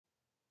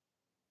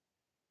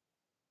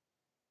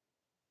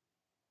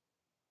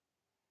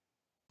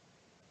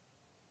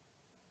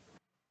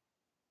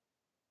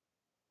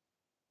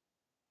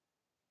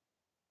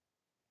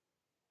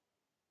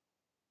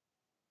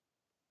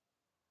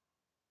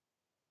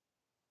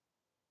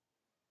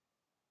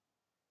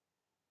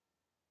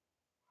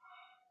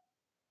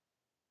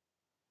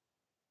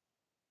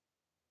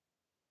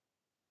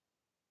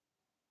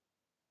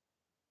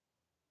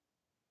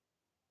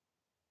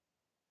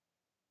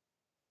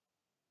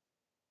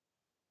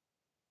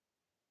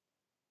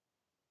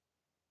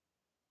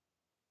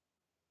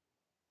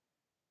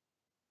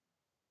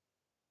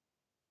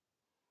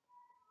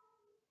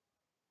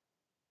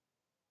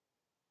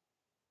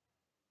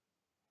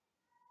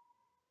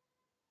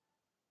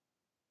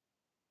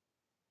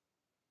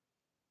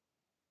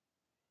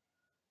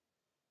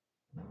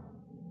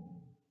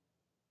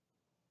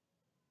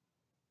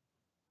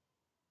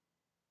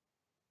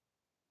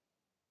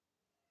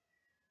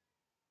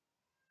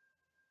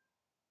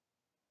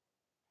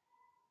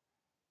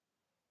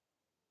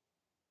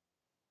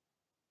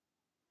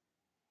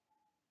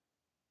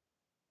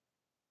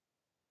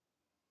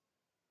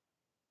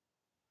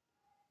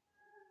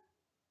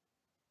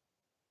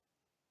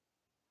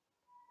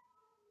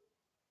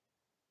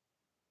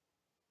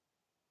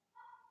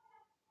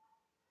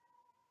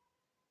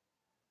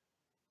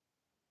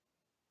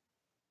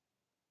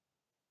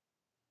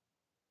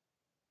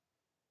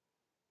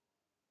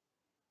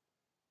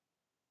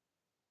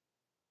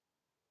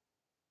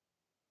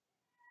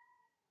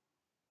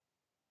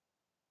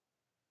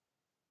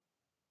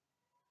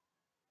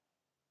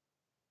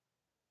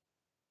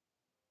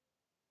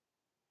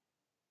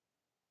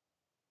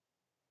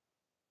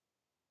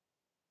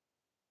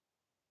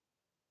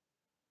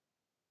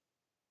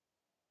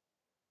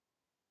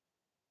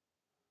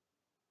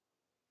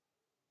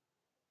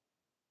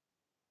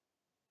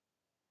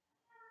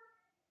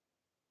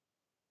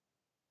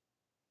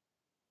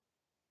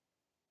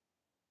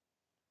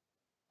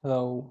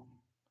Hello.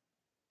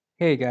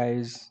 Hey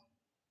guys.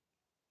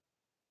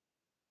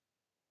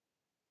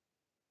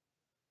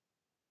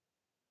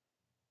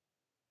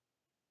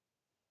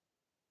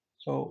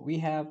 So we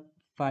have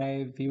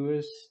 5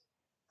 viewers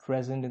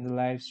present in the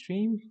live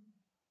stream.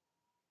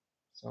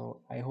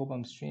 So I hope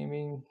I'm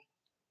streaming.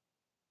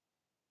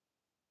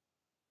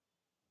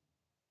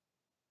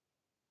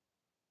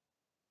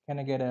 Can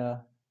I get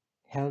a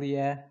hell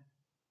yeah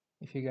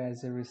if you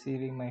guys are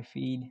receiving my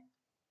feed?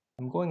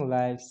 I'm going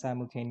live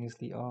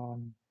simultaneously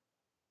on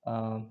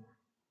um,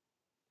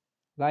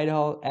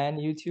 Lighthall and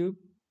YouTube.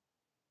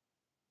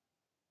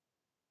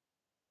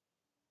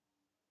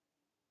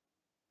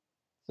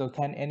 So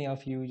can any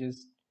of you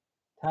just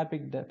type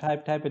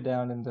it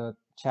down in the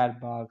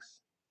chat box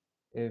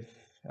if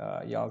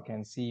y'all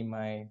can see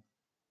my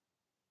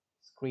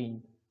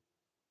screen?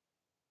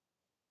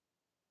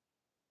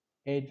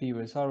 8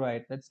 viewers. All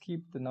right, let's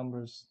keep the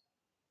numbers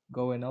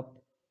going up.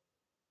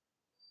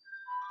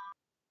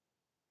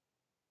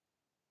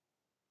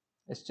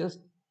 Let's just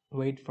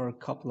wait for a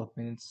couple of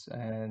minutes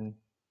and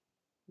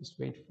just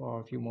wait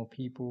for a few more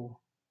people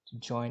to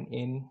join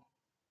in,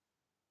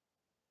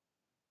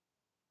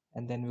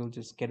 and then we'll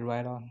just get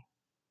right on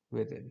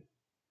with it.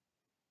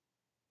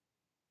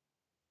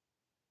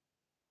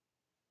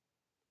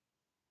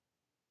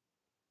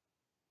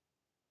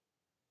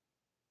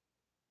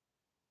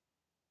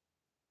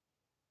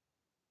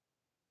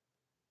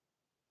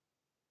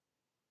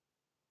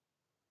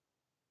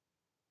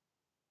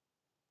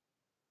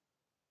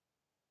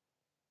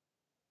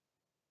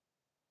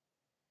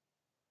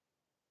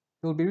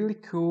 It'll be really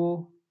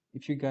cool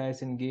if you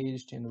guys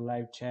engaged in the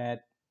live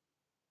chat.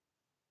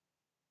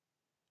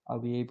 I'll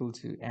be able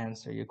to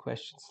answer your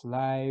questions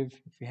live.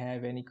 If you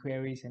have any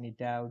queries, any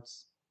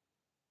doubts,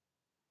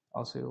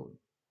 also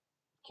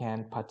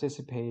can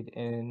participate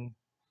in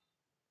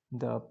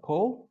the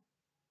poll.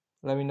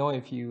 Let me know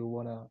if you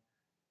wanna,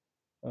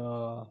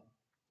 uh,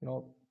 you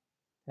know,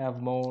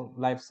 have more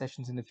live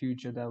sessions in the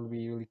future. That would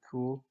be really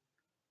cool.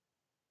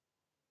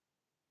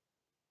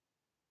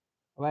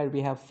 All right, we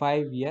have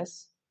 5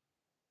 yes.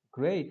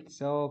 Great.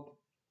 So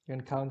you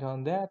can count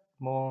on that.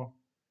 More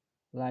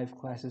live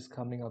classes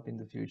coming up in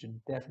the future,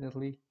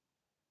 definitely.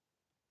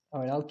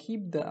 All right, I'll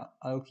keep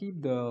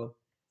the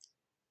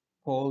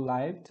poll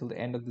live till the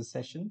end of the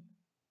session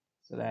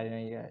so that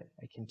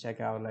I can check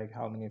out like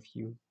how many of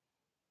you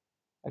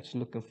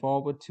actually looking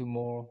forward to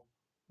more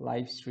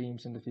live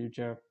streams in the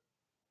future.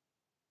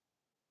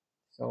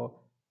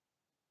 So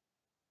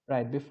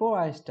right before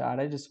I start,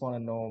 I just want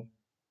to know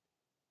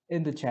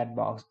in the chat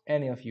box,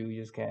 any of you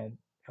just can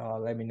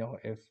let me know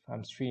if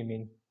I'm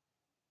streaming.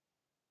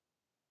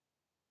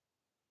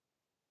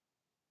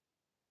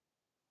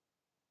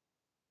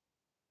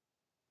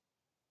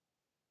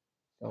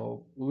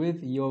 So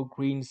with your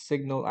green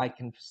signal, I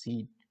can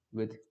proceed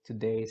with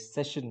today's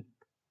session.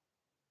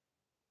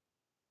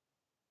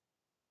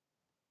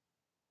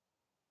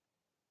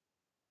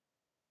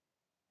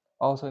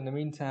 Also, in the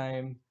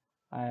meantime,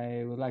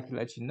 I would like to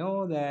let you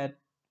know that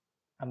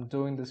I'm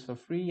doing this for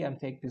free. I'm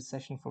taking this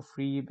session for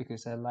free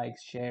because I like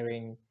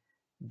sharing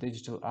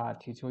digital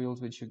art tutorials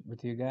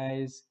with you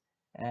guys,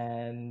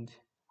 and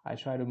I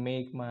try to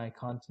make my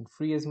content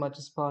free as much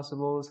as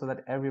possible so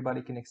that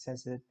everybody can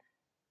access it.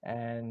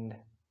 And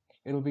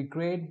it'll be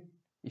great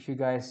if you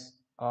guys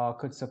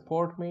could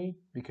support me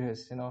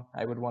because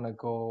I would want to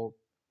go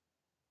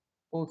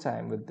full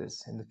time with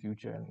this in the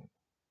future,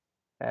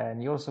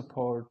 and your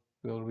support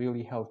will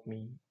really help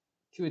me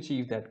to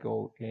achieve that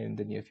goal in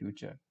the near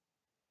future.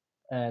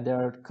 And there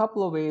are a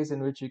couple of ways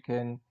in which you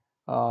can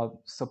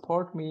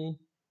support me.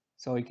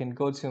 So you can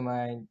go to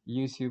my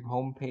YouTube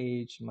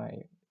homepage,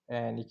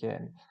 and you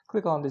can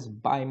click on this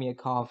Buy Me a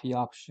Coffee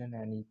option,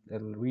 and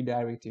it'll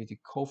redirect you to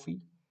Ko-fi,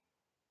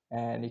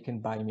 and you can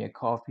buy me a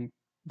coffee.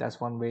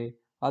 That's one way.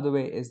 Other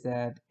way is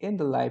that in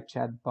the live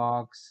chat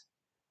box,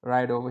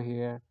 right over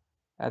here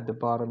at the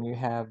bottom, you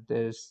have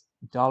this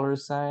dollar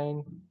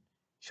sign.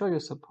 Show your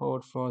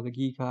support for the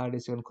Geek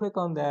Artist. You can click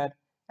on that,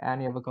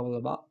 and you have a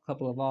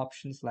couple of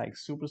options like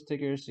super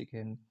stickers. You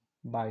can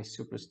buy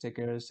super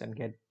stickers and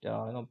get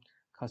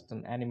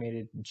custom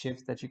animated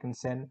GIFs that you can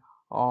send,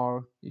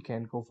 or you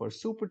can go for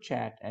super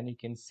chat and you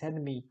can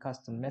send me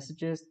custom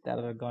messages that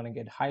are gonna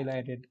get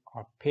highlighted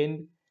or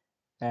pinned,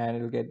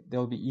 and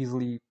they'll be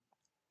easily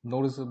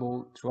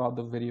noticeable throughout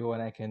the video,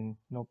 and I can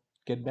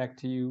get back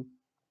to you.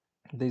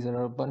 These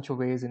are a bunch of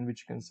ways in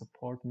which you can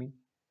support me.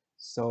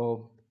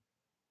 So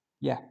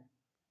yeah.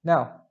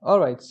 Now, all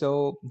right,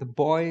 so the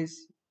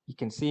boys, you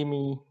can see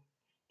me.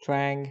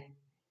 Trang,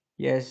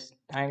 yes,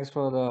 thanks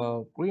for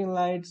the green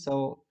light.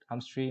 So I'm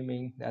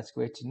streaming. That's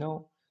great to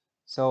know.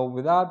 So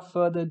without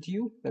further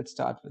ado, let's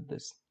start with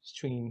this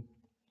stream.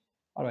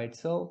 All right,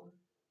 so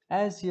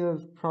as you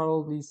have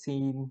probably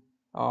seen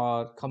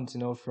or come to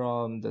know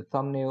from the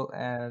thumbnail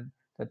and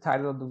the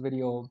title of the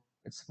video,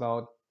 it's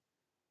about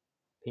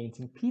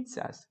painting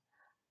pizzas.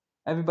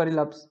 Everybody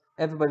loves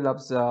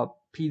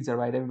pizza,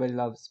 right? Everybody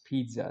loves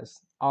pizzas.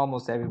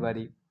 Almost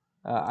everybody.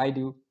 I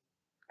do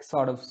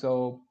sort of.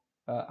 So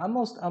I'm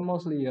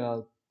mostly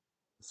a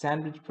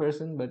sandwich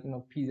person, but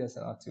pizzas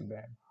are not too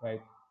bad,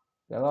 right?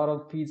 There are a lot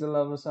of pizza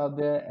lovers out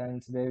there,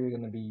 and today we're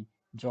going to be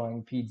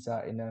drawing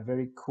pizza in a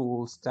very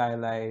cool,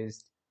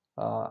 stylized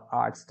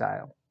art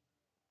style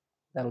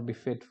that'll be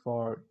fit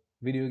for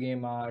video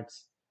game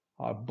arts,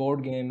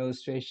 board game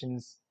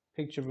illustrations,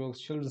 picture books,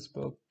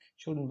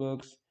 children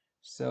books.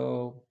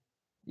 So,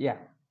 yeah,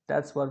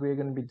 that's what we're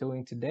going to be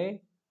doing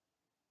today.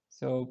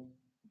 So,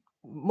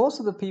 most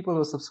of the people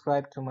who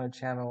subscribe to my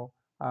channel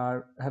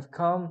have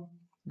come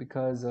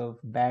because of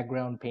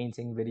background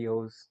painting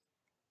videos,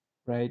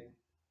 right?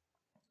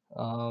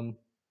 Um,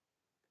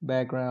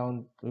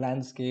 Background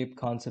landscape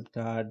concept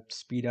art,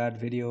 speed art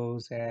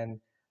videos, and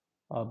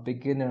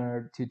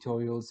beginner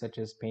tutorials such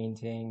as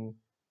painting,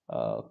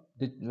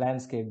 the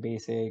landscape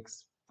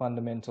basics,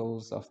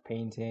 fundamentals of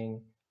painting,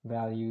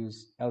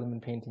 values,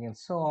 element painting, and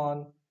so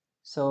on.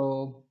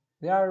 So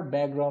there are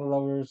background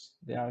lovers,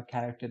 there are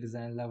character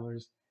design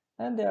lovers,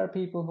 and there are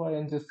people who are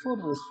into food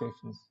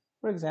illustrations.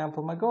 For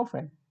example, my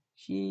girlfriend,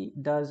 she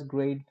does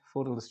great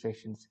food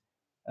illustrations.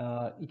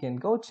 You can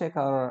go check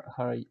out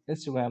her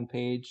Instagram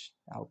page.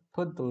 I'll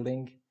put the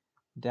link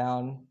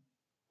down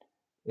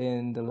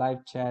in the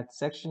live chat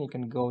section. You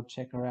can go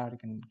check her out. You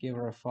can give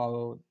her a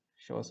follow,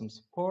 show her some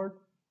support.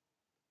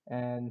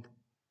 And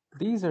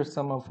these are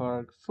some of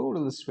her food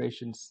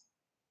illustrations.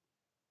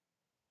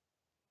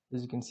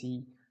 As you can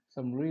see,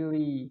 some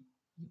really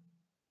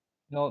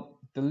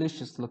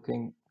delicious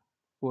looking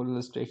food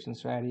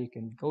illustrations, right? You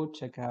can go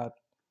check out.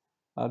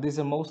 These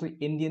are mostly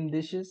Indian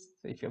dishes.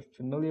 So if you're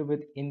familiar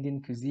with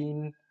Indian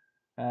cuisine,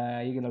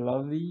 you're gonna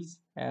love these.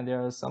 And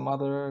there are some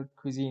other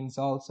cuisines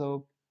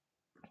also,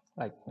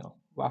 like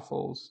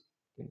waffles.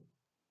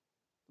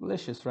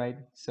 Delicious, right?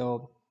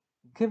 So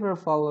give her a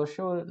follow,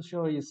 show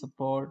her your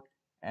support,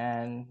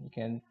 and you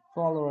can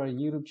follow her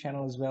YouTube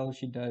channel as well.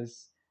 She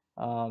does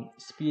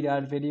speed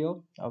art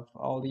video of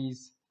all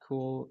these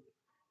cool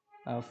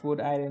food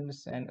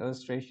items and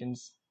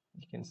illustrations.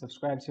 You can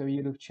subscribe to her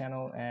YouTube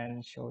channel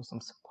and show some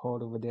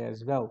support over there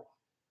as well.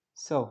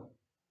 So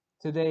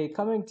today,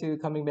 coming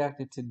back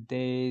to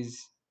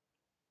today's,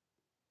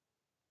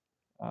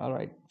 all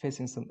right,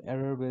 facing some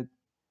error with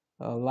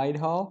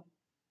Lighthall.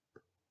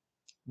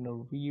 I'm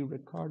gonna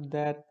re-record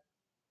that.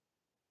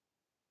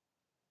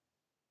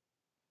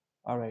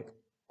 All right.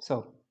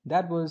 So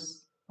that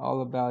was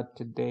all about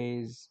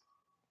today's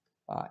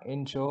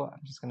intro.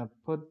 I'm just gonna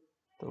put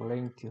the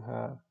link to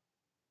her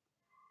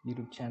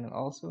YouTube channel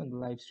also in the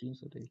live stream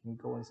so that you can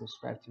go and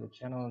subscribe to her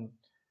channel and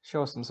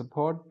show some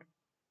support.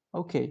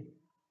 Okay.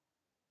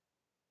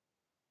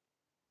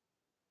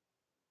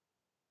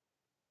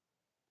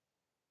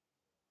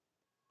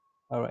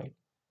 All right.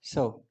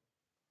 So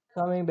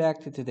coming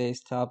back to today's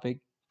topic,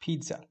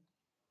 pizza.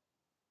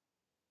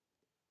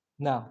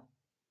 Now,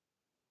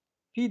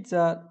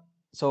 pizza.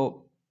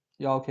 So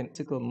y'all can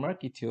tickle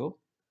Murky tool,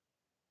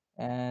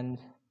 and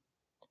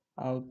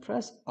I'll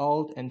press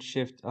Alt and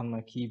Shift on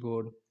my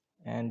keyboard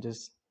and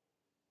just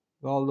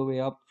go all the way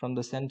up from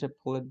the center,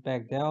 pull it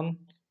back down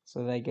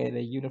so that I get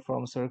a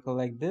uniform circle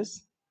like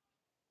this.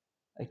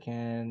 I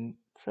can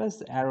press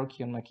the arrow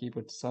key on my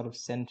keyboard to sort of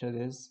center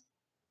this,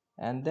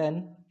 and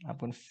then I'm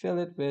going to fill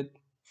it with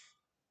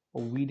a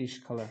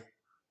wheatish color,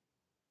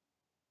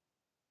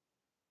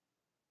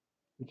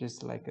 which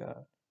is like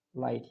a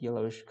light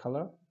yellowish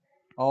color.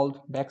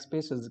 Alt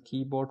backspace is the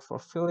keyboard for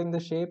filling the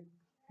shape.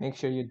 Make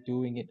sure you're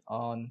doing it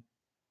on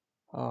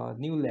a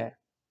new layer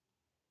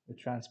with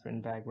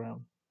transparent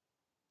background.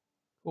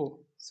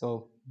 Cool.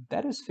 So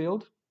that is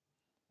filled,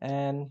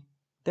 and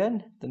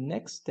then the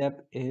next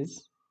step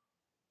is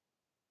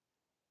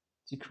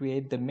to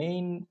create the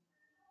main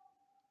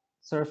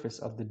surface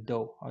of the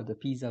dough or the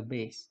pizza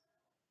base.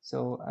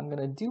 So I'm going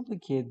to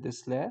duplicate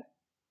this layer,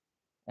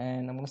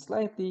 and I'm going to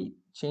slightly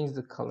change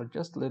the color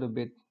just a little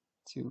bit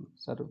to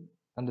sort of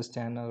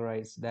understand, all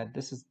right, so that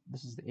this is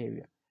the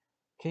area.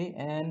 Okay,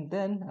 and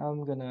then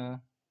I'm gonna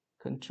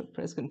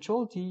press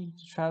Control T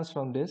to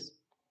transform this,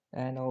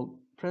 and I'll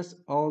press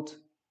Alt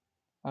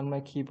on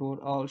my keyboard,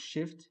 Alt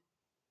Shift.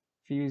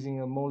 If you're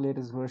using a more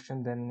latest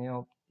version, then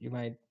you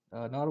might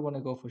not want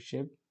to go for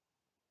Shift.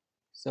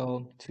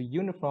 So to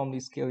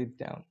uniformly scale it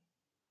down.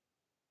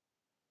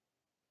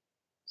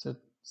 So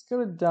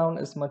scale it down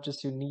as much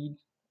as you need.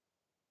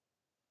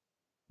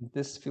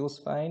 This feels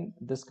fine.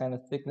 This kind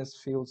of thickness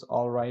feels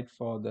all right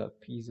for the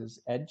pizza's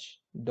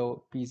edge,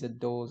 pizza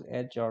dough's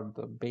edge or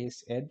the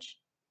base edge.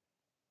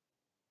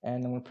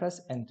 And I'm gonna press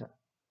enter.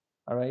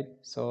 All right,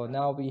 so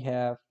now we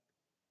have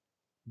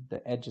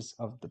the edges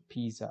of the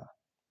pizza.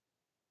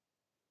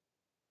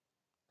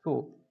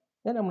 Cool.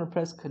 Then I'm gonna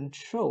press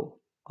Control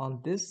on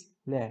this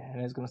layer,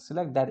 and it's gonna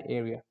select that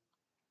area.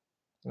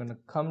 I'm gonna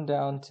come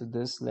down to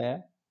this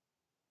layer,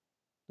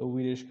 the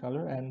wheatish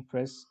color, and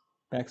press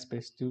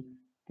backspace to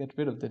get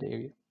rid of that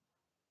area.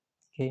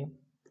 Okay,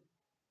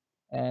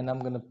 and I'm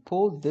gonna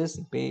pull this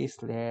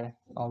base layer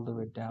all the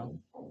way down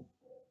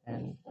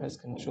and press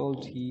Control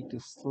T to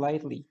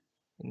slightly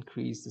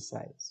increase the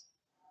size.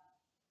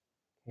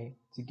 Okay,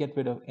 to get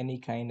rid of any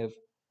kind of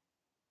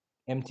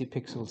empty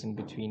pixels in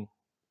between.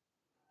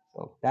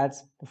 So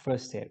that's the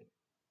first step.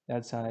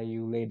 That's how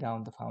you lay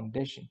down the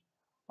foundation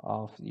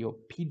of your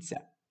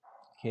pizza.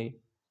 Okay.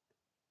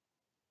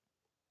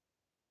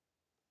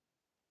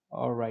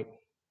 All right.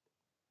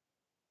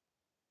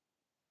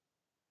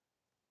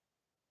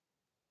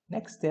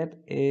 Next step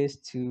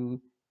is to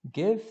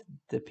give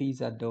the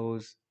pizza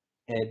dough's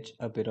edge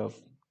a bit of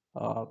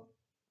uh,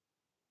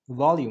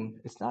 volume.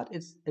 It's not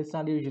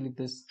usually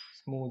this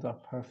smooth or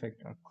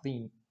perfect or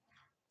clean.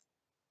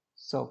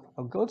 So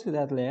I'll go to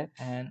that layer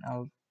and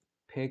I'll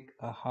pick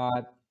a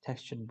hard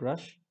textured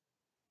brush.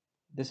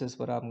 This is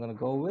what I'm gonna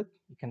go with.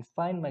 You can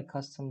find my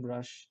custom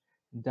brush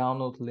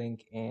download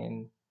link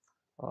in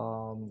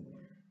um,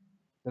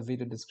 the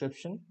video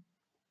description.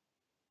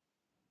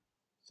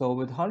 So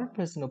with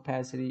 100%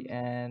 opacity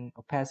and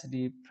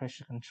opacity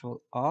pressure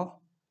control off,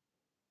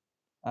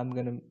 I'm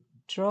gonna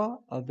draw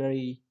a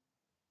very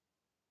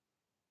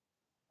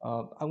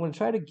I'm gonna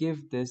try to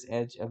give this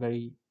edge a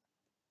very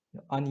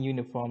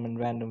ununiform and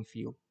random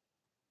feel.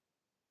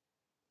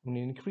 I'm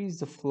gonna increase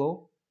the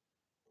flow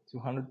to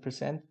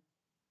 100%.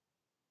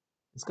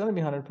 It's gonna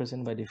be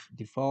 100% by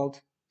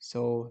default.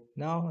 So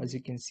now, as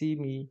you can see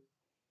me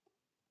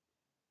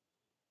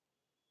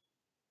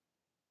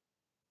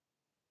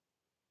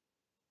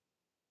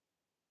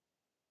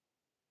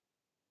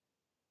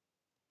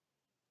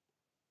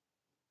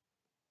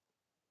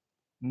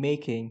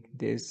making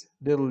this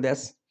little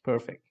less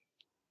perfect,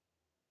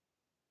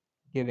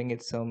 giving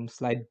it some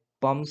slight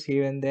bumps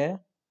here and there.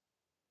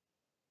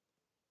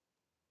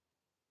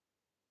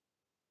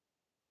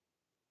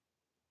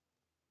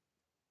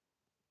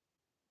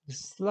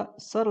 The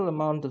subtle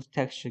amount of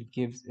texture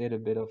gives it a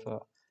bit of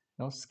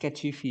a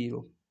sketchy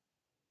feel.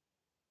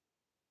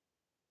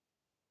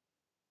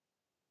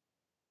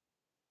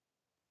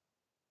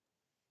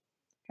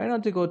 Try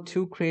not to go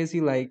too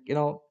crazy, like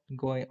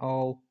going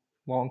all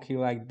wonky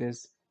like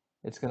this.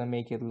 It's gonna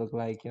make it look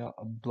like a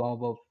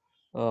blob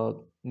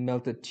of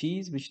melted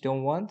cheese, which you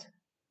don't want.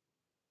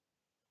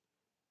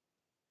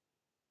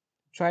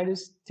 Try to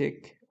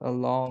stick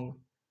along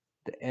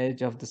the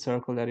edge of the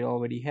circle that you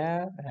already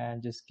have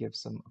and just give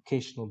some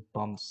occasional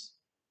bumps.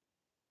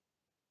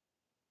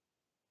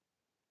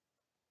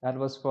 That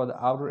was for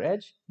the outer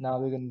edge. Now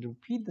we're going to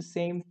repeat the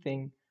same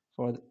thing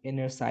for the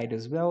inner side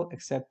as well,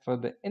 except for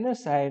the inner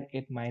side,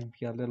 it might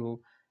be a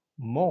little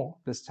more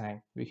this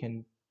time.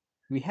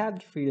 We have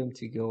the freedom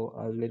to go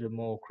a little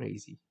more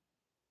crazy.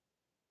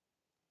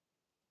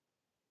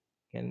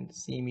 You can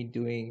see me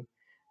doing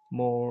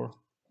more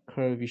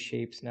curvy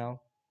shapes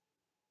now.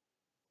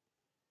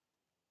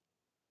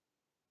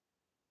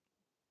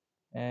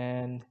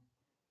 And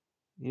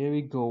here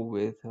we go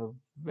with a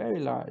very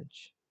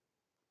large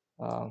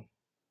uh,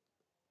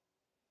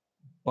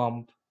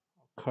 bump,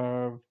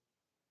 curve.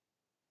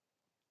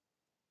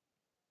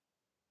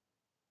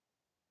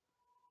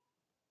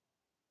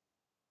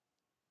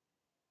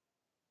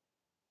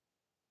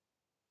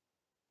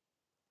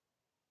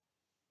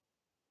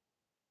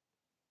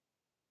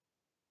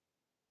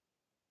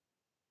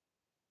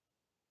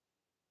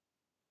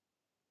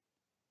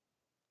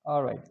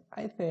 All right,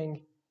 I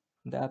think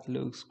that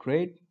looks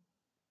great.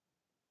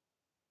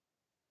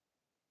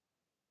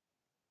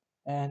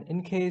 And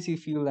in case you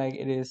feel like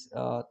it is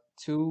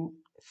too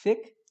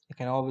thick, you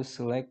can always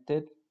select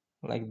it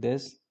like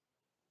this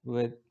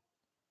with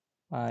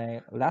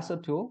my lasso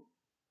tool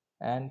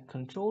and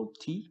Control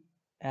T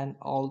and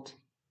Alt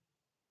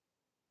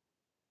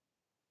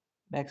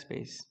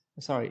backspace.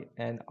 Sorry,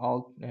 and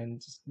Alt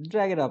and just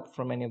drag it up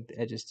from any of the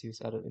edges too,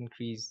 so to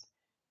increase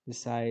the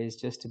size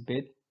just a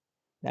bit.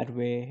 That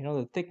way,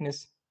 the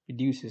thickness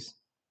reduces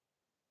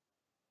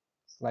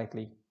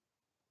slightly.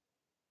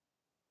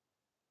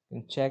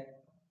 You can check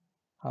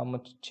how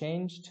much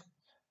changed.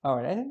 All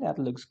right, I think that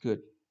looks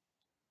good.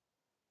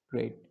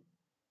 Great.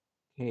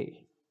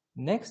 Okay.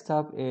 Next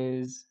up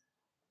is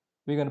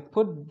we're going to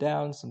put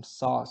down some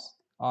sauce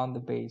on the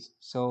base.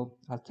 So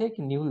I'll take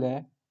a new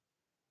layer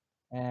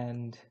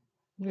and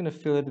I'm going to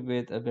fill it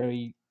with a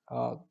very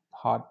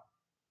hot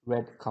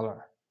red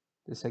color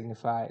to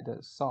signify the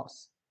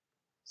sauce.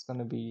 It's going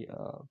to be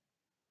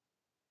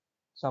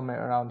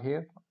somewhere around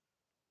here,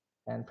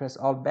 and press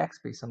Alt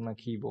backspace on my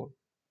keyboard.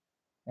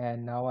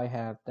 And now I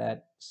have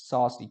that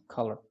saucy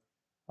color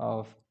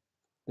of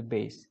the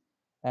base.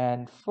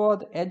 And for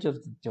the edge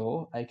of the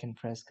dough, I can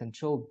press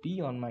Control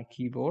B on my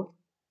keyboard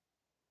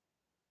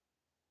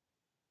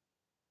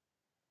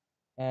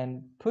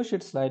and push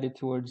it slightly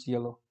towards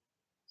yellow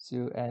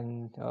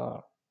and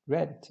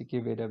red to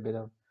give it a bit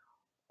of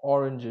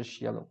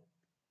orangish yellow.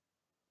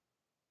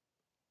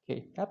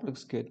 Okay, that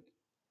looks good.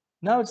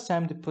 Now it's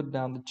time to put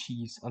down the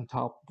cheese on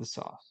top of the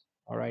sauce.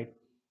 All right,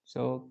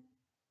 so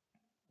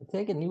I'll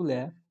take a new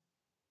layer,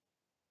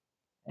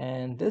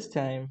 and this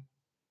time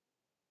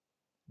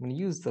I'm going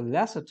to use the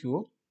lasso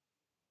tool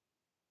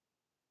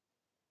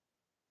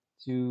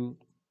to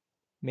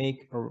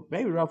make a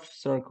very rough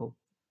circle,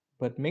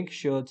 but make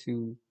sure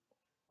to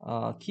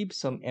keep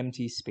some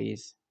empty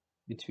space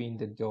between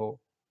the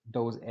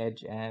dough's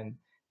edge and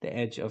the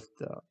edge of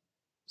the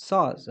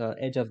sauce,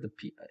 edge of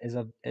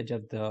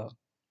the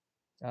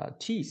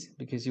cheese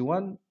because you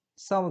want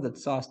some of that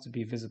sauce to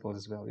be visible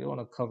as well. You don't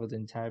want to cover the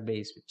entire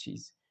base with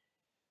cheese.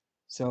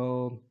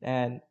 So,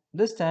 and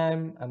this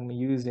time I'm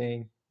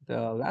using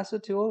the lasso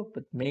tool,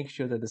 but make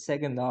sure that the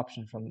second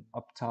option from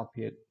up top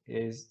here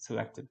is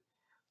selected.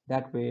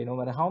 That way, no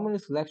matter how many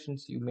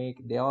selections you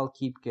make, they all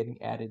keep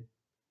getting added.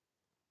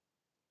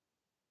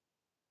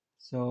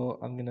 So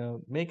I'm gonna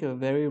make a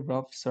very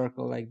rough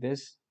circle like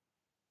this.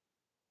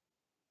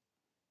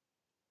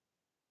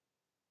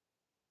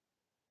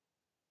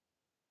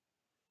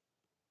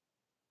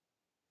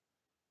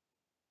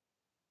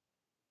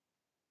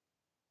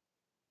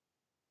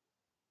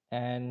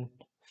 And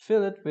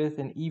fill it with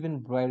an even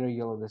brighter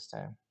yellow this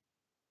time.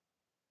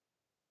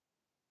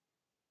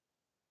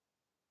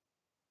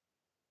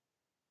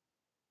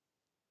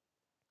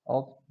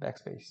 Alt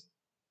backspace.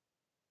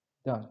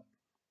 Done.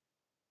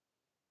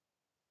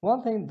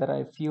 One thing that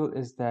I feel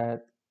is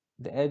that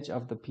the edge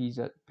of the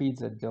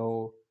pizza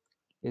dough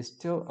is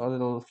still a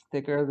little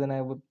thicker than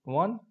I would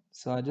want.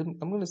 So I'm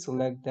going to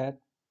select that,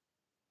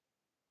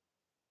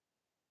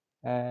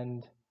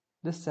 and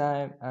this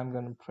time I'm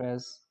going to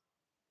press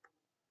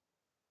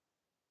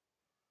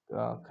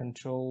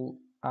Control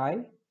I,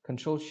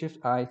 Control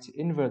Shift I to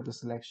invert the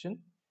selection,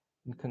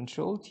 and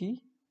Control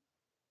T,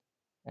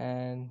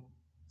 and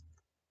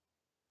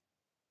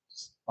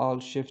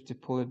Alt Shift to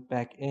pull it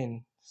back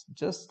in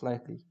just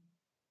slightly.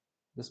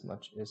 This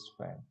much is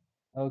fine.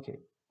 Okay,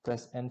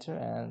 press enter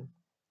and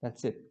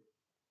that's it.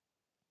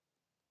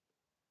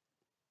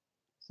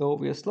 So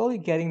we are slowly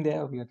getting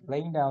there. We are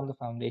laying down the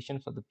foundation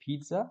for the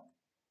pizza.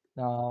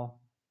 Now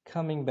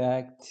coming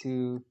back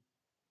to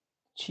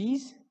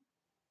cheese,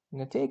 I'm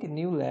gonna take a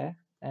new layer,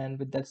 and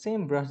with that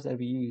same brush that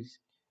we use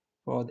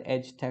for the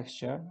edge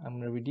texture, I'm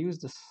gonna reduce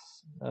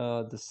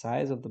the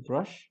size of the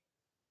brush,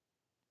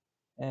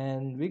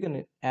 and we're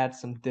gonna add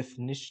some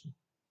definition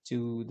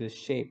to the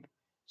shape.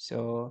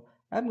 So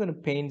I'm gonna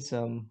paint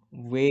some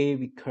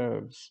wavy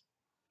curves.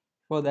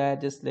 For that,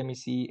 just let me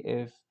see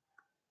if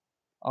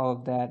all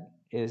of that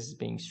is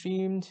being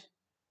streamed.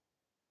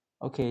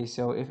 Okay,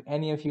 so if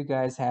any of you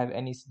guys have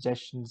any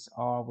suggestions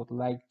or would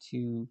like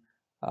to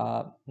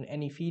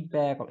any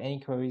feedback or any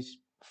queries,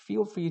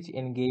 feel free to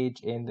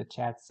engage in the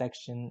chat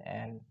section,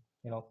 and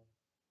you know,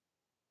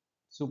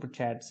 super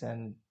chats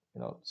and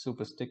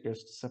super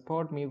stickers to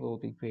support me will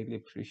be greatly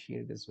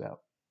appreciated as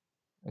well.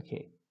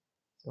 Okay,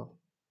 so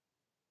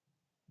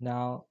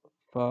now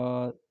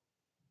for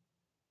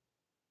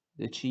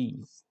the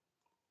cheese,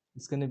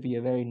 it's going to be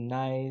a very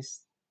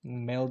nice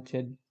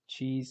melted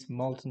cheese,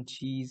 molten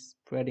cheese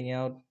spreading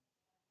out.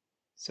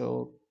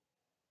 So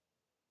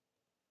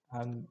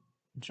I'm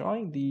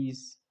drawing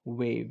these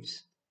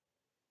waves,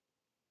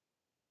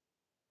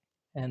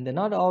 and they're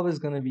not always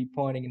going to be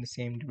pointing in the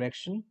same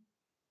direction.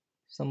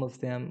 Some of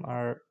them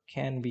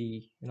can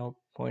be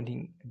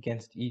pointing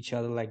against each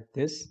other like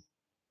this.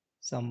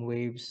 Some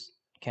waves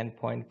can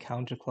point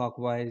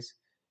counterclockwise,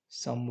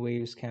 some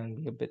waves can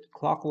be a bit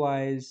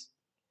clockwise,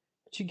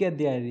 but you get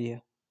the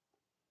idea.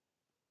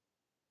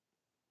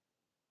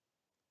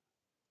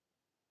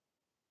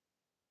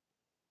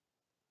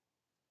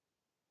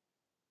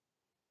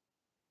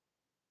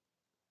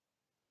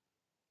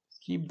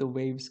 Keep the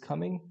waves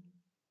coming.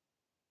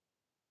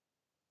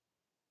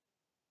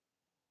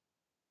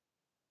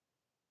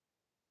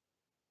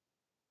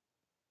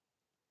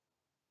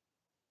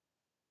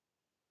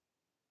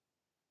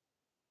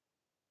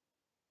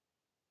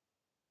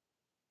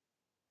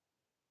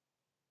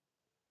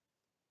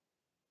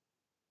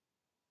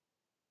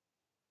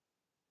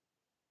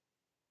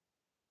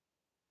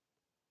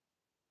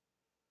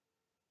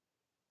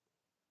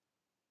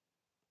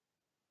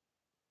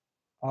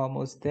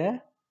 Almost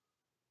there.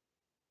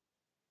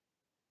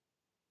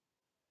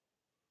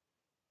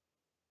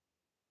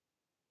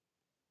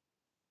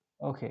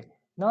 Okay,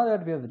 now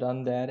that we have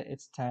done that,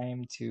 it's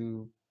time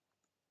to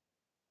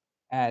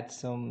add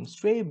some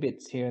stray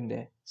bits here and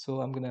there.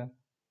 So I'm gonna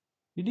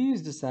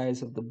reduce the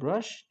size of the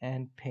brush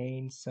and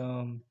paint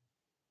some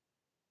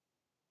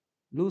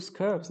loose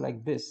curves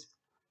like this.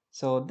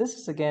 So this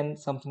is again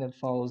something that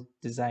follows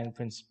design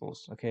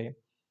principles, okay?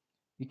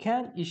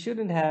 You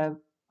shouldn't have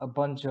a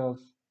bunch of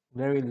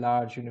very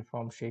large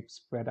uniform shapes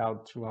spread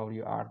out throughout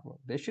your artwork.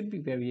 There should be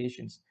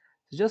variations.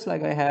 So just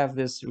like I have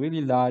this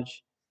really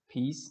large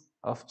piece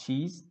of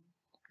cheese,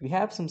 we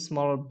have some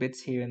smaller bits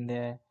here and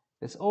there.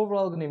 That's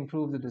overall going to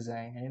improve the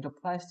design, and it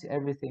applies to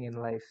everything in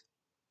life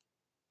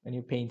when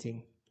you're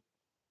painting.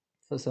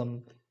 So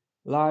some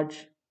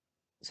large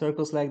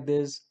circles like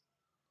this,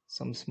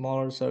 some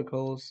smaller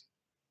circles,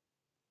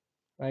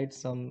 right?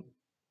 Some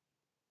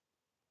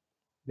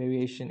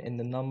variation in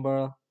the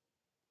number.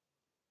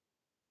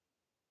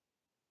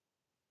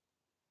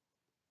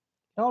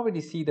 You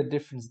already see the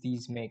difference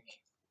these make.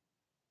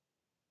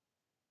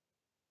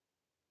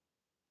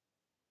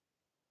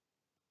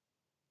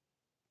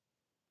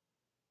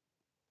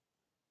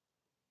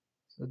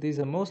 So these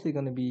are mostly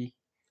going to be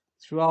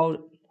throughout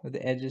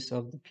the edges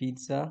of the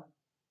pizza.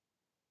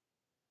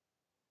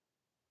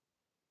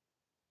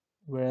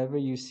 Wherever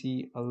you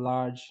see a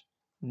large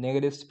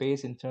negative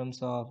space in terms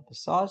of the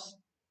sauce,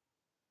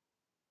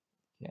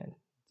 can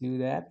do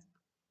that.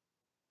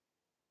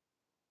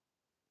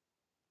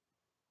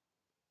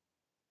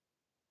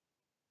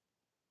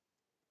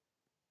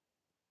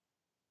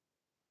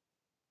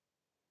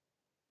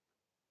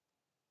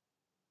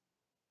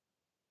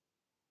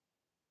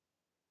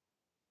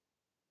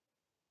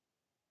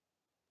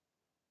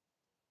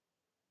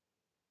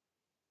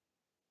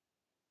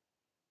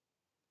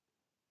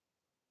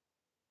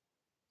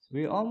 So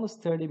we're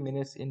almost 30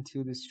 minutes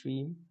into the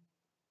stream,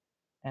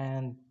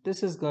 and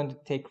this is going to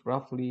take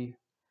roughly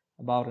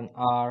about an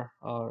hour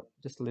or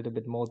just a little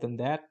bit more than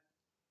that.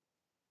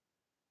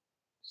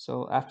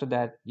 So after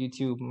that,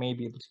 YouTube may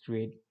be able to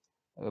create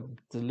a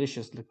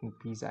delicious looking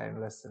pizza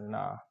in less than an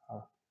hour,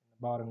 or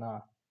about an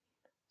hour.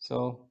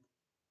 So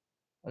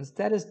once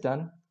that is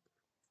done,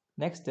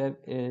 next step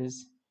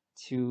is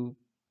to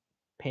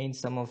paint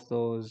some of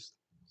those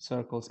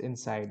circles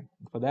inside.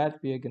 For that,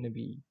 we are going to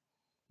be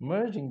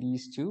merging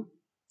these two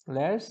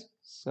layers.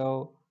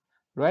 So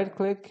right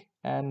click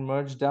and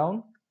merge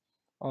down,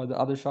 or the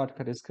other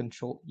shortcut is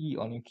Control E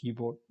on your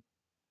keyboard.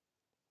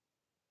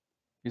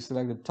 You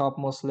select the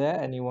topmost layer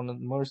and you want to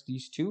merge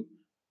these two,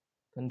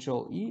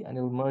 Control E, and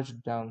it'll merge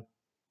it down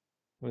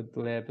with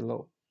the layer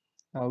below.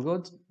 I'll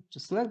go to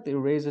select the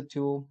eraser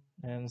tool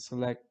and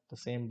select the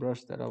same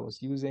brush that I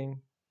was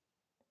using.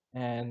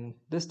 And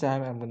this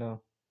time I'm gonna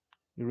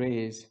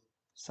erase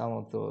some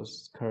of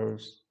those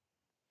curves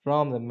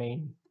from the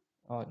main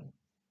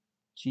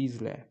cheese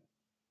layer.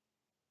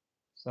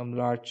 Some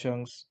large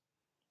chunks,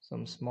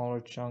 some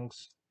smaller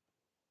chunks.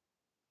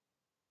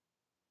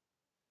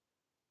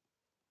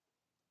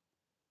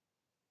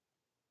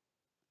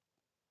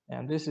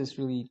 And this is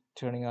really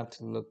turning out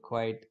to look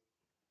quite,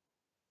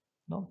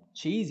 no,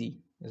 cheesy.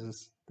 This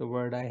is the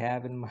word I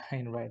have in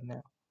mind right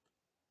now.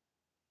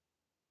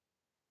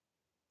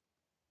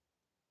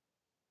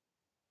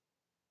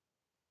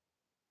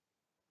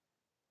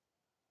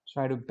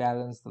 Try to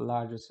balance the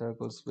larger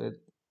circles with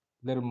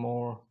little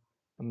more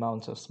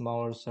amounts of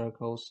smaller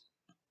circles.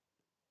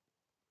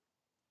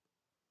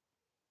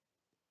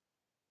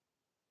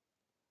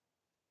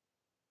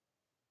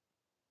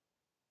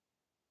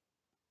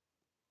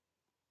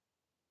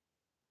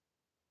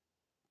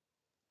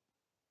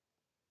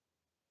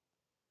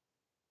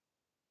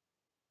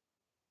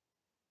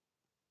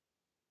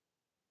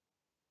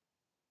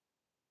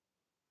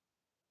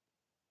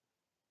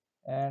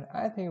 And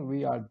I think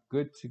we are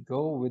good to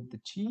go with the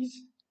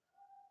cheese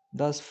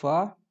thus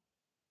far.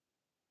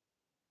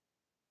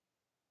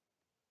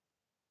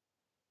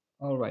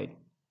 All right.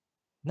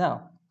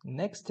 Now,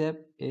 next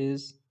step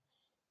is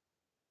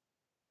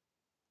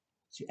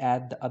to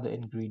add the other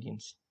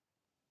ingredients.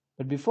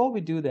 But before we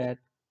do that,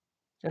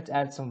 let's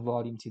add some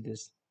volume to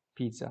this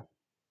pizza.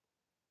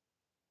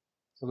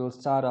 So we'll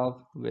start off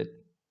with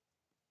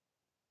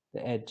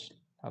the edge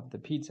of the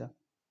pizza.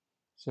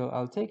 So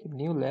I'll take a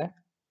new layer,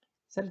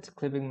 set it to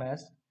clipping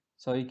mask.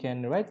 So you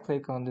can right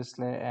click on this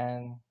layer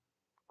and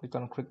click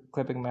on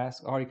clipping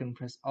mask, or you can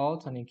press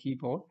Alt on your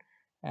keyboard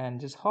and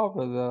just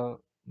hover the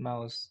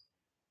mouse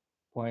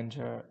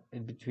pointer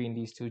in between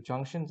these two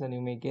junctions, and you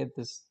may get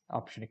this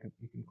option.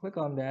 You can click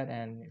on that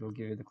and it'll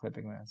give you the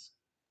clipping mask,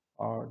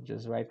 or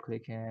just right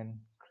click and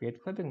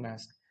create clipping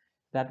mask.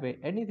 That way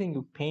anything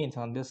you paint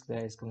on this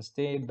layer is going to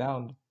stay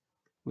bound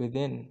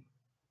within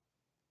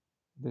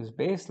this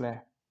base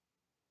layer.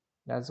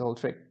 That's the whole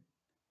trick.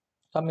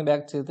 Coming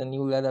back to the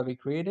new layer that we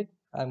created,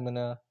 I'm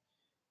gonna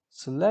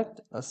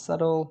select a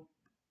subtle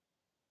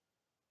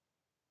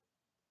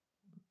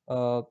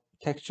uh,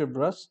 texture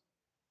brush,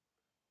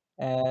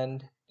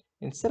 and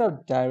instead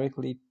of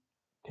directly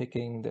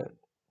picking the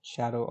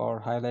shadow or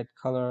highlight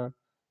color,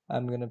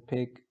 I'm gonna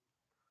pick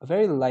a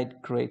very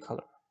light gray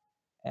color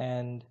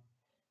and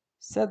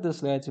set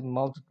this layer to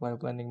multiply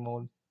blending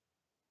mode.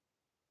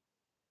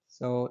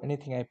 So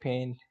anything I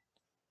paint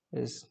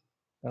is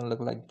gonna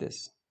look like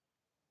this.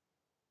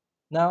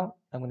 Now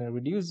I'm gonna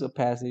reduce the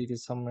opacity to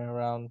somewhere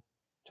around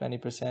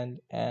 20%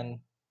 and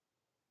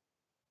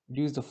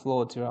reduce the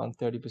flow to around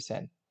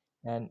 30%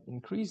 and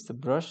increase the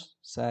brush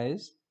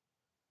size,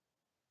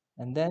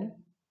 and then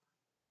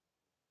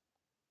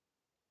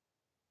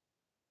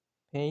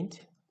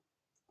paint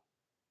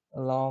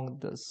along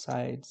the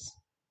sides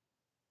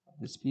of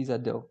this pizza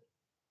dough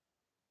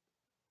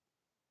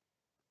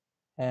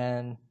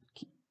and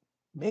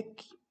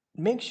make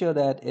make sure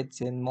that it's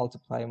in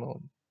multiply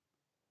mode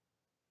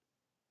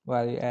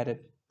while you add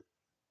it.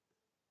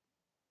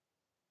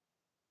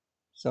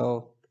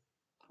 So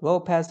low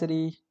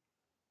opacity,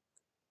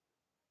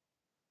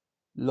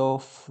 low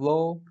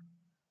flow,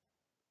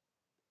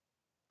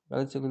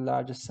 relatively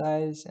larger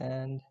size,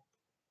 and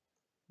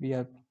we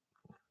are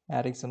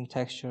adding some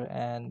texture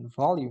and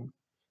volume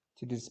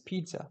to this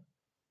pizza.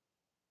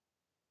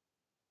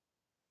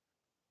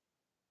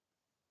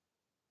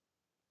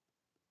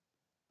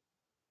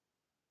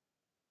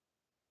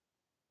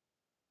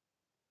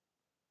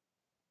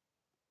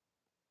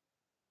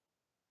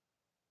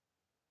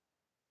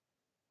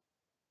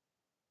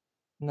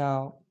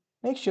 Now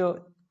make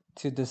sure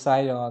to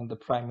decide on the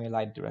primary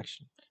light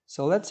direction.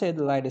 So let's say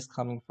the light is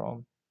coming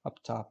from up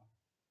top.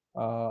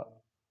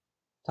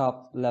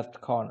 top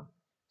left corner.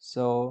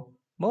 So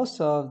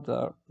most of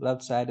the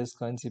left side is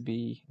going to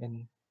be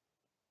in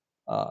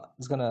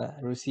is gonna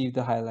receive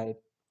the highlight,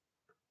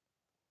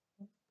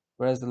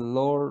 whereas the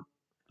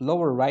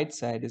lower right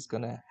side is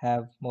gonna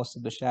have most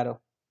of the shadow.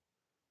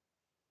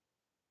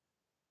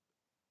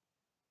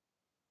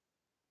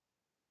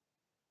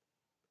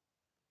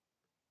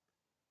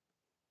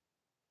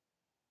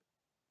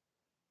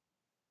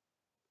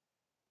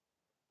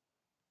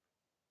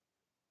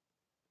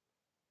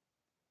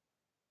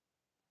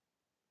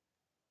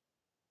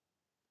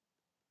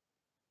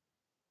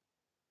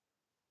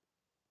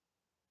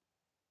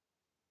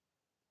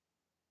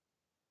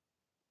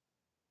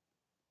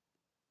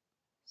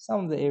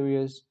 Some of the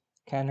areas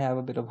can have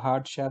a bit of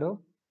hard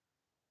shadow,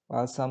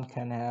 while some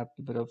can have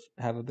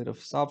a bit of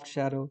soft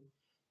shadow.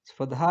 So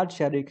for the hard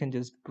shadow, you can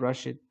just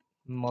brush it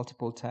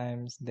multiple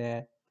times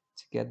there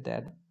to get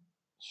that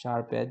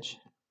sharp edge.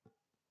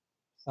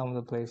 Some of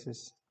the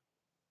places.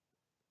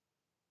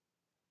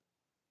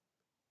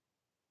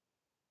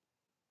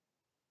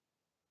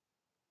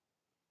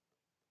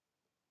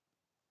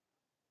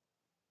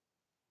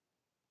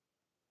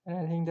 And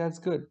I think that's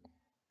good.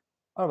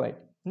 All right.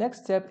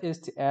 Next step is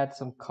to add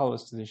some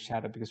colors to the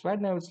shadow because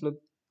right now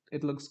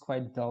it looks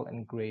quite dull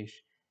and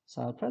grayish.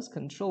 So I'll press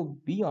Control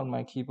B on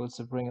my keyboard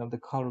to bring up the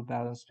color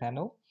balance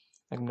panel.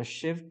 I'm going to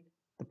shift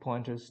the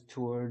pointers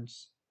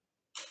towards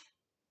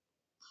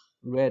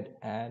red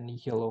and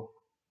yellow.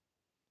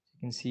 You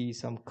can see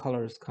some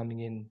colors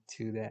coming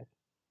into that.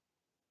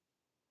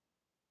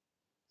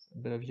 A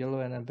bit of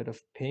yellow and a bit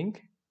of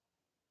pink.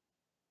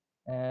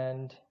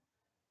 And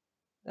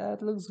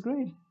that looks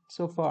great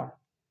so far.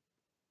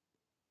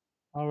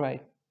 All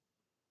right.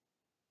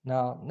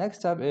 Now,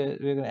 next up, we're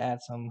going to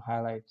add some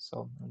highlights.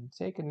 So I'm going to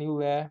take a new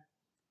layer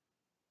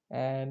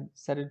and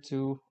set it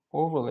to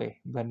overlay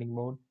blending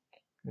mode.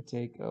 I'm going to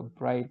take a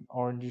bright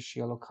orangish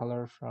yellow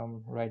color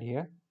from right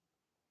here.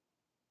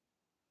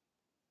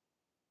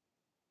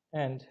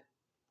 And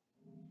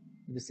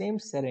the same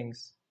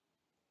settings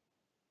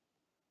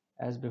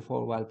as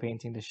before while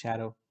painting the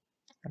shadow,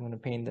 I'm going to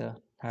paint the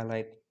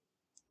highlight.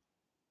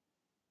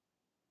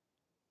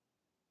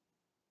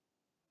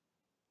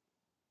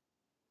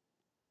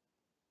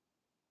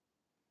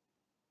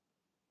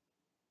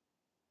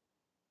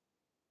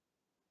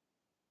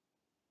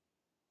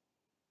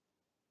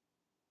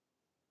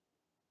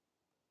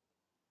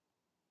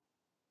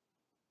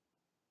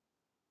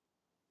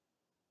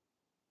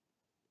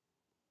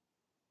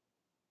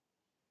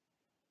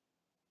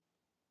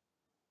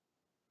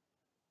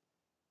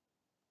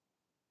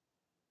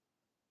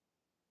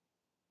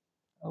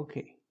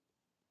 Okay.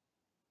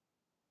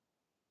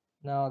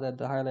 Now that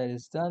the highlight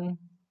is done,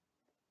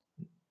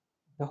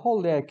 the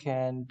whole layer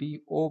can be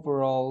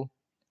overall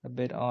a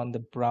bit on the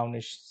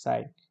brownish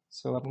side.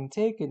 So I'm going to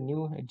take a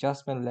new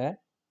adjustment layer,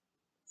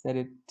 set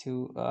it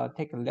to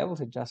take a levels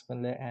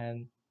adjustment layer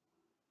and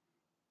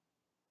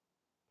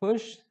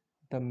push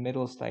the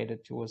middle slider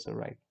towards the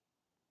right.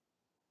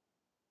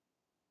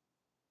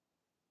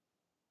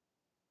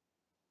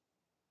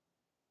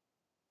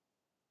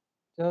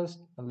 Just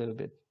a little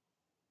bit.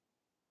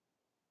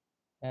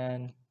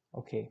 And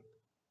okay,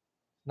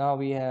 now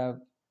we have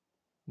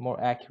more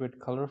accurate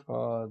color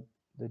for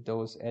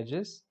those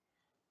edges.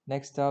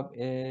 Next up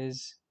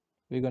is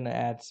we're going to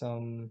add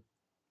some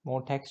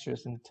more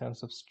textures in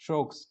terms of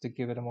strokes to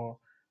give it a more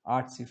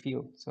artsy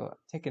feel. So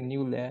take a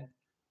new layer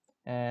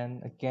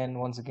and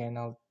once again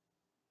I'll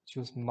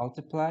choose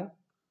multiply,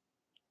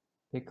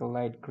 pick a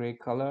light gray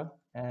color,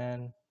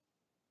 and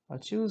I'll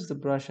choose the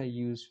brush I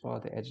use for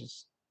the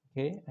edges.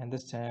 Okay, and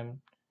this time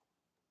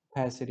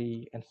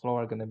opacity and flow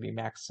are going to be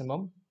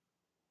maximum.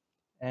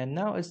 And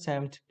now it's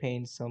time to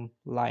paint some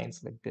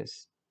lines like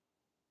this.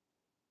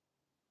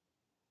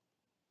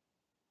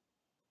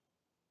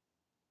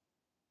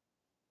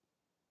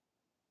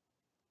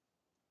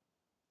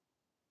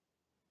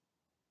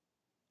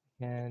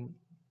 And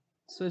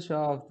switch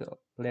off the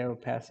layer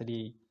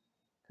opacity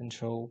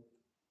control.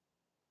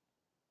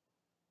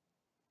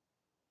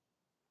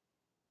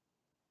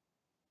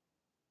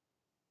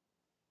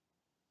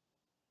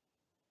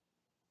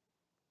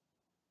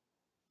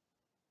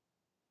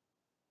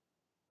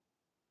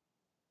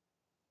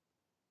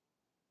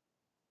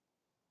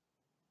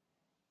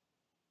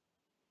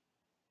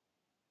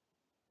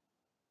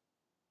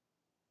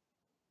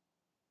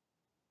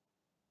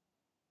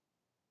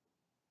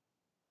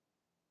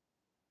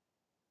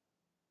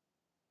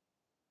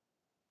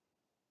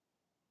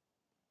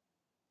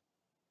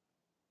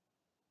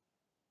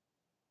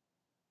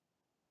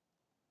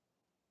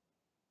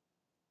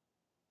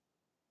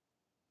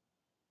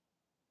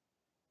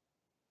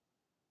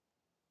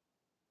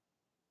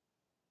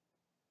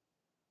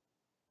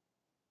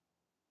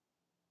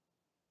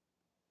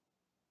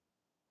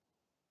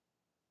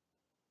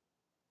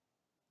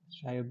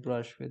 Try a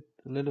brush with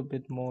a little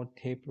bit more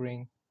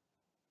tapering.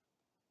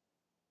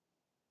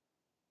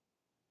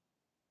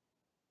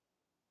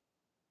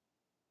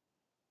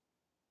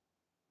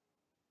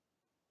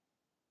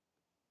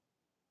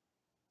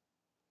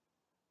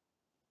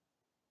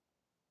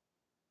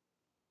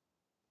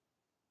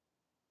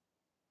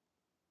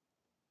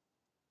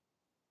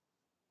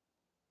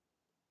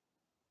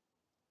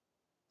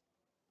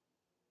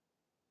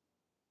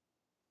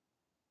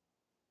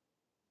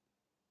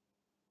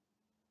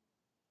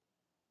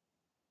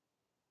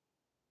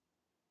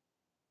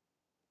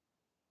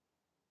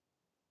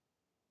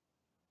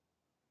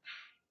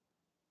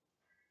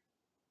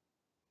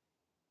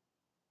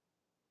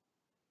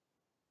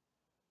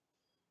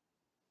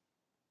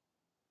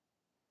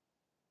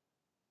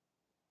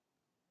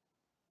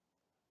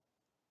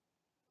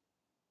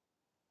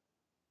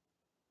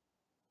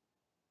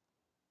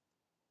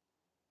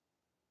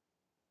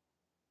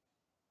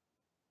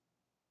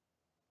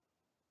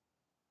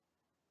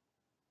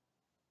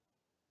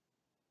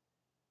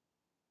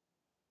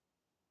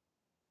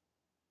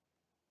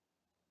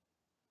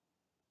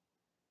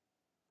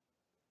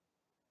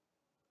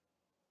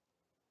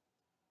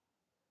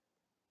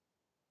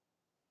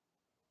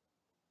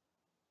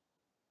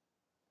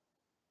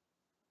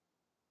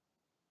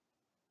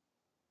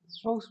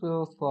 strokes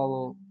will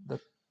follow the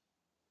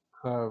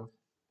curve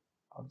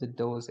of the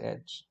dough's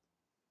edge.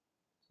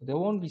 So there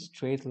won't be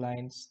straight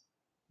lines.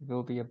 There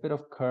will be a bit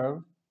of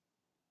curve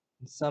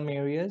in some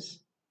areas,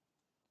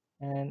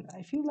 and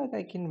I feel like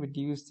I can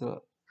reduce the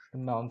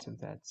amount of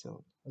that.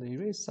 So I'll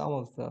erase some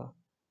of the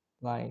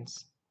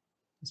lines.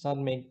 Let's not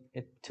make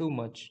it too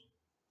much.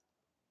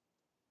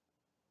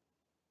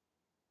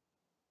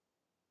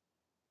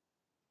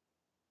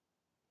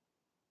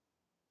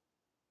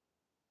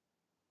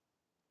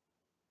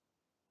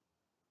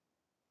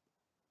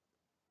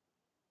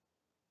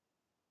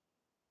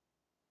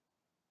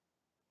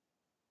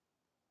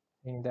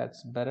 I think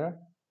that's better.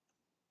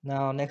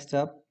 Now, next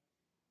up,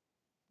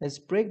 let's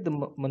break the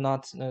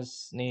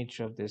monotonous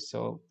nature of this.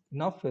 So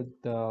enough with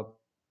the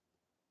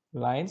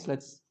lines.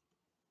 Let's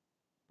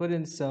put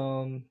in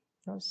some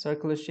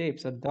circular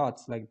shapes or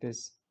dots like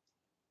this.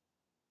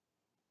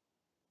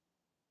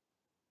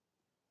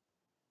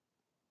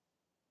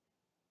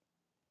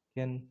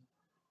 Again,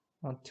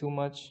 not too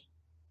much,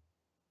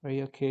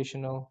 very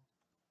occasional.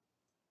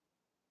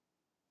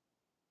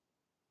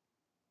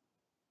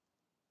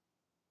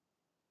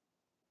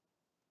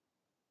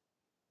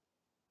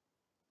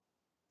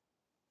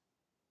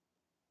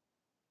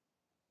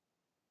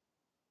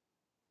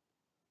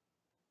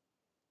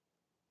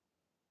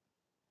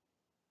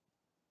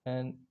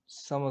 And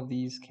some of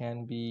these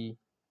can be,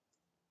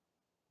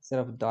 instead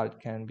of a dot, it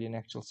can be an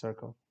actual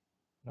circle.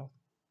 You know?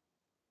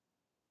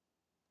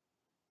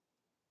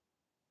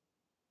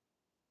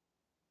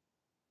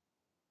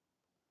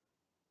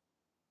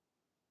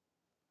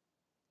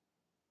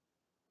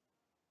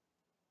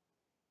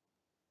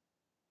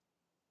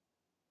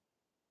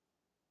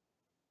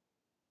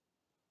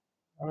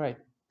 All right.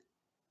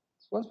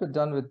 So once we're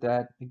done with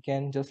that,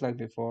 again, just like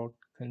before,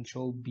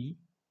 Control B,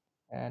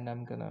 and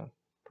I'm gonna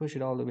push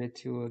it all the way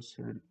towards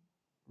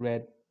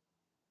red,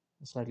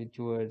 slightly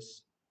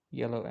towards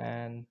yellow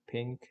and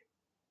pink,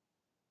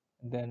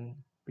 and then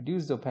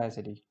reduce the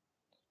opacity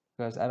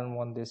because I don't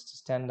want this to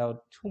stand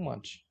out too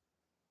much.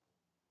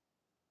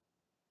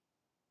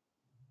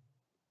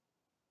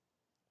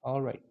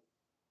 All right,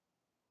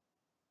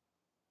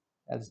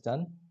 that's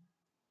done.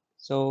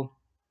 So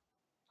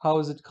how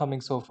is it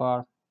coming so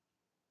far?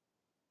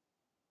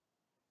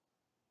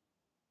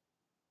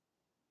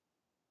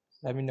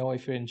 Let me know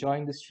if you're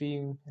enjoying the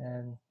stream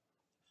and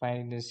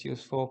finding this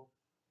useful.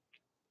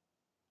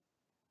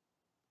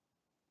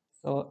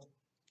 So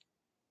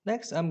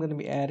next I'm going to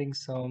be adding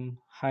some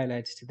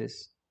highlights to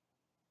this.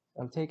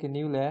 I'll take a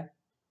new layer,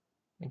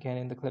 again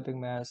in the clipping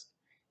mask,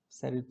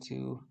 set it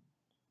to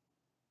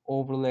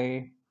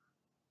overlay,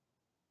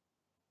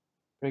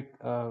 pick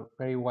a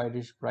very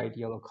whitish bright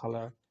yellow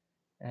color,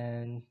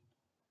 and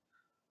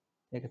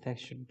take a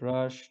textured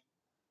brush,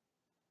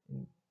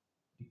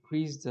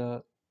 decrease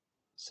the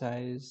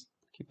size,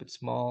 keep it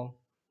small,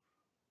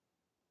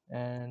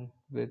 and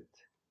with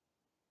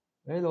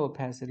very low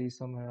opacity,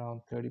 somewhere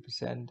around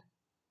 30%,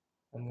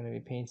 I'm going to be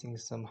painting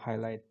some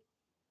highlight,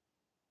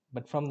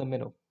 but from the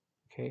middle,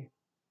 okay,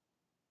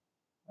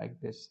 like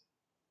this.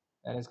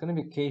 And it's going to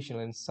be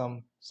occasional in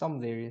some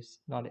areas,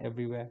 not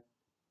everywhere.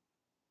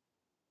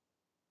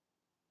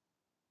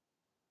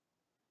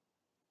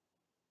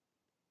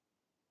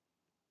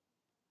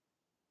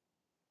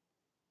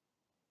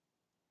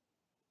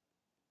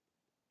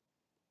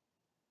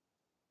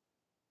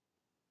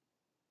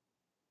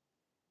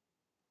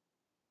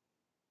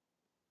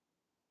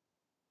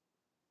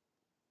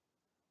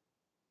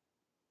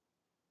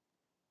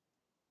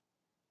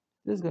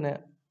 This is going to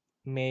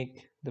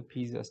make the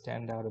pizza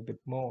stand out a bit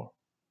more.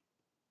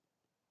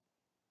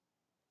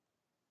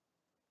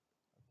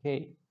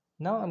 Okay,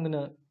 now I'm going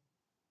to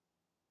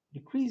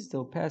decrease the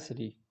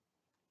opacity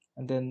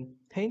and then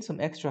paint some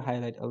extra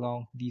highlight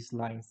along these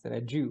lines that I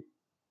drew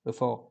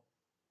before.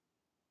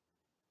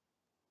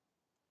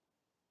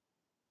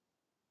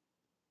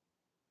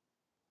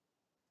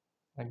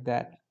 Like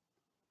that.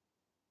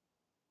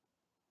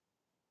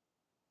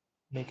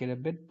 Make it a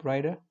bit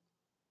brighter.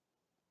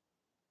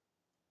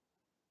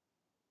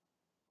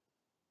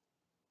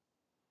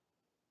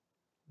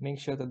 Make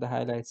sure that the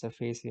highlights are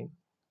facing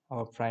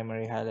our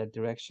primary highlight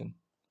direction.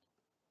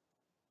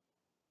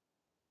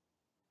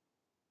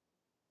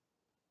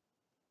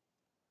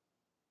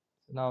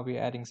 So now we're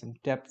adding some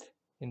depth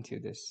into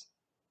this.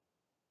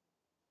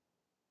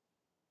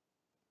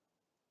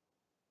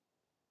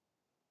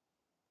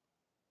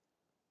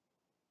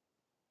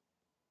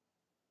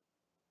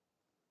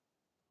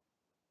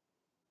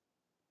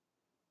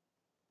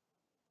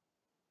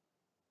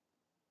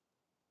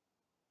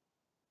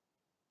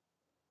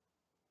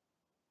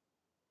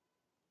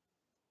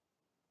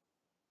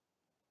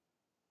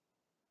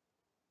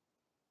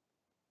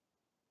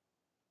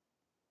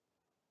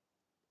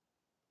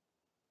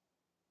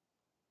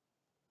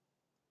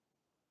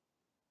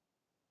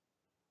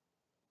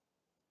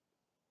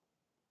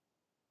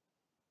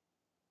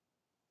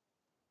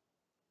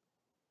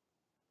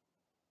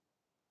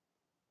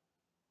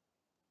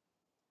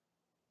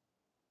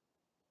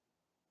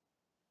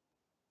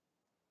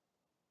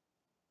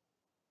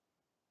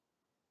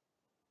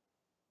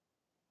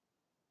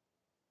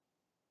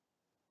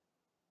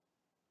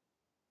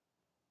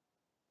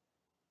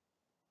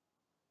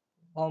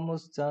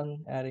 almost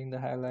done adding the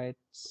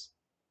highlights.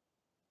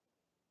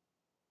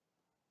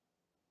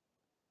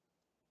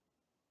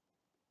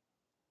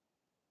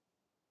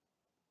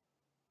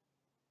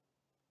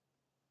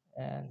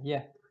 And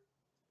yeah,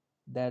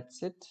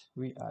 that's it.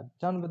 We are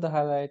done with the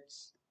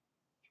highlights.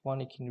 If you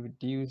want, you can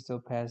reduce the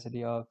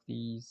opacity of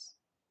these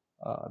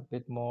a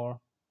bit more,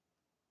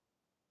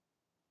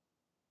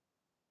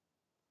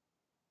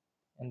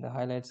 and the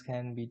highlights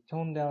can be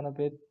toned down a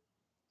bit.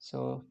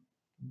 So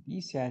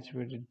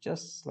desaturated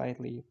just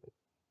slightly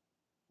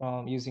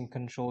from using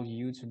Control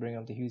U to bring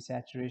up the hue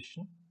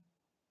saturation.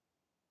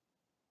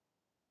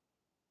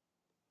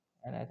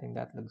 And I think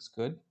that looks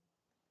good.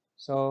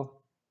 So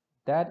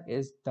that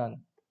is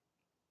done,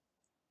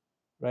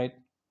 right?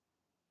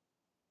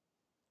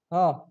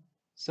 Oh,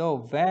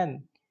 so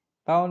Van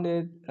found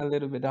it a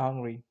little bit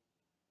hungry.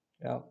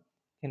 Well,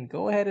 can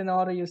go ahead and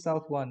order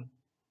yourself one.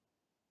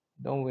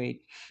 Don't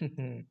wait.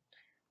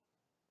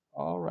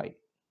 All right.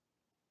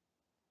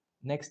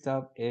 Next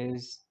up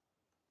is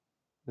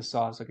the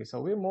sauce. Okay,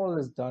 so we're more or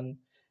less done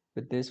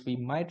with this. We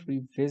might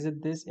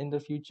revisit this in the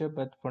future,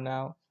 but for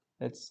now,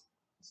 let's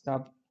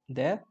stop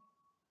there.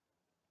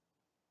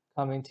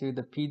 Coming to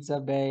the pizza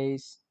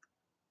base.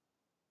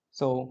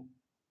 So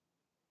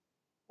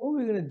what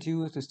we're gonna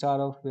do to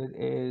start off with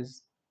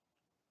is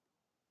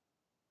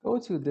go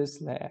to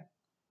this layer,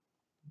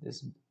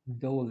 this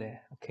dough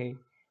layer, okay,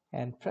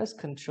 and press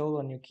Control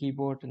on your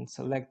keyboard and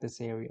select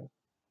this area.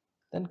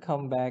 Then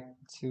come back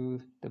to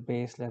the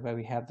base layer where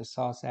we have the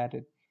sauce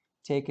added.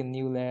 Take a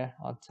new layer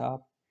on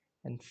top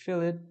and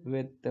fill it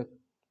with the,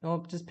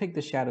 no, just pick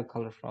the shadow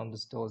color from the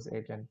store's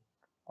edge and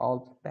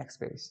Alt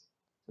backspace.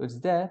 So it's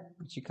there,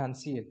 but you can't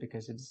see it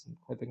because it's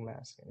clipping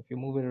mask. And if you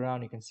move it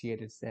around, you can see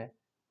it, it's there.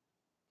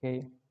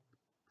 Okay,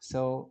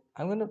 so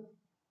I'm gonna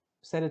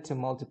set it to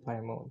multiply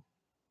mode,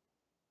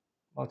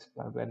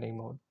 multiply blending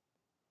mode.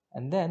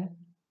 And then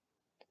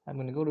I'm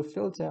gonna go to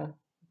filter,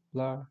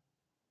 blur,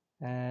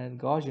 and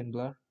Gaussian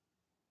blur,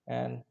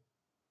 and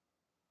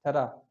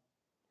ta-da,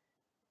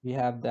 we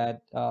have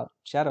that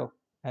shadow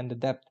and the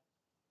depth.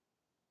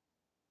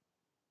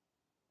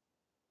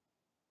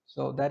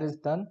 So that is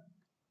done,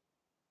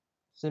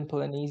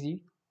 simple and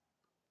easy,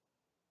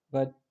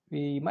 but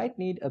we might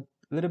need a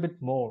little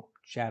bit more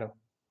shadow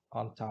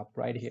on top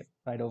right here,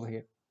 right over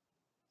here.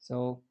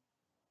 So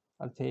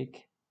I'll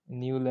take a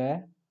new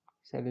layer,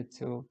 set it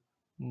to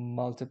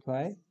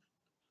multiply,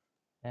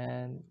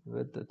 and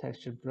with the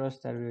texture brush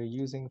that we're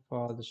using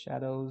for the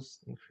shadows,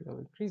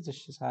 increase the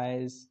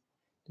size,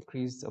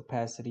 decrease the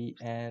opacity,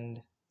 and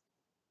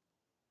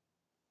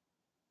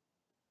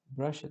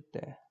brush it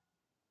there.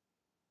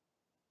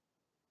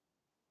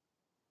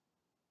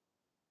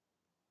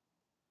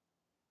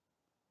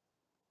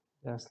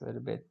 Just a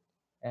little bit.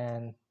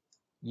 And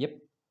yep,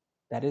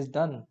 that is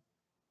done.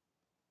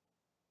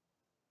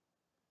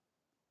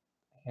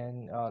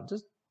 And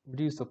just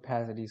reduce the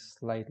opacity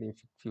slightly if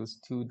it feels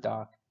too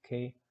dark.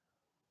 Okay,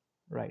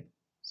 right.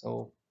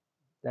 So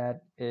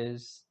that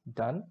is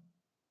done.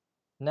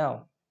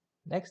 Now,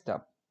 next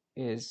up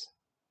is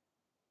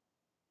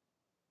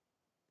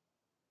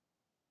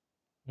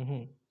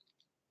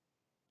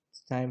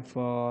it's time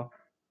for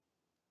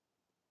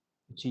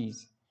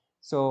cheese.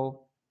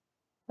 So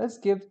let's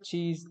give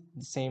cheese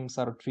the same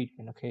sort of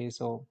treatment. Okay,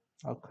 so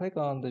I'll click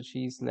on the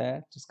cheese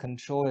layer, just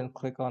control and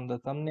click on the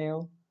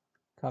thumbnail.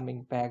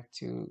 Coming back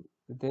to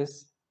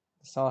this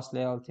sauce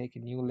layer, I'll take a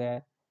new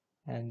layer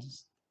and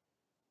just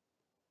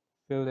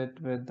fill it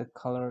with the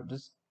color,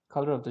 just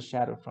color of the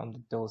shadow from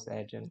the doe's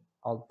edge, and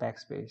Alt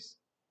backspace,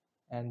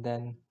 and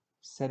then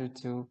set it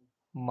to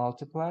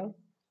multiply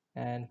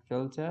and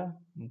filter,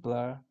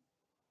 blur,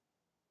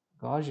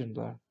 Gaussian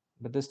blur,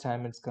 but this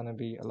time it's gonna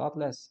be a lot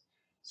less.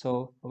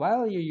 So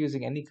while you're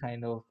using any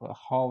kind of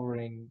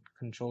hovering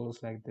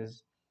controls like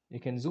this, you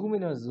can zoom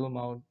in or zoom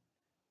out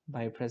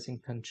by pressing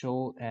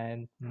Control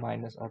and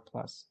minus or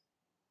plus.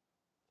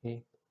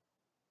 Okay,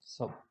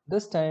 so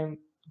this time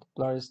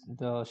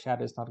the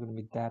shadow is not going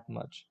to be that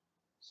much.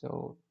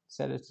 So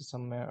set it to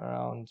somewhere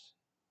around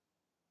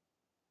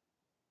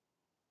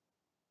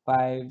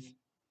 5,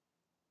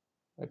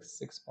 like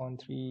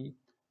 6.3.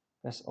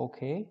 That's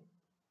okay.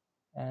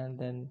 And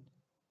then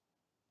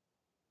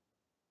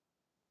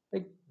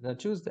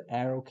choose the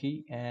arrow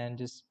key and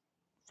just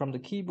from the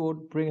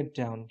keyboard bring it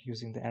down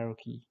using the arrow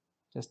key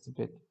just a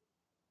bit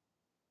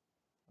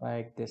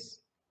like this.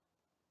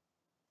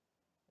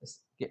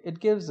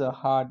 It gives a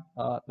hard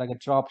like a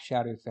drop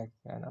shadow effect,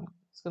 and I'm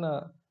just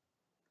gonna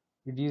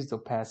reduce the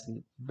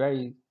opacity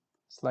very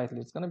slightly.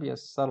 It's gonna be a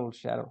subtle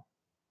shadow.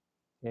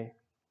 Okay,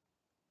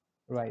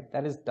 right,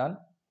 that is done.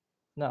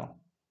 Now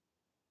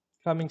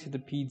coming to the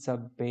pizza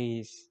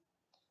base,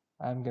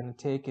 I'm gonna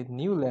take a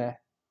new layer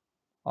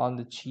on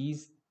the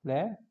cheese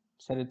layer,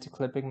 set it to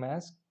clipping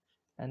mask,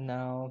 and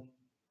now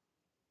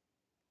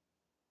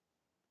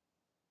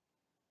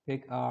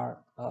pick our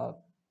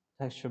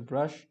texture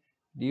brush,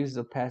 reduce the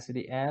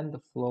opacity and the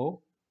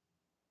flow.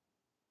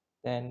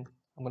 Then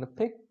I'm gonna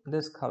pick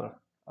this color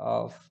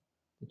of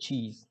the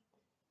cheese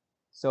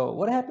So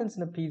what happens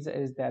in a pizza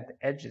is that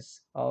the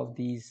edges of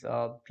these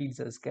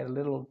pizzas get a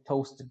little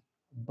toasted,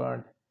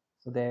 burnt,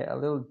 so they're a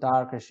little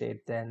darker shade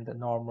than the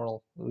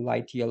normal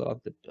light yellow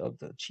of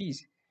the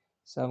cheese.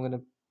 So I'm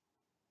gonna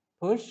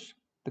push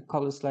the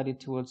color slightly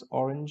towards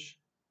orange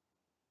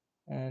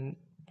and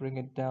bring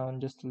it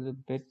down just a little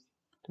bit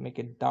to make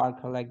it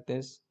darker like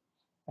this,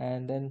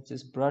 and then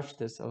just brush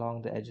this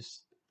along the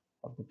edges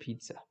of the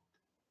pizza.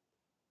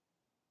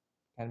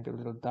 Can be a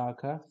little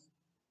darker.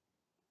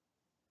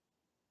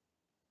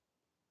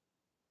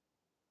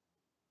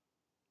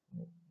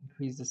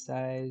 Increase the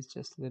size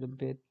just a little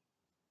bit.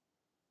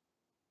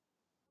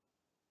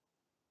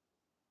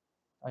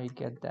 Now you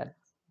get that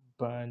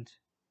burnt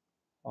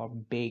or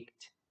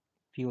baked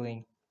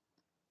feeling.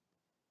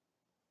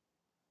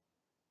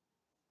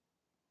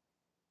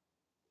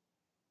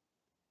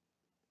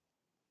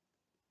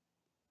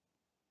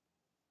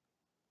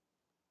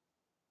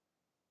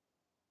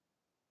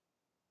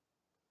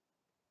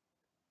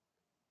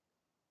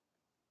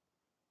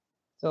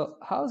 So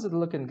how's it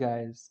looking,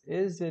 guys?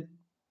 Is it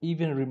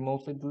even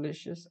remotely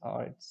delicious,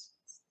 or it's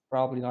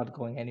probably not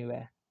going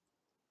anywhere?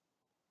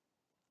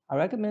 I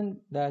recommend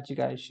that you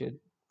guys should,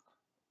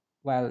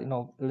 while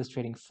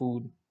illustrating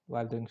food,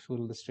 while doing food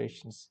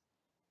illustrations,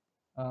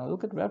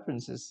 look at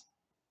references,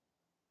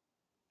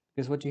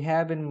 because what you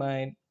have in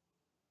mind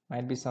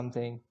might be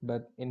something,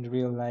 but in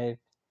real life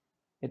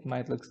it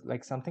might look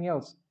like something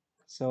else.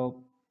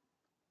 So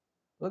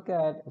look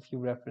at a few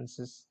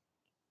references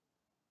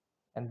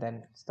and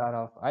then start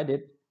off. I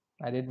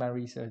did my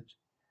research.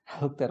 I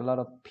looked at a lot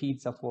of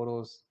pizza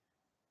photos,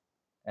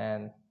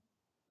 and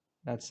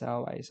that's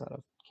how I sort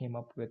of came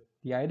up with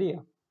the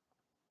idea.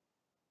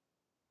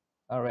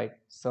 All right,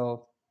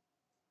 so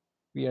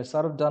we are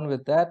sort of done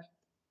with that.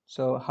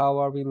 So how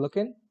are we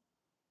looking?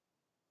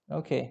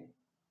 Okay,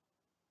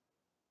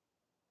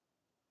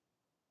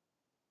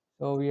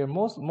 so we are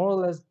more or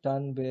less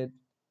done with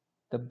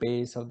the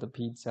base of the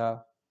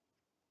pizza.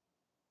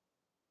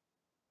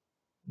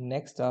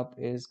 Next up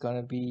is going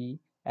to be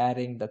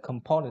adding the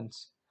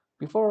components.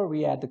 Before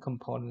we add the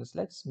components,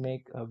 let's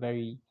make a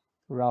very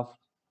rough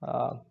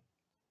uh,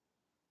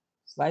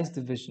 slice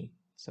division.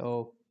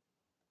 So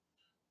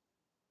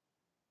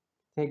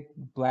take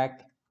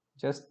black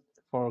just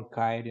for a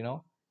guide,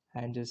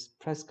 and just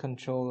press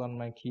Control on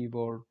my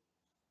keyboard.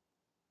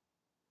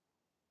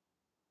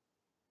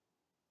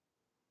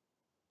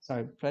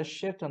 Sorry, press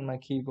Shift on my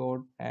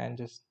keyboard and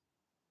just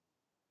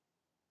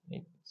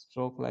make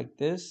stroke like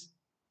this.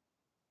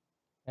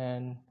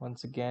 And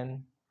once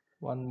again,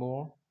 one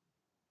more,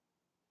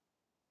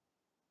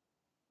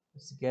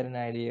 just to get an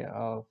idea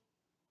of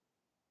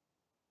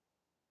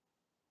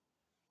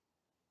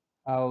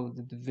how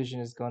the division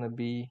is going to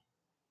be.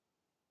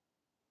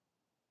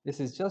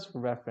 This is just for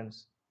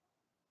reference.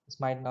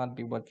 This might not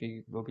be what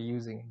we will be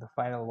using in the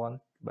final one,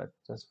 but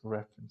just for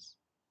reference.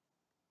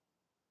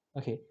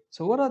 Okay,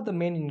 so what are the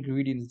main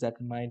ingredients that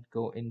might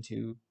go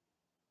into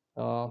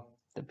uh,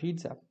 the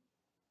pizza?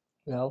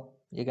 Well,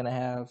 you're gonna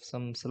have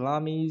some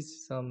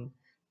salamis, some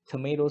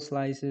tomato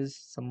slices,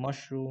 some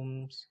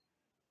mushrooms,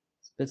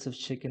 bits of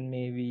chicken,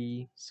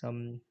 maybe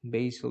some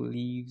basil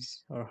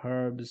leaves or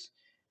herbs,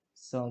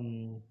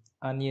 some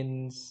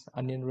onions,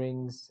 onion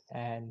rings,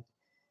 and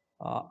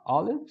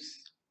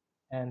olives,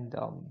 and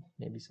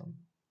maybe some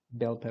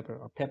bell pepper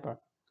or pepper.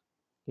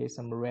 Okay,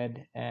 some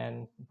red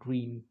and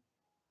green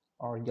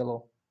or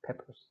yellow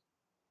peppers.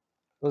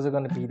 Those are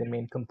going to be the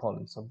main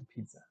components of the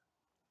pizza.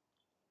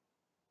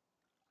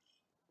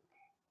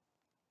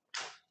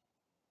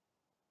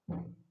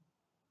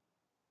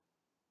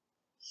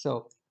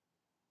 So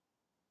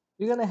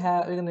we're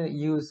gonna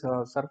use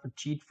sort of a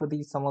cheat for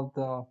these, some of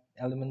the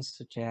elements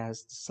such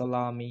as the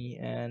salami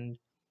and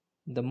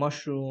the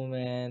mushroom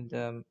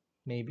and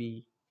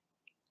maybe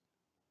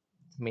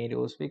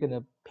tomatoes. We're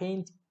gonna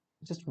paint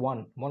just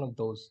one of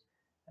those,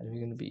 and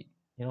we're gonna be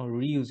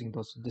reusing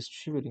those,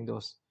 distributing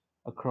those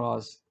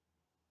across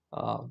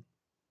uh,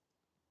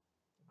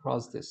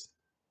 across this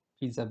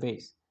pizza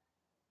base.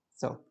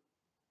 So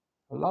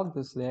I'll log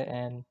this layer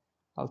and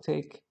I'll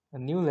take a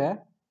new layer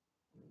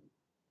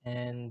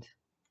and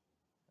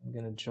I'm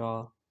gonna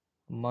draw a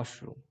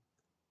mushroom.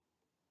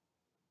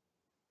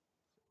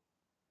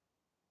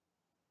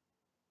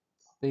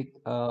 Take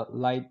a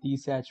light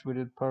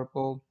desaturated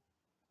purple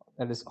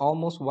that is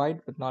almost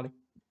white but not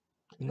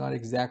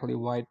exactly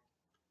white.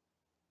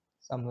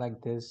 Something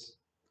like this.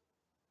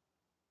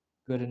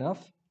 Good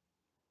enough.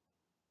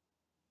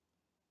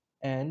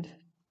 And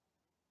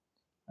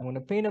I'm gonna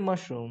paint a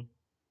mushroom.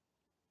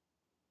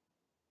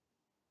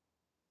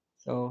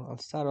 So I'll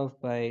start off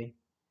by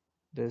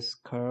this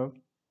curve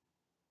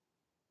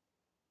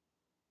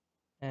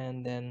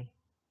and then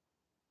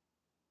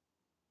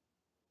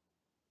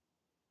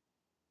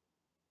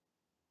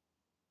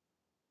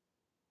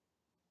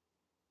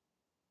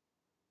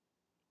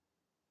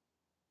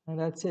and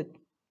that's it.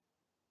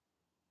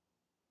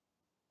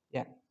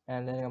 Yeah,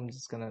 and then I'm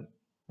just gonna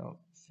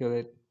fill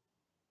it,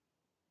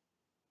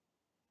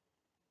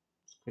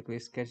 quickly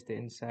sketch the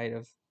inside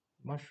of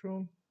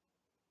mushroom.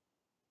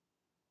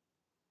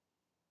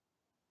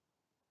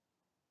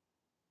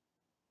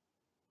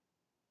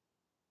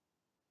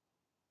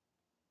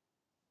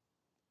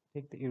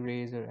 take the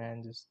eraser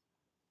and just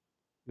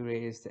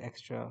erase the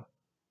extra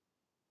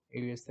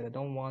areas that I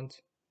don't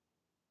want.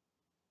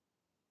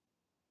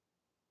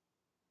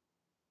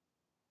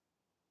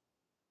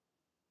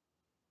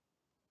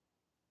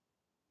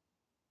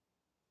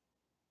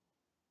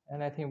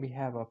 And I think we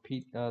have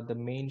the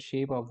main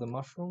shape of the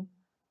mushroom.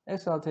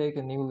 Next, I'll take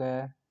a new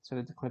layer,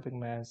 select the clipping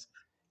mask,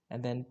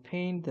 and then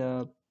paint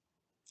the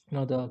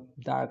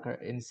darker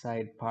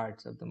inside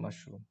parts of the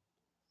mushroom.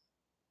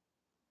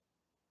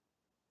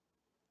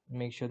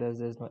 Make sure that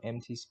there's no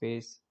empty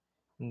space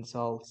and it's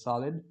all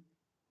solid.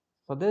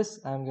 For this,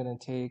 I'm gonna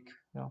take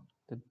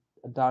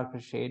a darker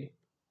shade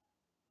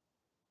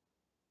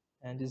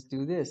and just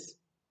do this.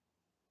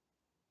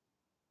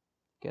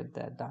 Get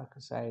that darker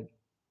side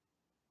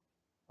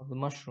of the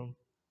mushroom.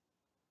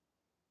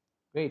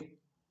 Great.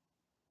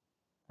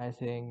 I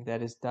think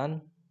that is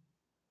done.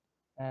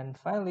 And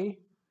finally,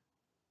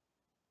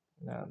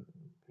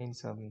 paint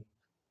some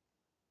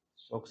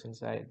strokes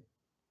inside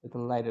with a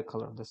lighter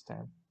color this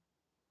time.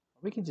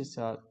 We can just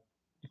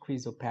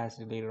decrease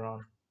opacity later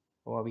on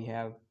for what we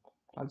have.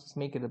 I'll just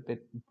make it a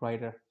bit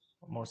brighter,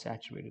 more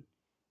saturated.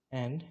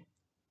 And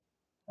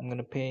I'm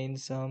gonna paint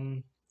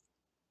some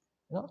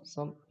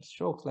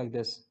strokes like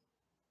this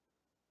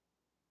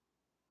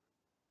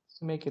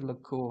to make it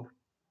look cool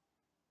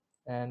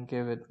and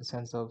give it a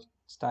sense of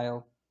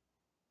style,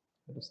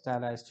 with a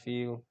stylized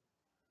feel,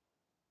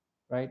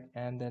 right?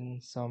 And then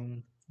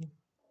some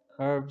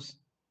curves,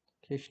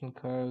 occasional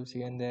curves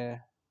here and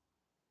there.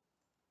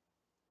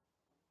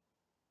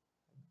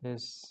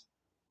 This.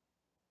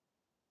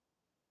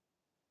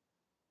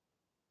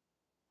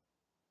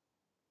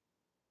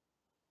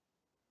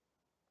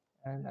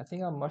 And I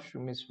think our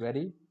mushroom is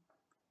ready.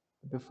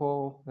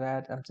 Before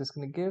that, I'm just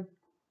gonna give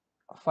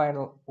a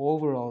final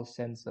overall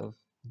sense of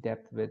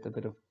depth with a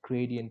bit of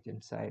gradient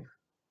inside.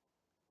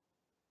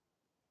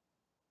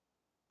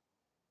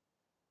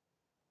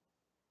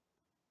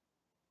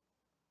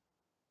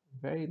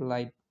 Very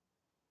light,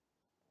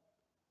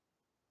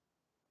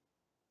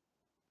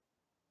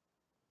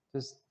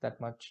 just that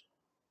much.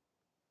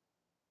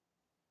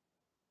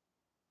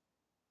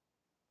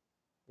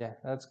 Yeah,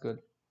 that's good.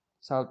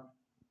 So I'll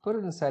put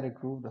it inside a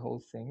groove, the whole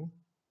thing,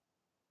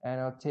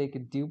 and I'll take a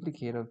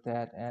duplicate of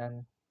that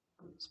and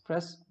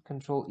press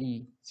Control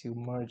E to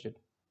merge it.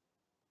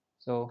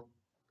 So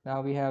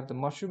now we have the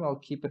mushroom. I'll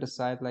keep it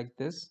aside like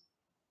this.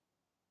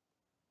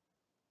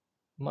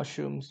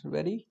 Mushrooms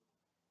ready.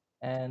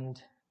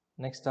 And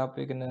next up,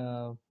 we're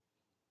gonna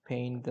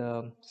paint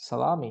the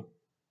salami.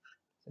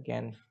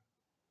 Again,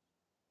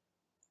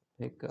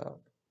 pick a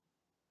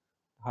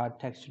hard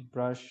textured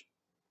brush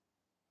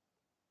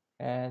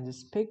and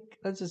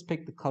let's just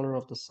pick the color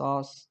of the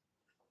sauce.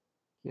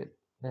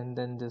 And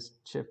then just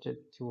shift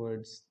it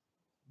towards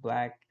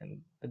black and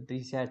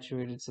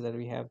desaturated so that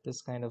we have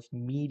this kind of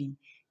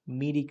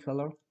meaty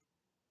color.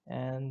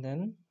 And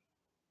then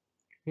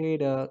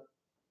create a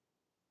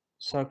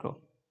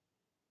circle,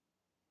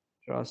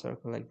 draw a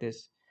circle like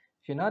this.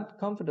 If you're not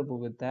comfortable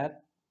with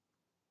that,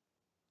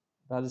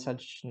 the other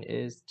suggestion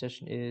is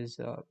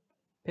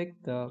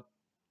pick the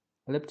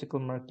elliptical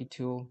murky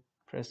tool,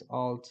 press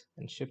Alt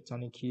and Shift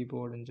on your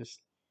keyboard, and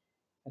just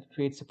it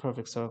creates a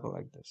perfect circle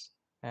like this.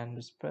 And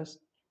just press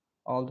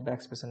all the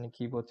backspace on the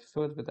keyboard to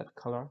fill it with that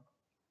color.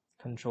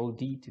 Control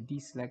D to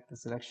deselect the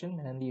selection,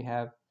 and you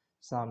have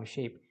salami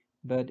shape.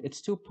 But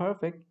it's too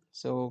perfect,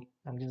 so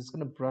I'm just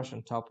gonna brush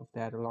on top of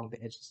that along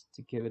the edges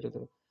to give it a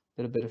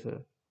little bit of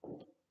a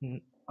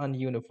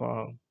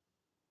ununiform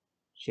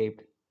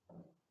shape,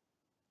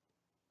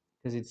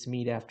 because it's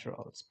meat after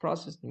all. It's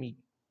processed meat,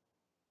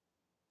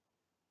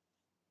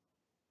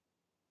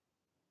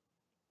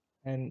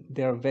 and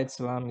there are veg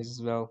salamis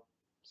as well.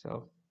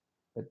 So,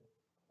 but at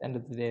the end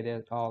of the day,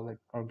 they're all like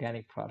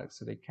organic products,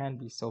 so they can't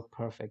be so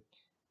perfect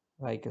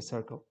like a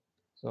circle.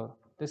 So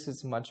this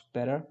is much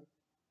better.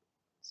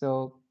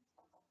 So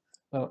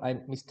I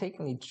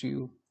mistakenly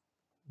drew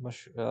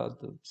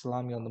the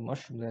salami on the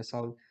mushroom there. So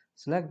I'll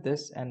select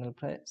this and I'll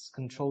press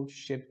Control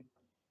Shift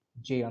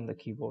J on the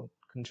keyboard.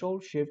 Control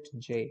Shift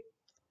J,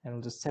 and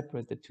I'll just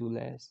separate the two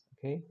layers.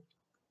 Okay.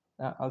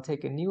 Now I'll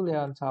take a new layer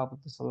on top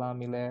of the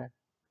salami layer,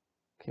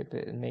 keep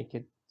it and make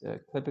it a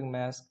clipping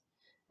mask,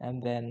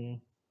 and then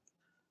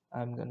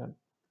I'm gonna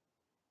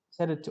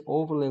set it to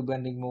overlay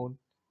blending mode.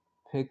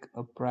 Pick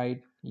a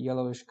bright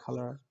yellowish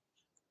color,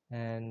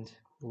 and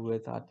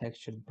with our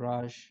textured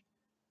brush,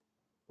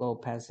 low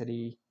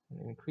opacity,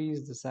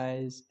 increase the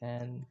size,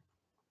 and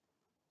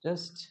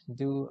just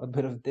do a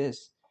bit of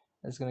this.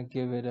 It's gonna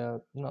give it a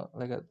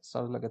like a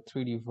sort of like a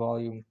 3D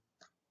volume.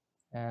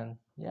 And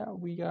yeah,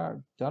 we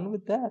are done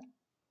with that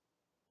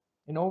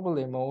in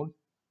overlay mode.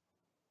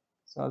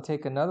 So I'll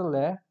take another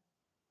layer,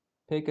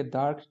 pick a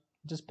dark,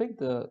 just pick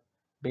the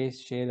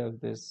base shade of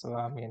this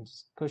salami and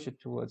just push it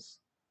towards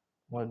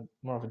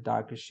more of a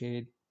darker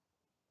shade,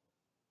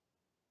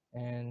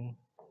 and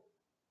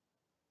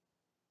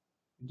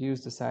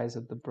reduce the size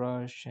of the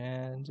brush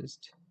and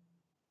just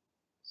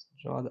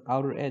draw the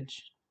outer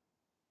edge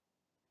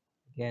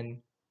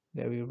again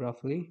very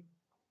roughly.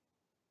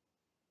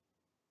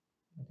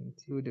 Nothing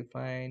too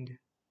defined.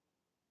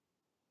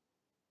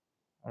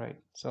 All right,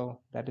 so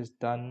that is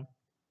done.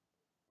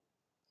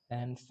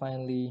 And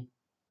finally,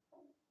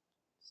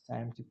 it's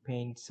time to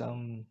paint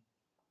some,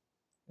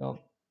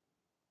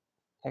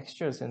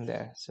 textures in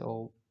there.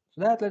 So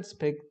for that, let's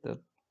pick the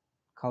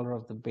color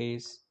of the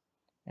base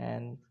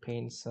and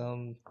paint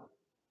some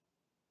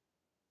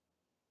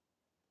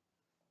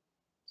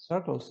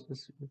circles.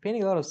 We're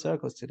painting a lot of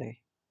circles today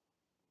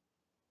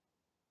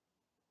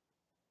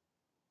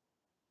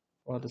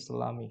for the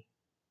salami.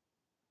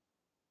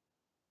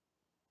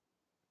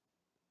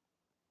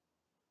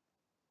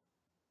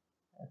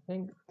 I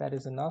think that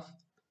is enough.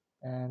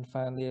 And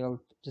finally, I'll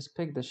just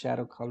pick the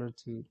shadow color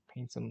to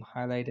paint some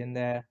highlight in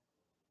there.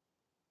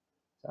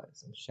 Sorry,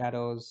 some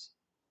shadows.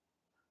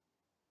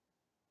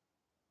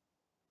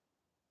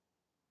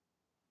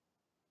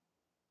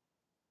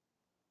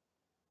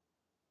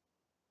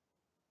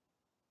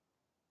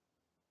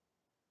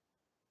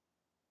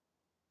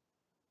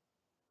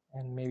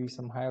 And maybe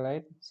some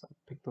highlight. So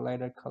pick the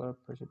lighter color,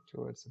 push it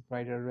towards a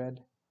brighter red.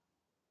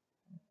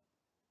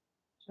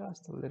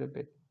 Just a little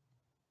bit.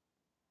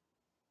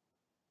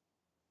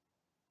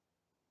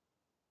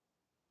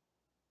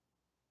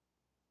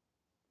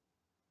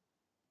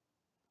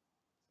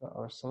 So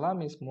our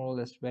salami is more or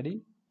less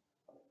ready.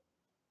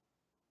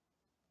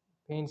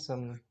 Paint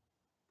some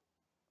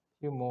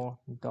few more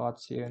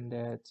dots here and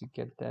there to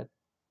get that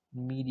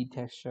meaty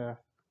texture.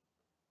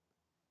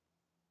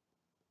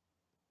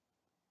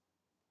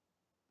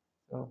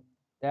 So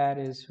that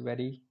is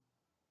ready.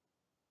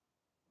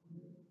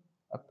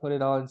 I put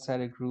it all inside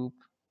a group,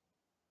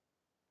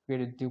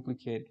 create a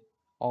duplicate,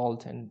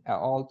 Alt and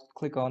Alt,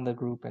 click on the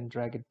group and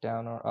drag it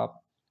down or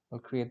up. I'll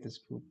create this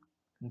group.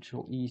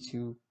 Control E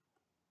to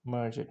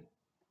merge it.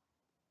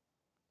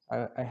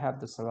 I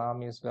have the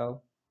salami as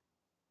well.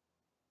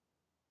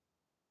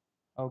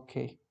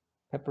 Okay,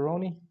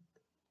 pepperoni.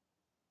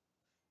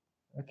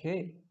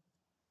 Okay,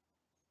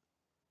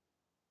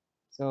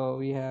 so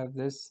we have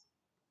this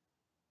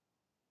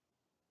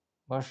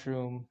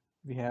mushroom,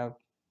 we have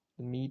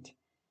the meat,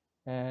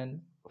 and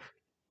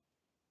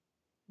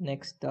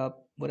next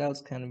up, what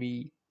else can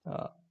we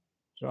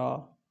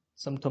draw?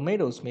 Some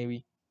tomatoes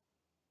maybe.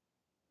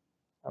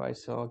 All right,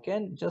 so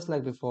again, just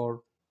like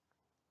before,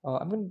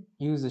 I'm going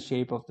to use the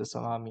shape of the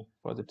salami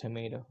for the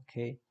tomato,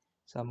 okay?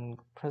 So I'm going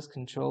to press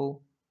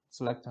Control,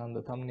 select on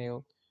the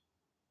thumbnail,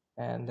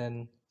 and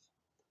then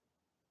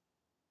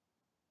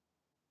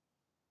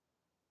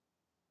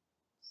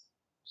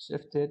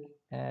shift it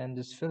and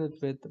just fill it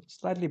with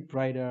slightly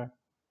brighter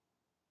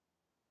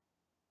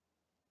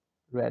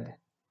red.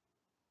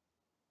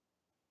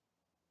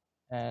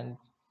 And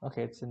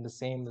okay, it's in the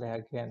same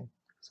layer again.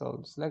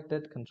 So select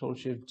it, Control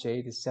Shift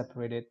J to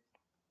separate it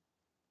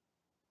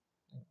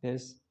like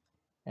this,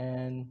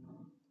 and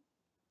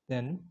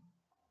then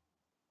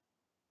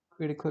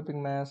create a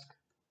clipping mask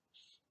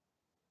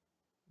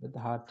with the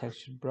hard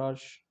textured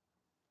brush.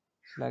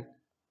 Select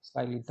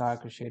slightly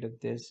darker shade of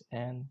this,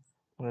 and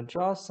I'm gonna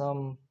draw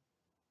some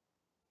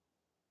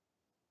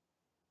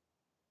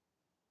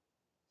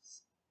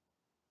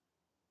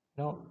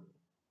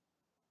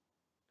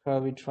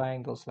curvy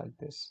triangles like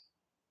this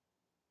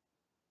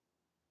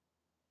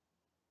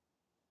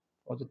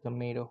for the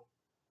tomato.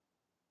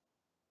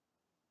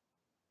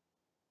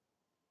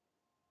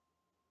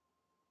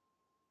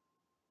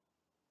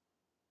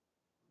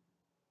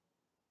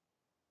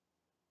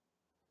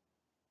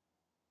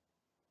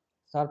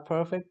 It's not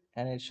perfect,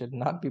 and it should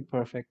not be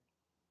perfect.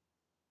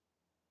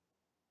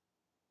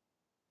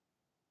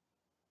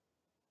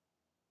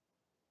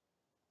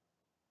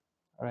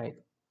 All right,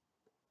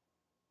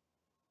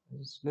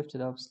 just lift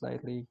it up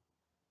slightly,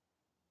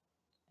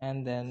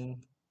 and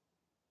then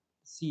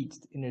seeds,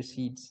 the inner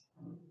seeds.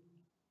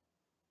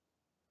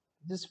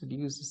 Just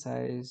reduce the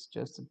size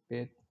just a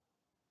bit,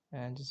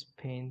 and just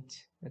paint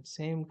that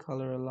same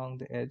color along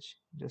the edge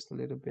just a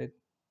little bit.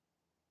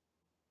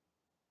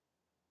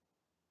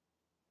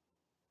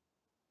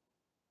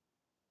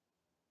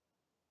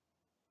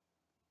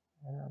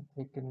 And I'll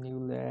take a new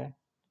layer,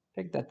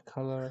 take that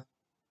color,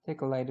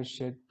 take a lighter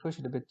shade, push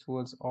it a bit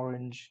towards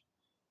orange,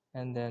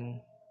 and then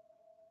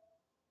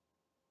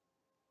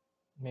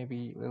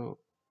maybe a little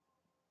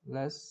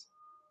less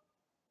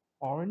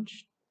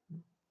orange,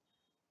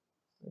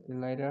 slightly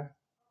lighter.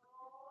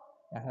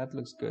 Yeah, that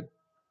looks good.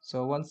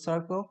 So one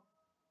circle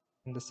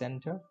in the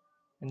center,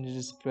 and you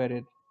just spread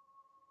it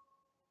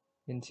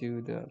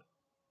into the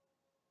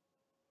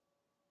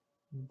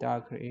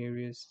darker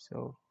areas.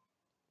 So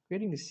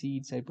creating the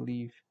seeds, I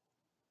believe.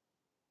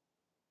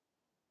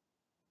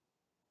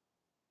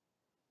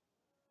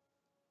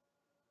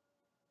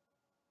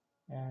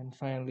 And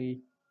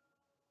finally,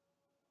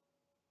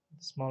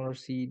 smaller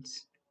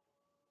seeds.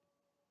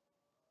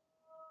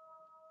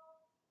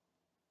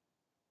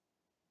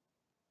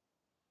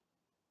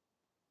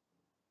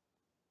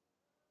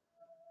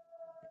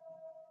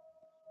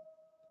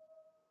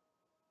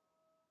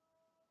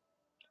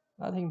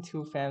 Nothing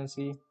too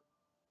fancy.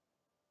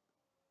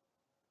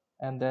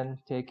 And then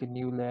take a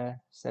new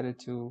layer, set it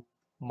to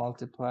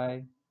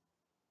multiply.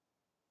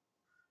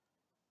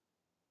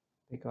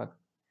 Pick out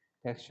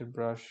texture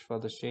brush for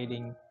the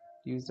shading,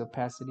 use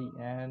opacity,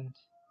 and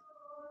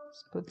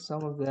just put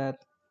some of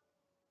that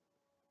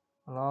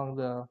along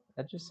the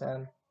edges.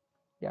 And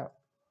yeah,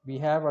 we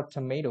have our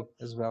tomato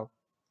as well.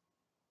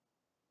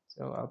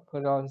 So I'll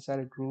put it all inside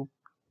a group,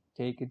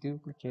 take a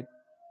duplicate,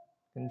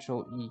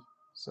 Control E.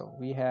 So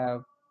we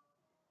have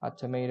a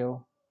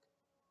tomato,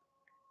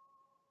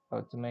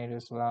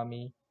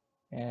 salami,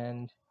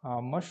 and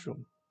our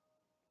mushroom.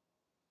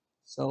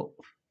 So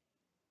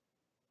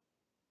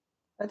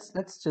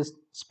let's just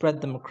spread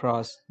them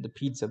across the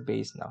pizza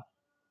base now.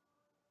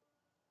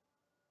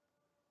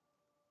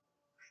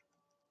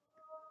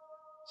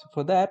 So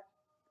for that,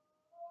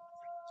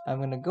 I'm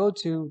gonna go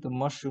to the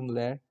mushroom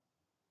layer.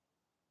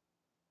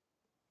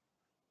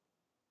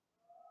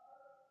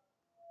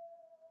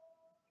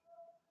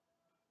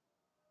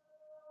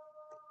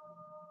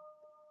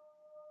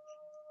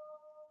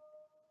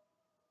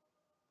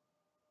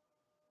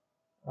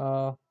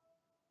 Uh,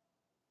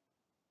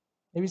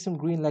 Maybe some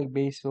green like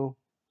basil.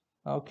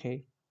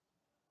 Okay,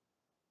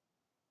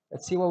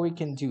 let's see what we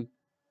can do.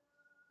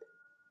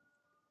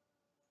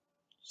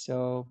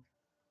 So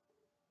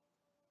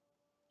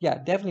yeah,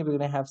 definitely we're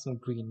gonna have some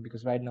green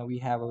because right now we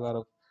have a lot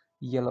of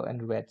yellow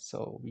and red,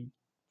 so we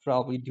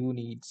probably do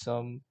need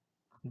some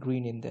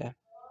green in there.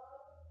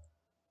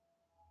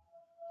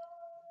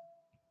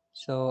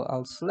 So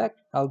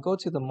I'll go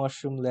to the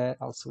mushroom layer,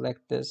 I'll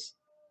select this,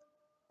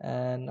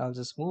 and I'll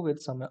just move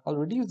it somewhere. I'll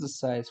reduce the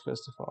size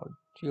first of all.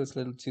 It feels a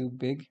little too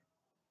big.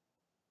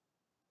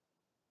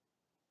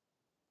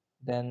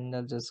 Then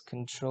I'll just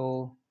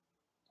control,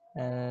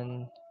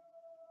 and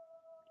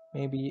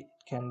maybe it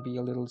can be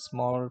a little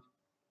smaller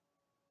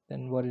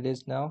than what it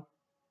is now.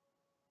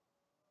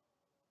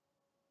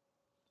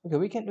 Okay,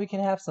 we can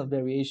have some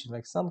variation.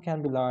 Like some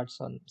can be large,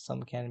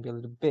 some can be a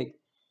little big.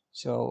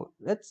 So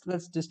let's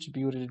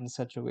distribute it in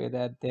such a way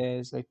that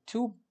there's like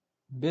two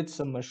bits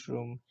of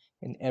mushroom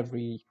in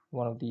every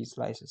one of these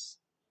slices.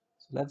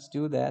 So let's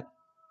do that.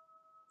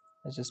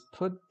 Let's just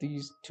put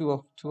these two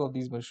of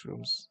these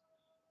mushrooms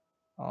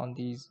on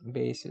these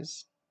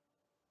bases.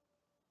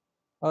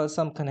 Or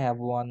some can have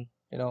one,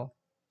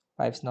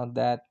 life's not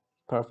that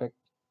perfect.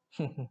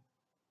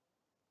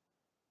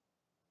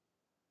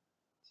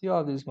 See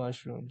all these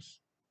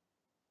mushrooms.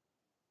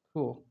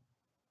 Cool.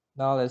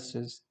 Now let's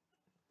just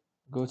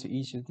go to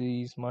each of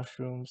these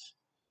mushrooms,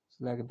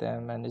 select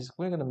them, and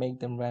we're gonna make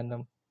them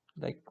random.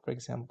 Like for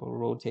example,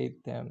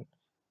 rotate them,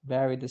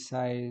 vary the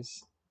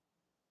size.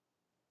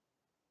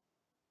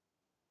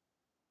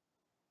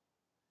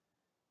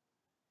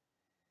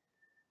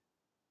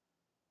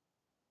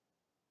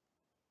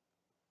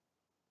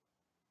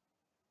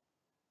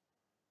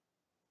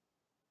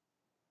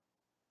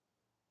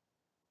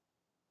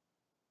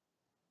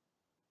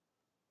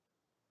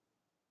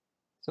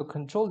 So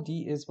Control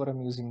D is what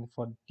I'm using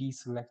for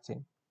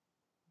deselecting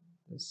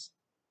this.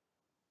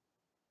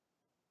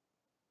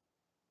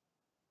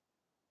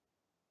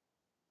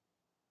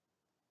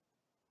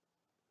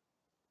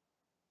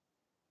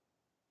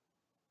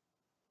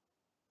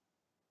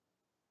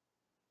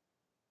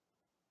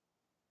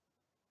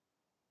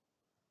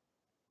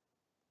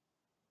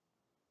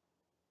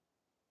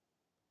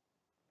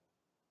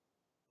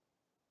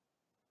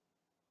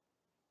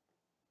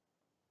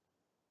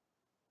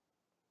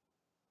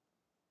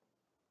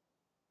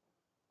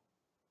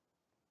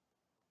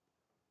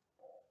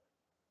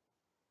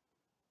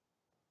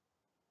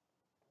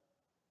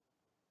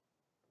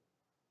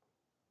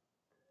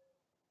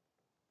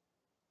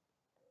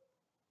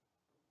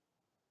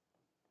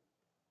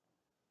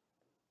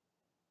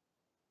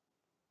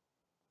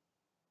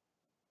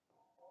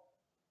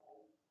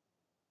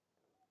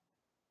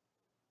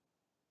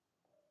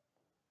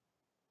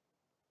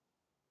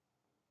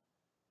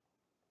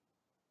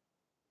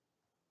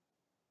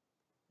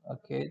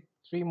 Okay,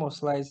 three more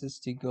slices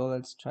to go.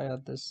 Let's try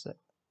out this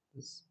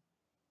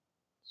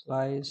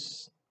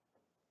slice.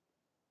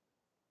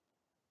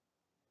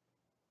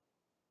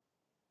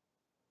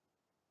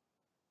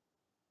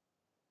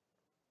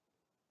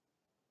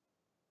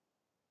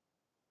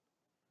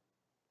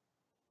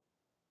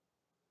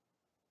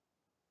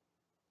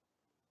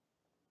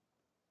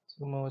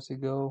 Two more to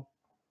go.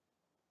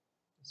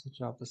 Let's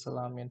drop the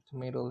salami and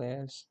tomato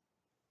layers.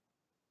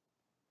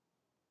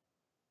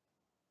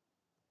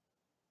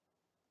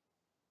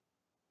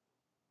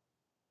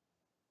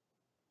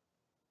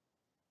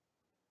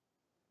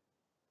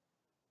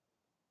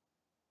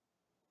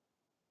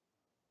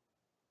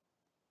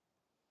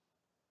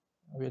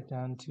 We're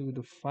down to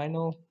the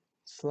final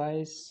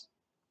slice.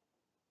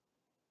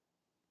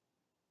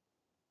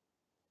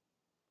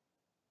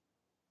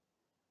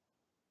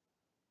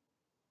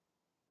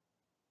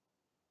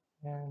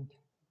 And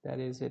that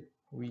is it.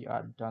 We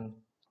are done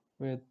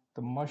with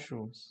the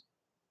mushrooms.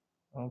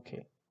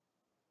 Okay.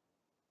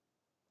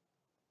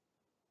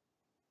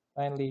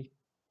 Finally,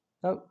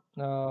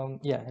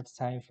 yeah, it's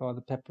time for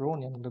the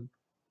pepperoni. I'm gonna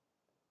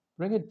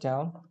bring it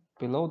down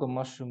below the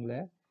mushroom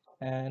layer,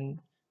 and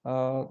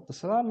the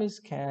salamis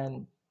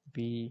can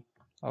be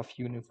of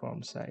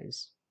uniform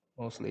size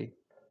mostly.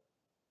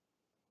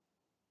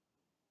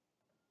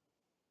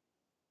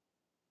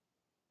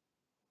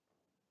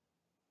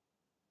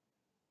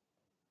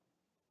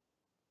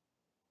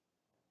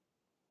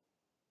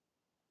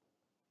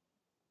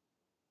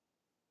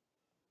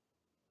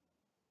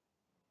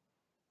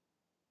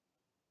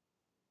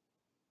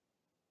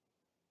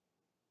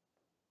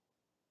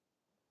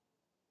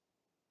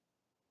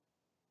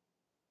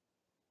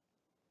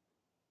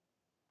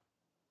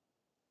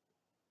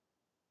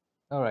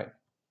 All right,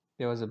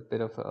 there was a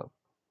bit of a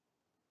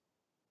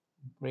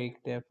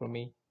break there for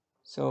me.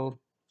 So,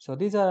 so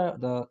these are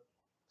the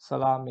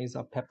salamis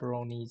or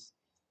pepperonis.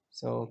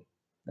 So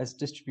let's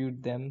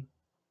distribute them.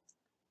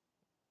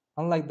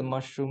 Unlike the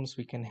mushrooms,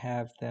 we can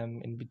have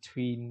them in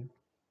between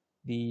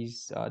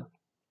these,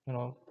 you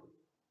know,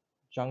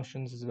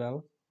 junctions as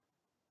well.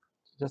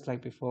 Just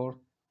like before,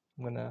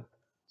 I'm gonna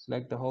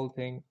select the whole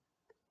thing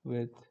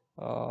with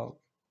uh,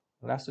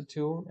 lasso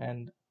tool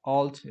and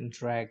Alt and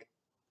drag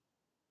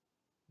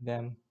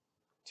them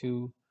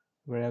to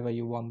wherever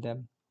you want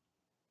them.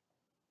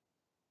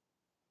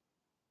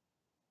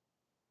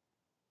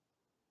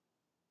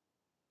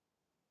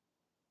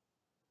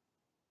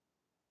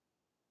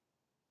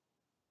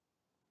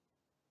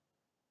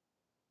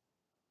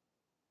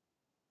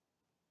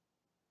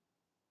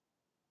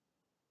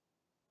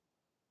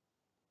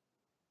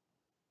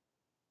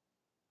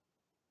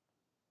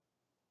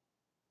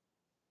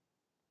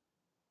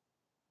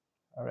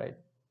 All right,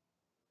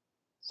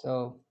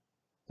 so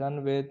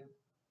done with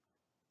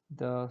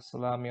the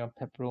salami or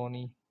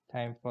pepperoni.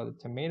 Time for the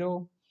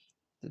tomato.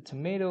 The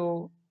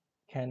tomato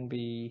can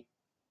be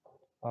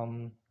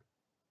um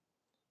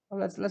well,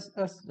 let's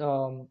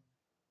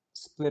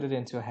split it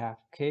into half,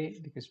 okay?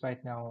 Because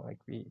right now like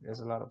we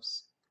there's a lot of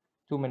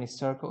too many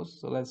circles,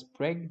 so let's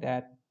break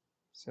that.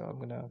 So I'm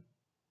gonna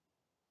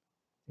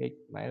take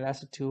my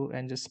lasso tool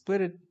and just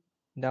split it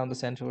down the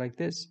center like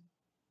this.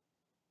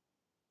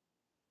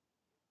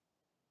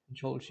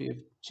 Control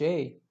Shift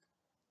J.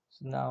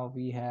 So now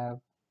we have,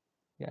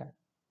 yeah,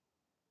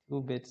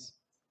 2 bits.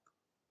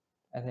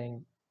 I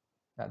think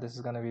that this is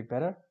gonna be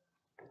better.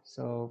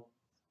 So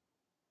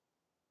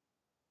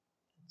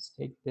let's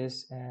take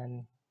this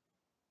and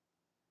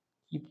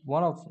keep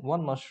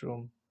one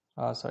mushroom,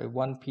 sorry,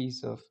 one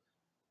piece of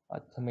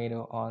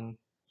tomato on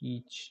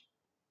each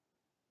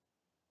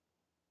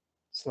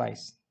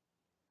slice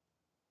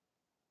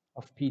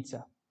of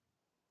pizza.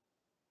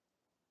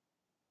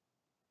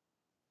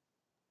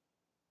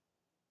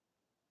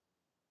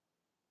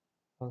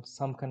 Well,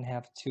 some can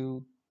have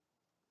two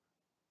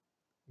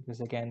because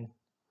again,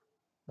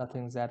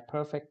 nothing's that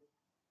perfect.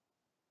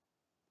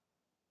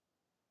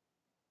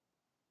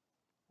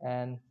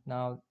 And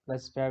now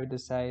let's vary the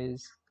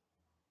size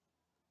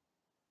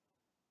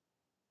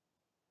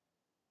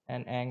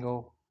and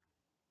angle.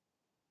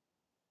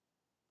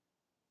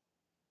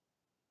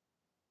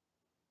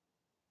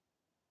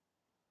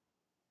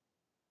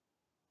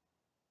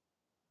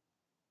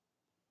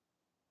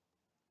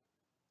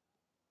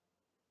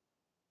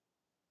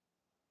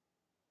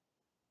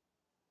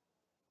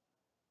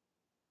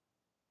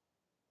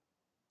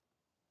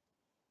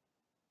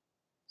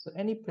 So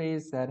any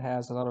place that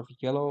has a lot of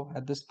yellow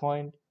at this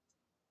point,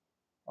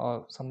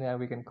 or something that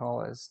we can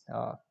call as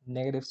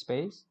negative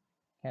space,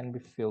 can be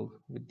filled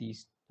with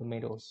these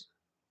tomatoes.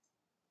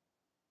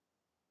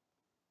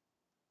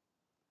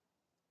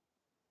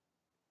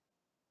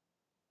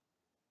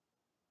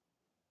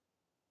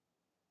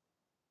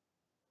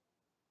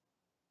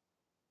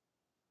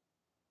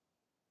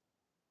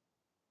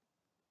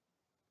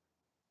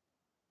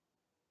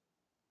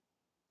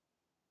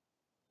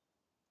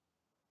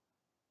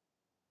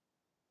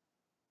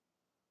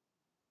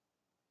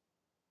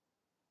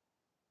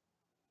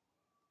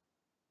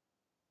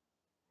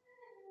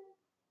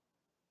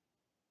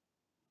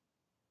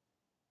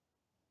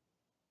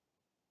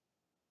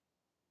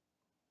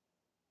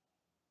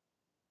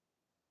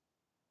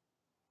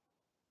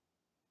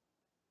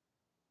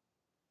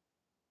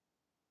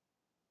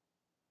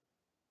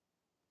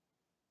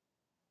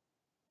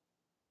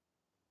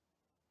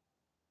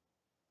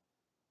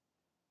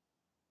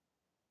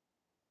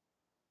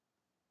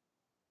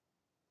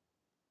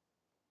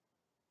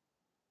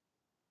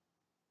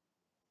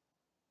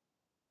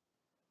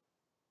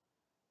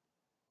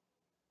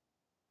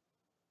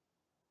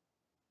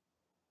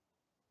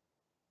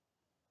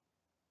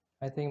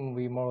 I think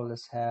we more or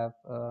less have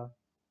a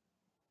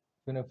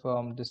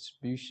uniform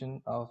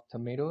distribution of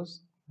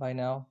tomatoes by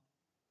now.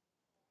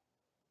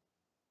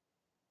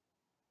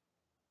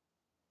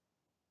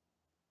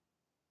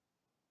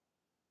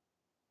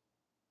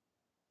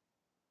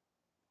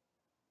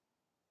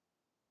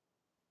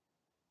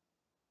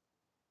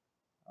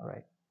 All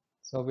right.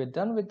 So we're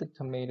done with the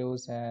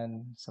tomatoes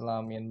and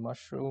salami and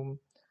mushroom.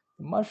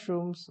 The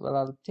mushrooms, well,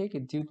 I'll take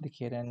a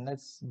duplicate and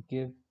let's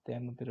give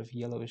them a bit of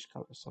yellowish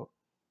color. So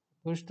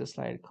push the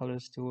slide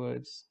colors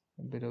towards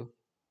a bit of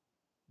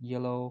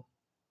yellow.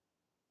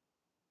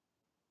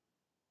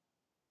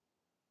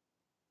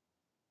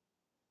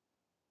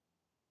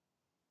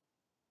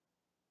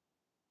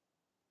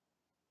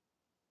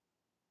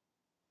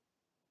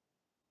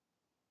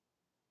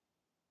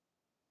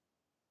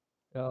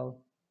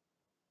 Well,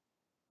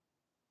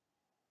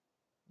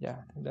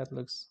 yeah, that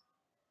looks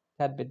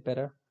that bit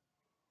better.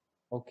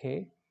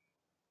 Okay.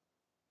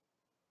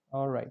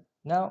 All right.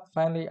 Now,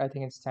 finally, I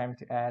think it's time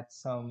to add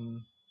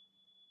some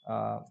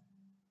uh,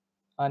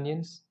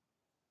 onions.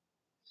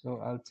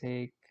 So I'll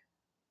take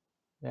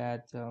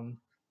that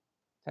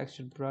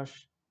textured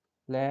brush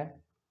layer.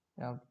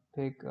 I'll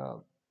pick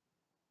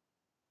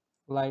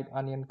light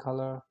onion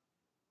color.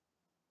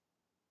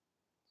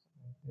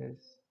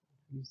 This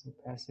increase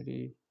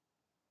opacity,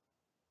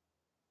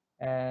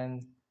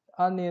 and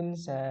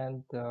onions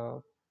and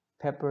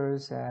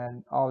peppers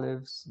and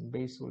olives and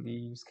basil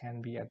leaves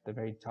can be at the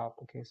very top.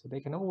 Okay, so they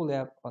can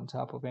overlap on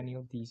top of any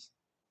of these.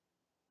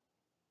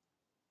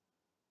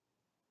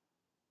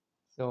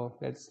 So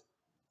let's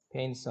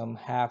paint some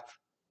half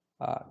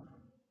uh,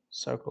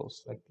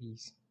 circles like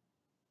these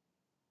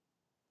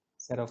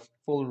instead of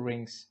full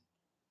rings.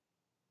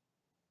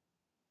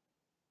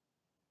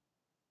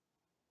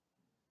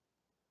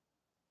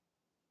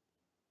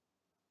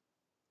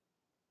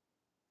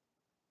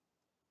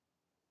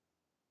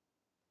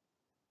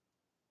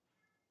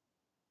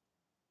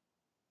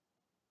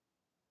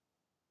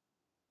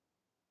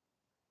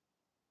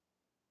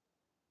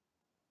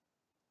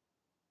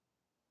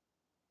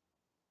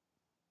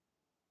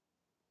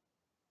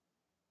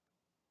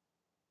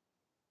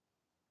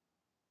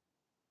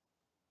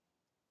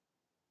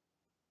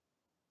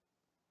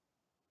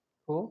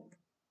 Cool.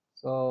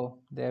 So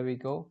there we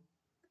go.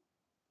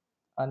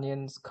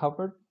 Onions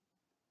covered.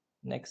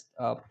 Next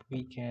up,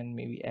 we can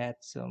maybe add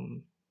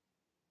some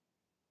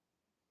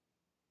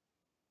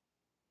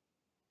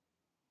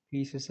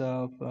pieces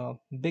of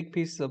big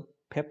piece of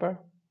pepper.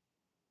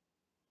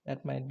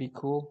 That might be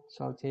cool.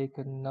 So I'll take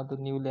another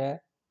new layer,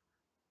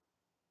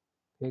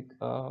 pick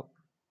a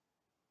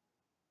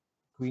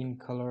green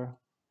color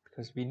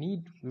because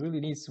we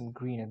really need some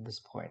green at this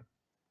point.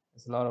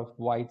 There's a lot of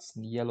whites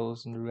and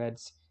yellows and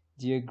reds.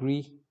 Do you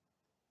agree?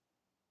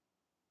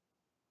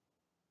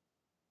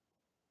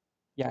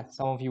 Yeah,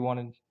 some of you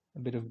wanted a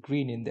bit of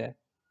green in there.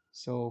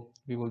 So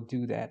we will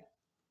do that.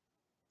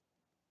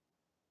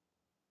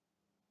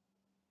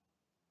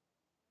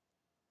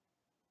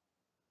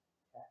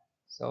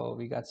 So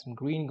we got some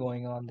green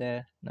going on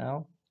there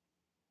now.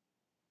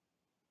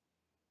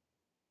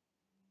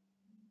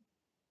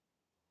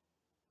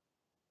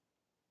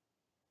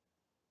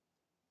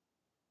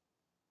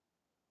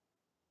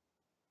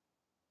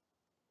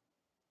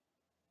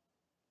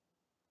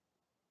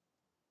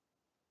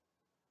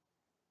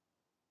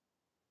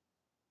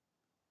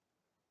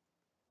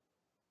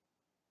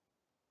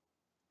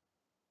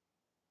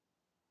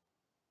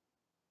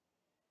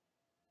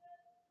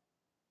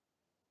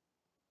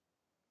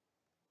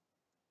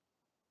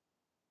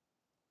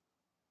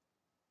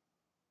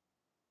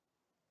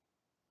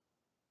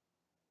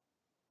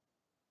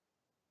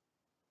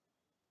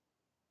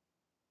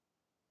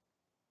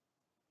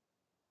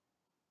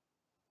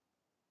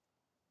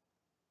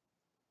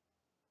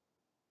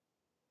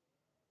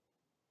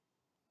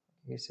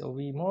 Okay, so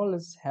we more or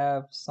less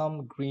have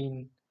some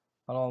green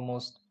on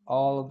almost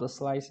all of the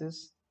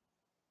slices.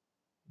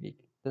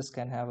 This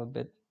can have a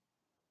bit.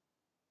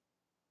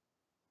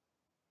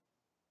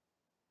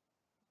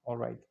 All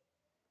right.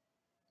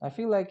 I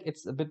feel like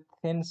it's a bit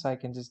thin, so I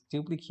can just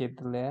duplicate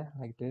the layer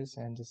like this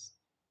and just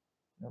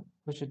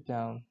push it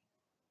down.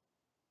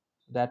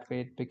 That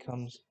way it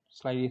becomes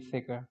slightly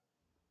thicker,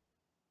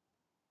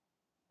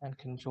 and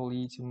Control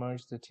E to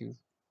merge the two.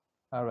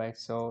 All right,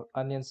 so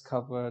onions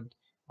covered,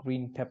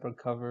 green pepper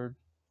covered.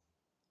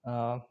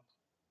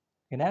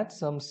 Can add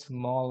some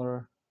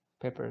smaller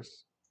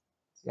peppers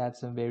to add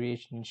some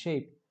variation in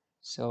shape.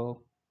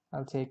 So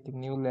I'll take a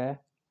new layer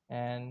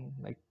and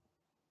like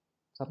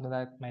something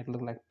that might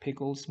look like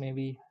pickles,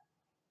 maybe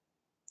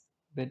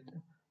a bit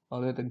a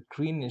little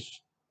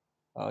greenish,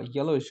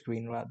 yellowish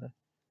green rather,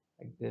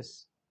 like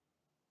this.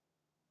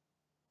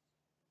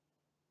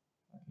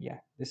 Yeah,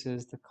 this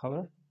is the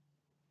color.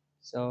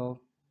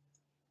 So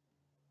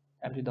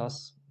I have to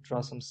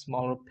draw some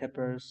smaller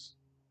peppers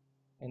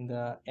in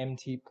the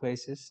empty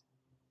places,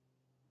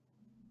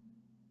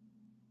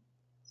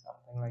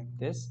 something like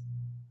this.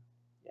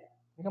 Yeah,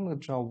 I think I'm gonna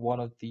draw one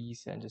of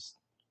these and just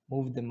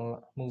move them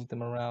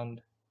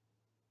around.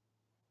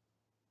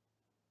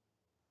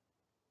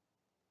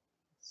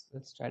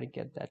 Let's try to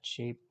get that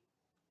shape.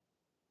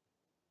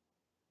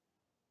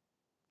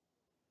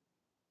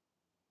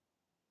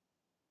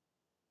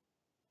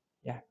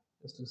 Yeah,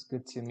 this looks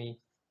good to me.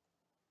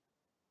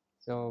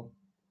 So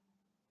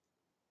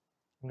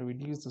I'm gonna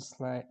reduce the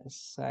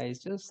size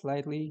just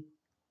slightly,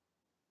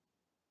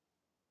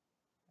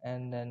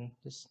 and then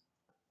just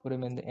put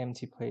them in the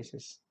empty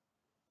places,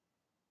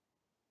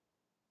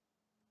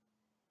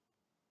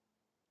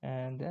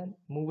 and then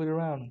move it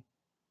around.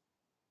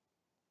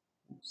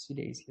 Oopsie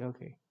daisy.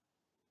 Okay.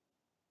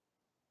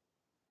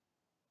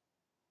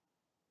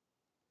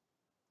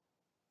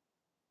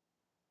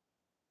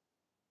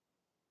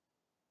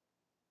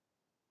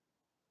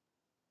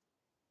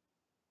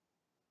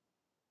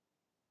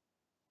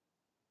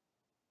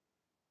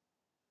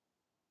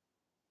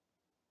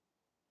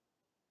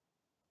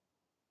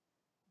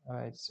 All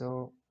right.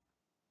 So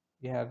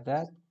we have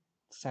that.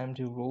 It's time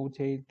to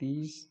rotate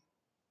these.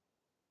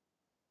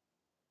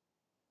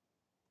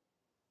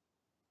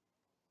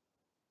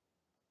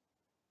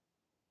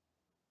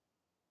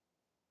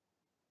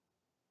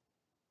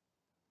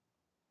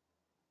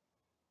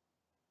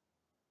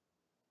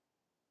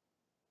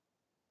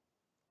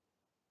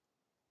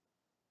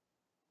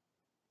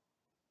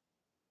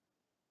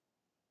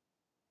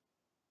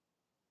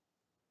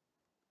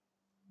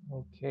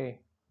 Okay,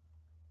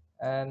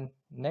 and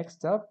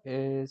next up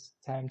is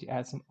time to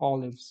add some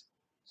olives.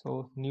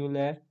 So new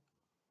layer,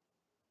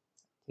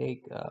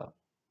 take a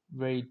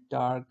very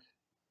dark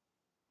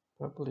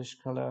purplish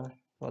color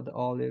for the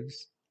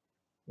olives.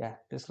 Yeah,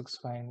 this looks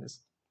fine.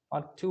 It's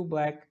not too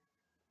black,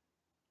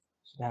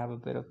 should have a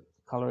bit of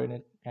color in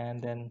it,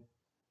 and then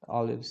the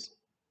olives.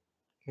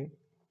 Okay,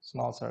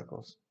 small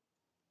circles.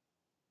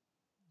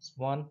 It's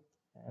one,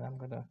 and I'm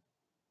gonna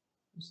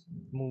just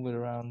move it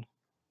around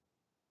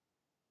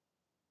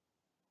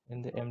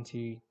in the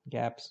empty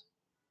gaps.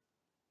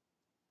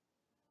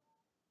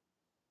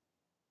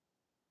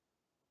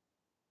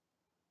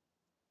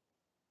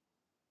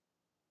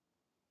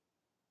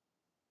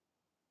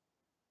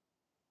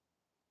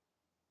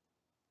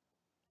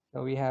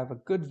 So we have a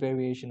good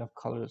variation of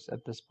colors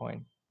at this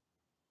point.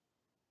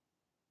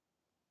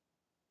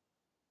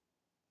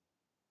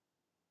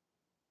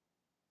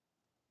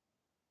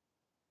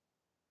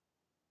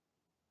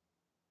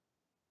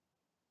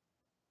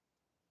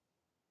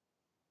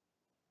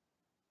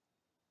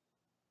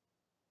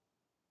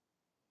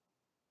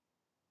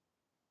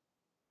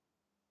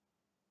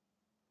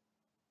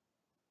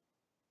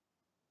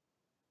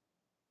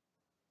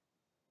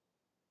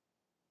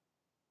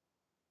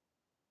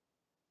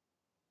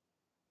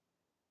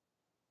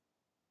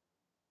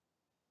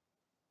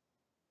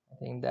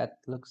 I think that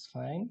looks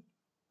fine.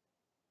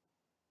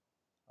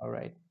 All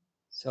right.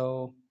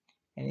 So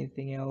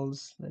anything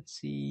else? Let's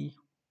see.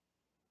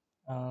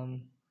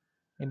 Um,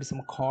 maybe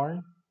some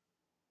corn.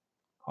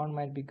 Corn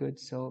might be good.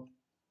 So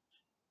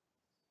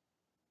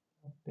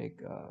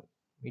pick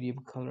medium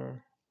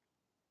color,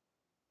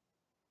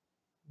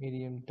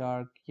 medium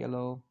dark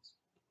yellow.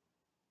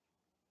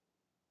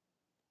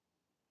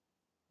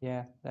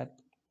 Yeah, that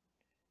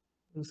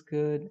looks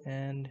good.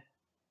 And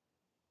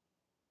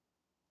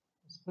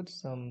let's put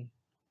some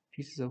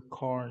pieces of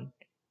corn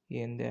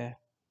in there.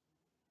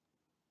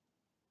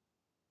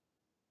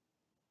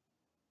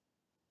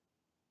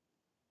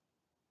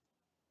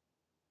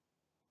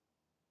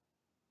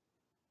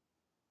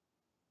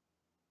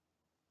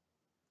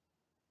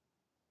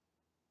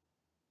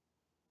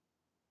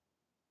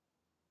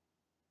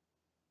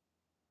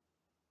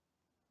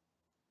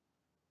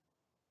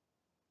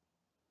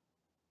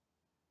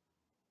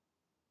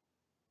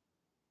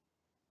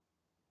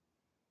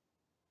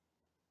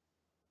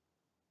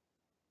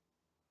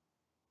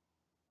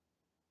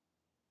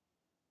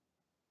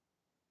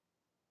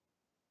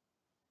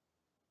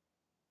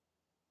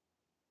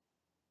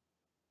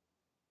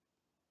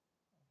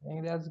 I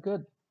think that's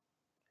good.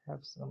 Have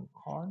some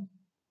corn.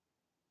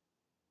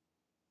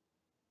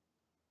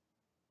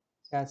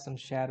 Add some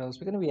shadows.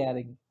 We're going to be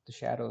adding the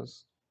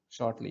shadows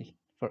shortly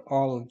for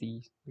all of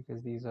these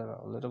because these are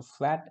a little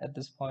flat at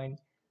this point.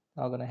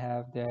 They're going to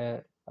have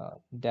their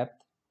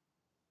depth.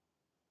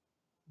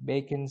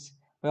 Bacons.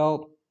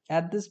 Well,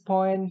 at this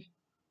point,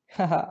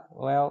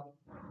 well,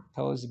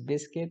 toast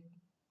biscuit.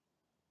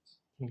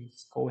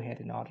 Let's go ahead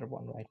and order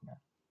one right now.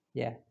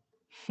 Yeah.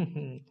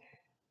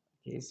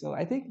 Okay, so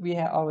I think we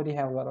already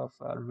have a lot of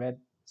red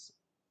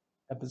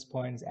at this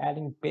point.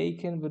 Adding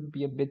bacon would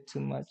be a bit too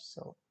much,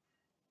 so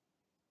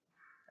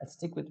let's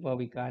stick with what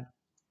we got.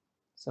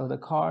 So the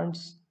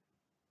corns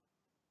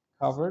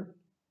covered,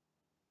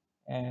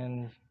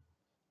 and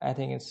I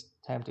think it's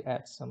time to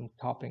add some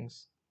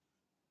toppings.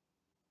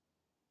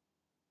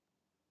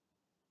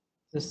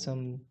 Just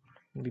some,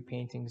 maybe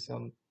painting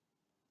some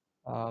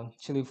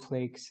chili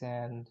flakes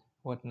and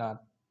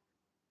whatnot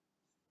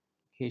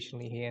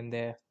occasionally here and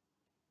there.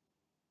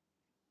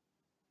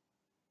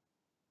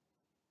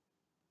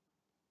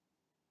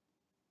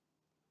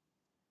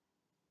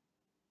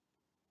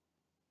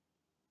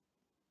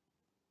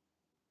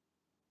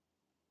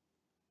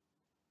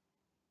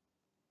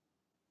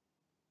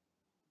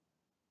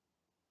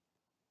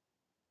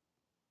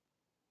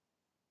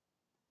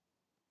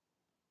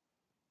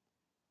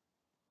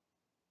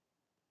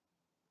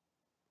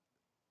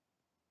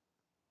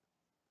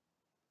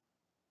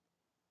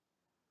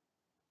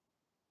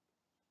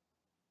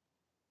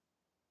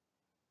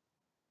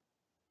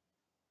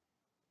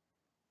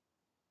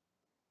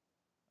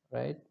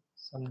 Right?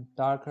 Some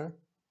darker.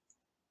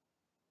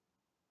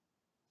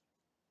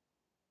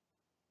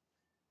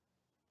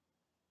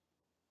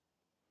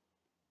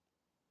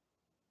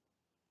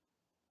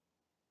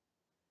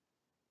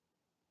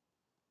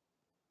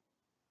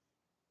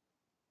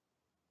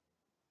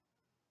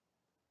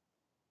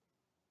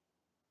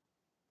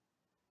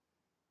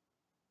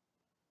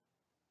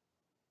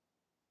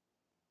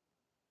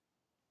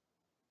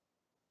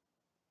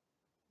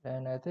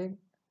 And I think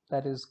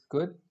that is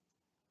good.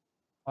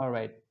 All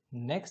right,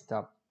 next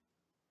up,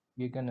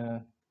 we're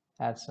gonna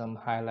add some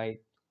highlight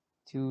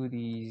to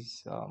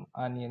these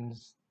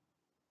onions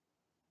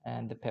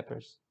and the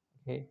peppers.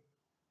 Okay,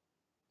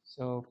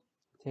 so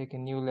take a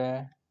new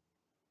layer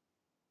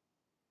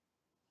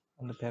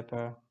on the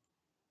pepper,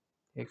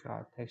 take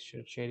our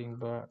texture shading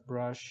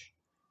brush,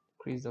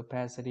 increase the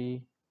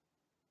opacity,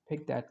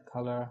 pick that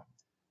color,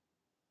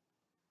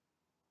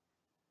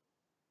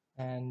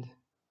 and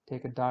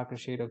take a darker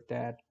shade of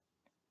that,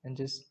 and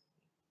just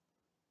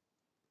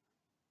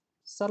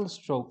subtle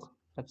stroke,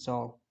 that's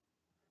all.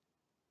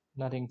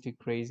 Nothing too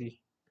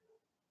crazy.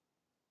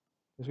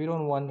 Because we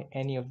don't want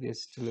any of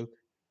this to look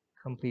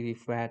completely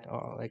flat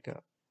or like a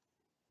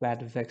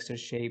flat vector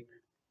shape.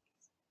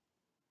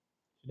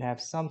 It should have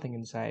something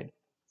inside,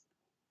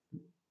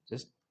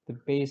 just the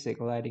basic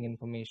lighting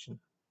information.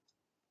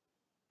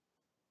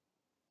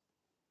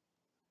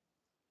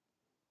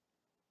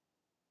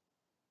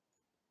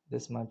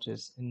 This much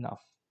is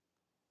enough.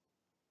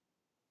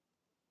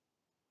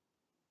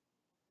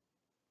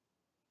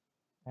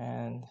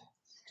 And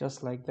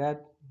just like that,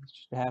 it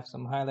should have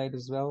some highlight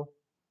as well.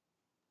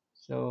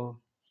 So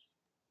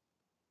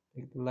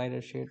take the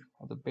lighter shade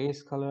of the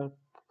base color,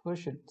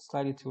 push it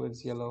slightly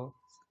towards yellow,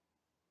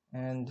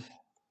 and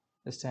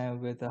this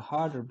time with a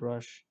harder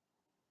brush,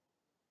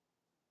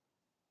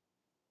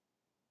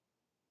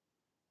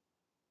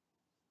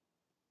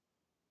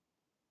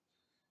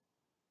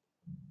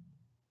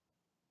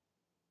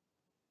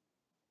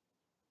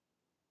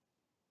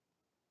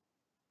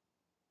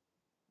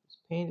 just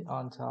paint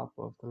on top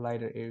of the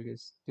lighter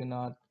areas. Do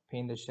not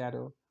paint the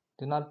shadow,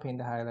 do not paint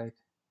the highlight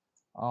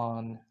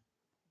on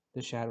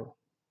the shadow,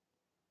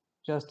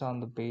 just on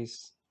the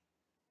base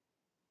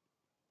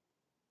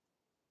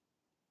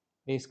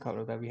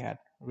color that we had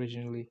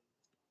originally.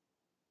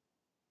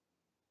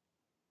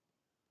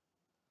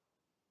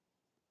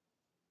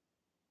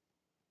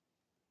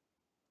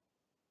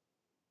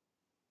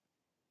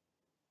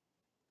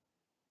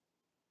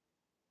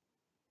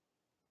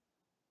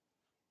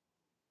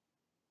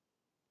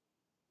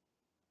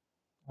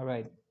 All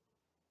right,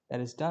 that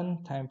is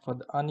done. Time for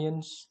the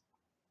onions.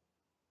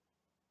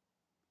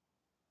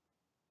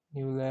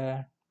 New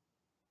layer,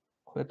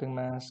 clipping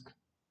mask.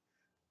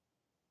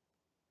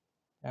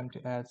 Time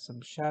to add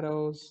some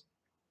shadows.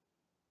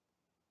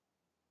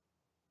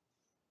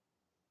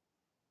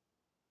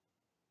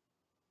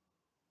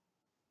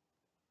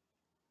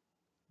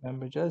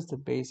 Remember, just the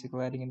basic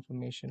lighting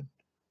information,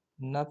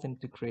 nothing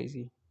too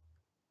crazy.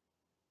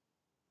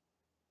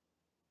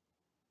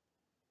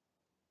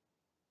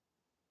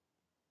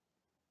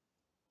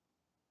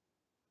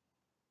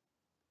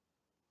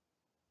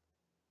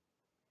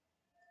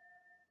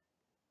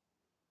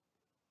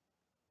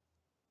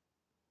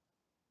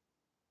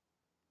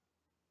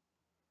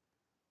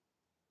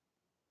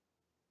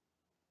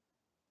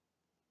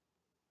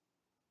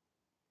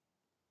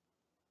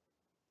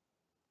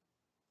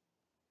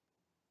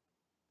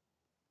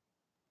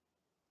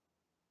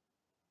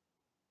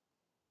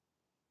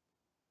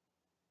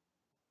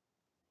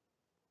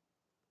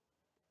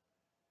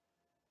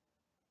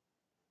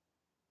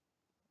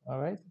 All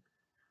right,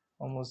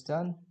 almost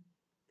done.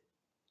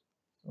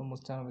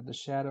 Almost done with the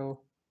shadow.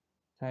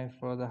 Time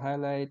for the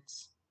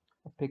highlights.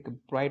 I'll pick a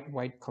bright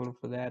white color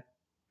for that.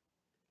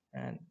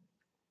 And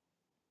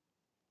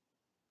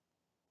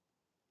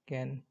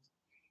again,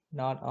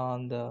 not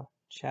on the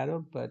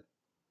shadow, but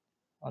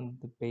on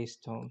the base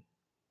tone.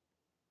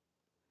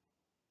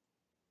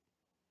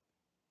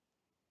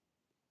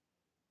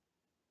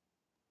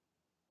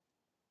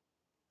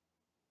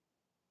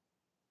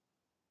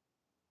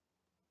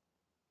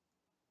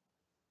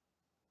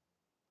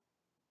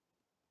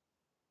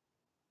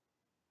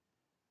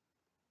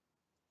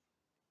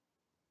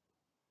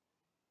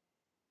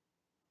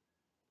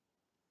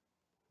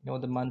 You know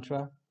the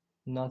mantra?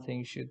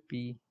 Nothing should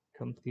be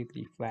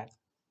completely flat.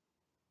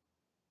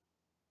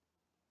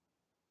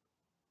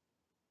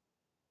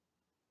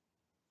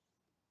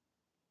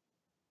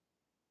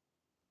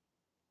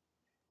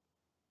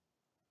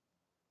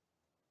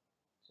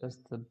 Just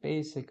the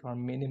basic or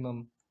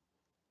minimum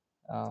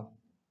uh,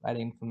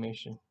 lighting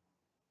information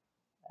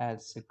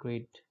adds a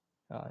great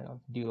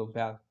deal of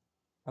value,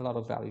 a lot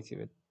of value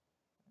to it.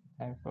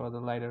 Time for the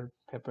lighter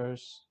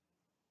peppers.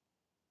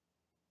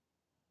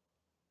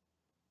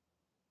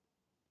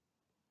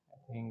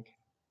 I think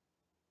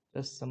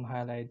just some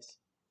highlights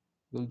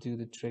will do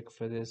the trick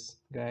for this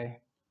guy.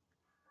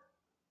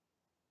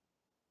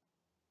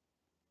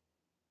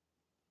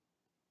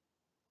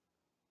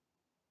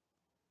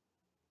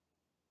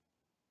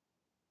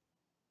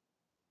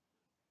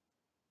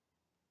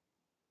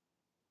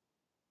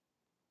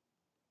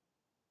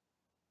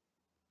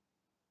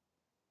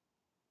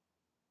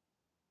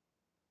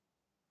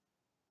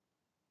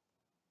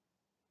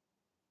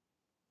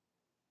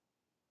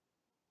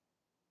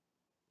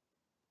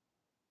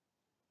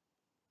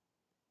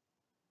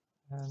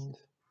 And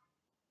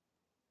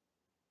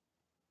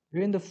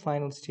we're in the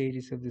final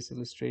stages of this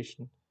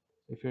illustration.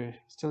 If you're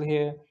still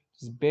here,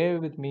 just bear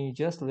with me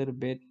just a little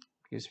bit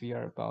because we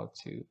are about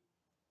to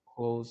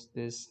close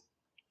this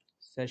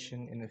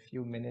session in a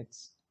few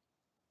minutes.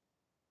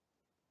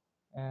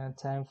 And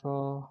time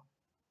for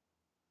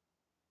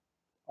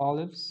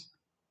olives.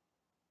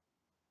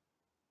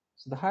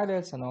 So the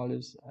highlights on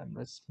olives,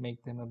 let's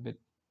make them a bit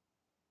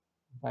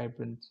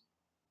vibrant.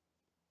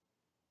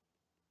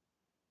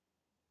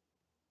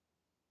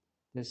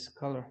 This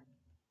color.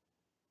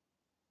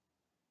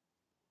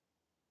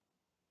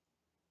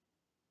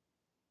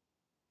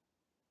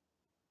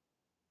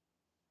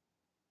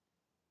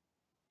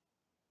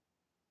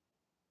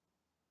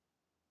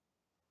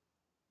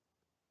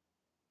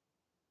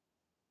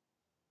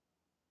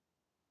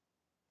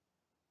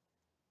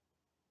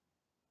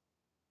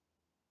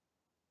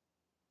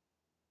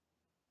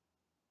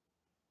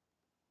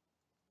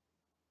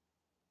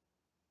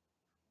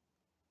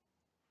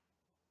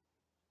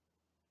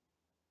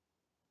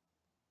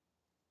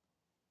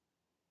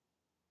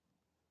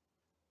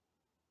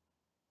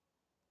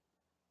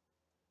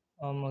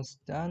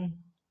 Almost done.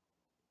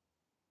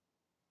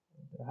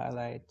 The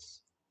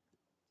highlights.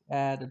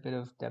 Add a bit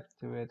of depth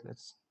to it.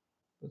 Let's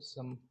put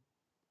some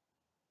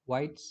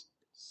whites,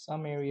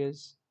 some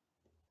areas.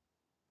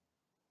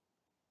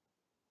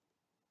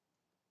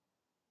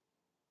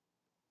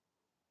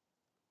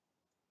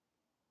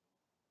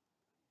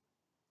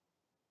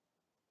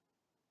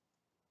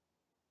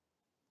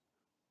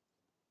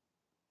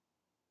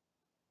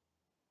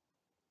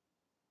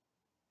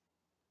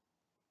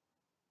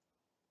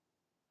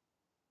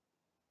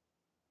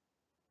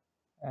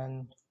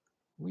 And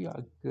we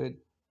are good.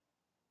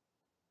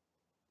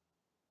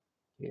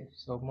 Okay,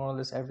 so more or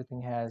less everything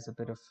has a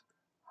bit of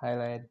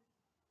highlight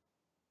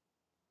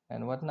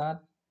and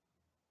whatnot.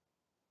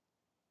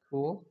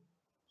 Cool.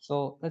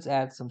 So let's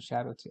add some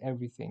shadow to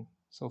everything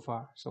so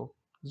far. So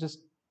just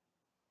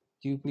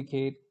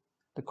duplicate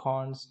the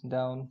corns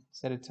down,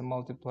 set it to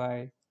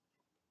multiply,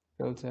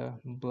 filter,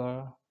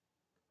 blur,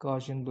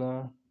 Gaussian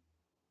blur,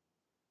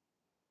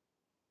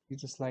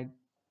 use a slight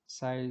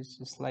size,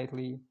 just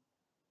slightly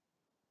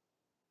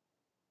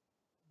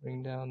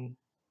bring down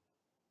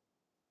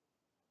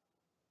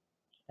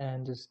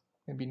and just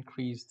maybe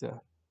increase the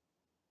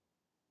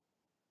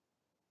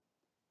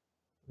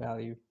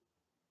value.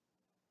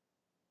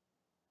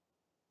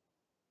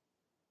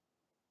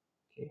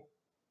 Okay,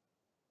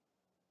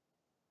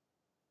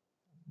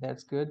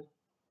 that's good.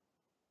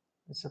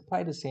 Let's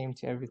apply the same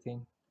to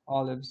everything.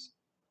 Olives,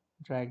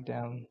 drag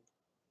down,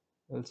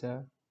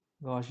 filter,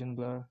 Gaussian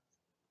blur,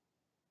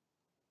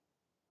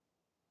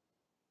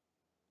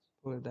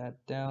 pull that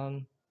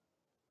down,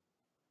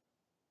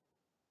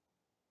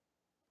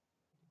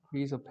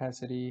 increase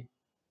opacity,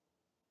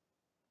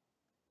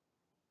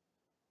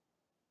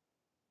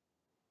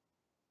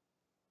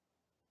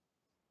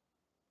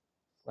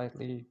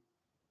 slightly,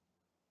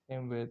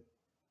 same with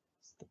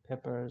the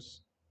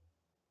peppers,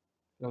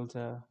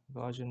 filter,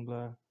 Gaussian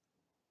blur,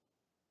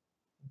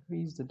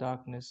 increase the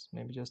darkness,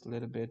 maybe just a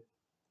little bit,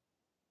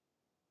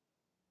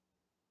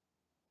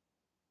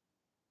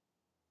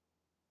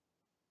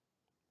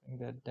 bring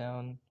that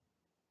down,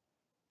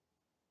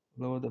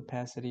 lower the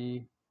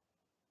opacity,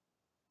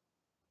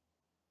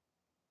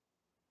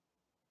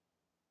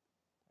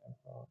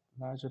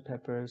 larger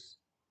peppers,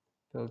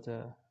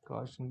 filter,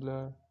 Gaussian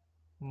blur,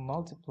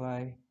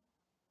 multiply,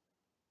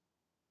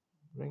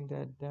 bring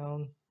that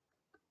down,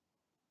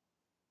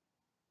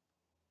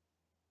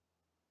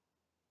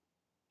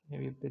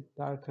 maybe a bit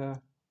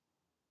darker,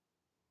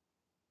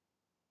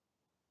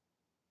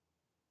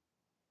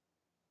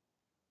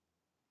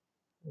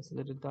 just a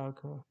little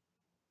darker,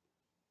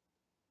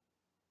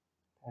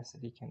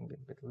 opacity can be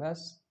a bit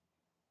less.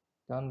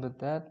 Done with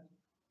that.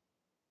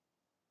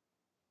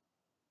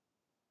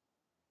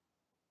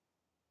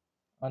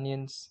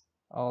 Onions,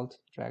 Alt,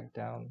 drag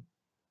down,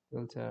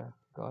 filter,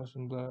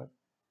 Gaussian blur,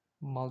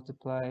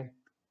 multiply,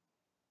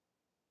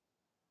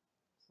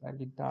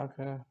 slightly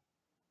darker,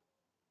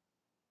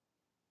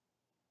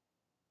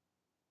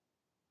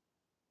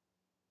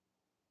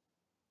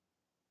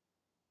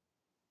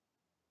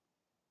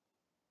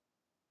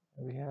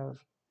 we have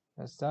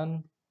that's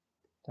done.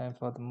 Time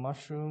for the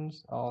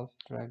mushrooms. Alt,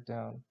 drag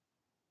down,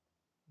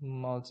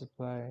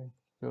 multiply,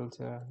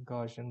 filter,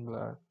 Gaussian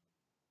blur,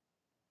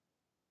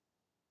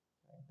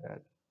 like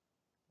that,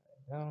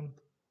 down,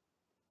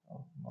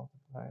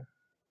 multiply,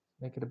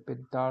 make it a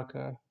bit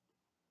darker,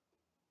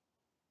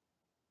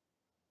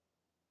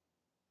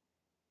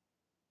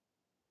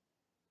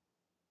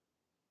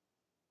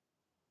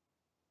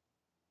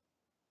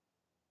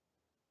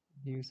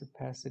 use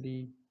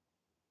opacity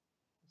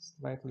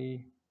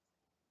slightly,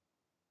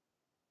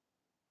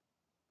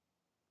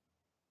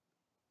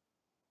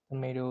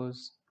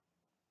 tomatoes,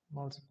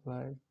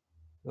 multiply,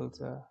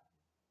 filter,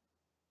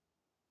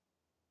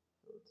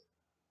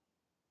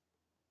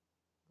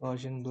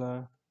 Gaussian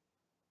blur,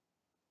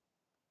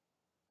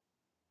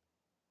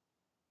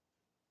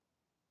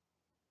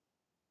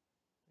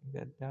 bring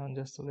that down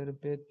just a little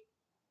bit,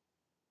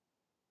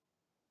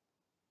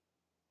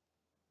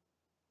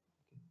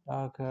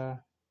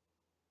 darker,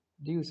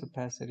 reduce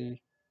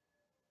opacity,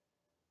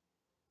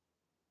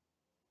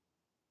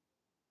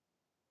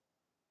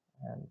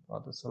 and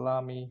for the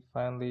salami,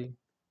 finally,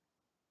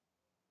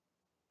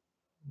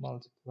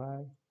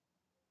 multiply,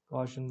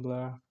 Gaussian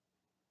blur,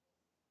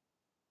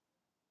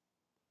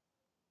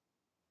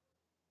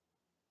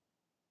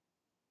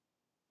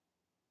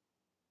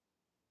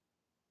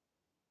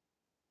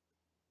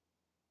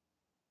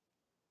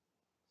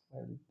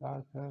 slightly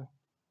darker,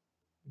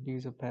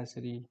 reduce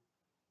opacity,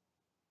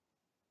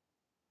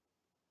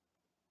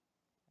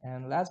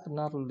 and last but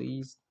not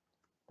least,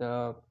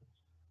 the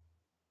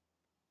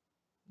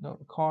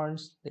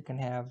corns, they can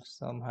have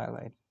some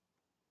highlight.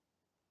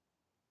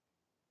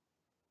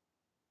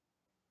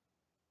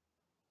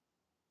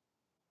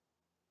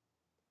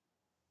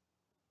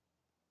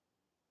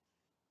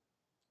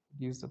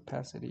 Reduce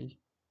opacity,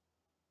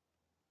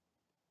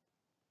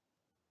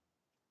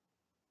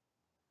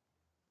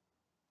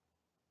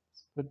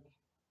 put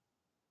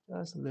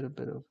just a little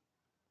bit of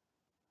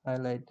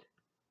highlight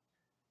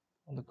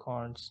on the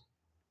corns.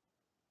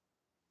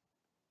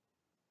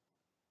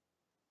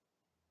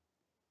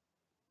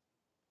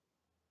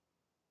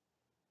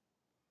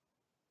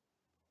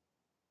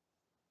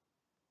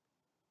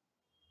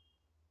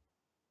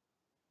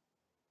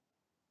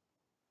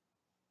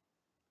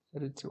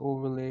 Set it to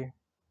overlay.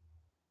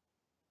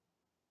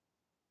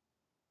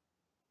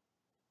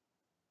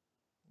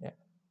 Yeah,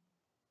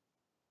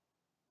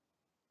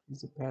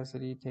 increase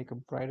opacity, take a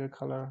brighter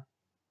color,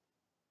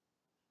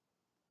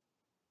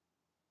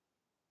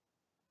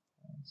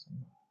 and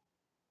some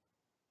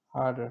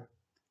harder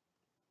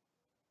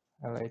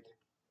highlight.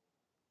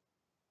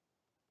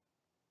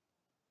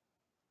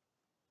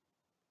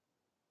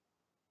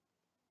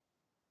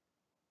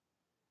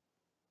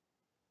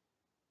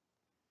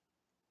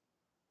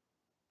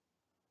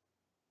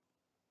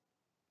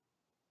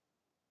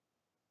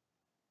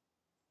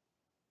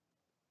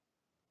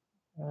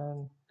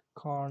 And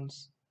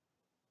corns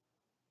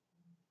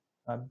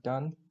are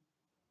done.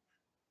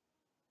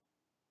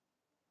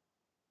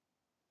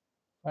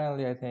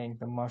 Finally, I think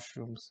the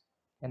mushrooms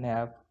can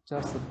have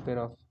just a bit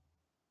of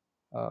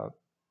uh,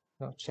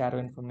 shadow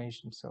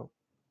information. So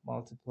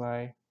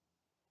multiply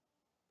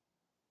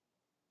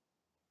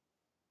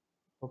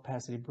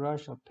opacity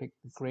brush. I'll pick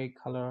the gray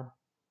color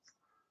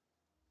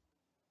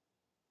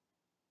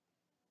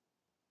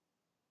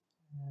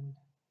and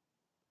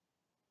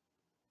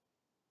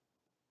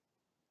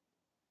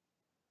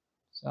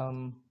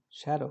some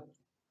shadow.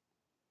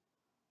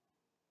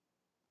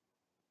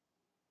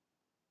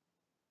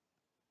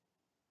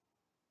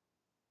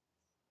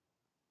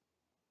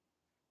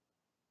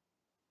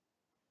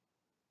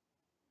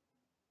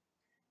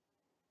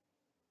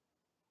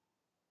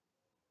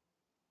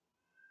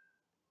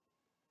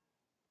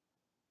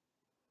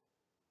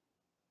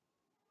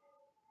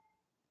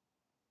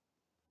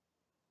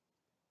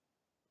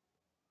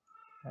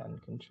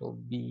 And Control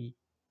B,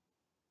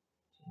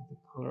 change the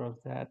color of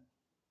that.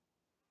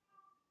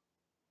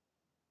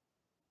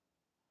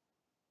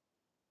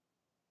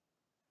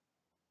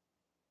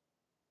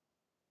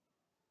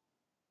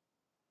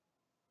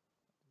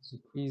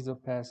 Decrease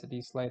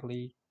opacity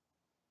slightly.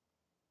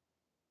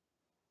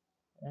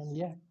 And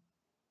yeah,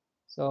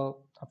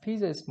 so our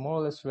pizza is more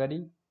or less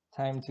ready.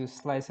 Time to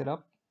slice it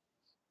up.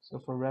 So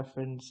for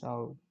reference,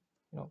 I'll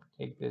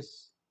take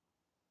this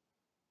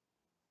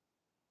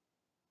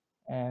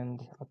and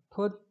I'll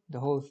put the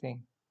whole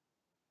thing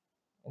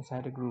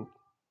inside a group.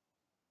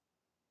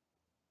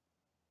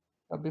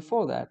 But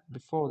before that,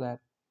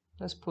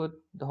 let's put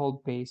the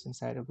whole base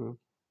inside a group.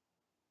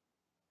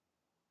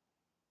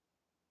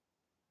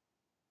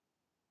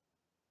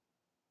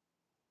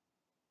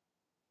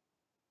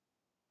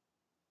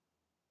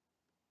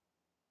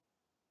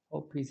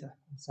 Whole pizza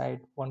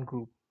inside one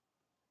group.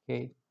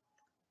 Okay,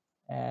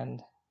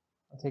 and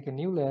I'll take a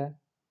new layer,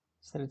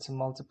 set it to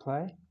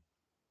multiply,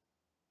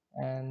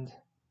 and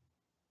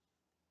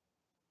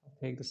I'll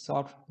take the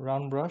soft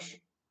round brush,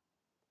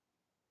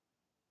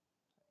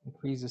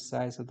 increase the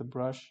size of the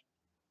brush,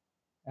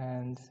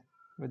 and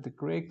with the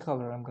gray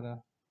color, I'm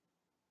gonna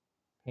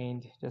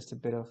paint just a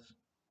bit of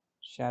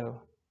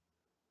shadow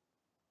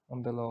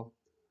from below.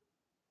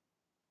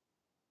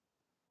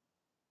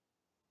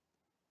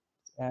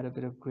 Add a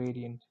bit of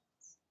gradient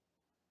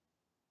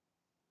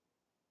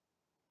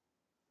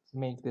to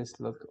make this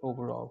look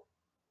overall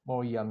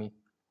more yummy.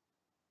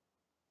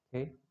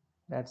 Okay,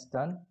 that's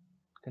done.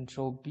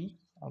 Control B,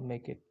 I'll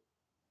make it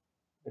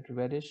a bit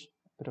reddish,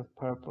 a bit of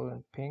purple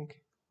and pink,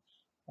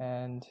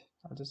 and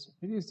I'll just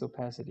reduce the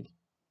opacity.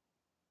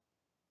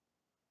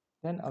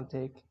 Then I'll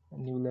take a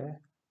new layer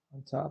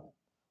on top,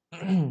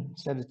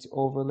 set it to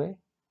overlay,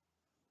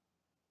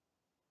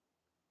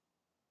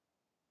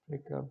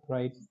 pick a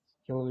bright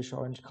yellowish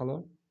orange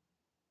color,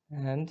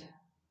 and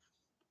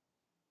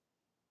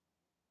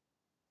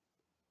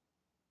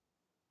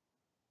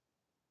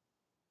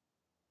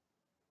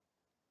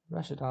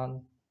brush it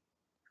on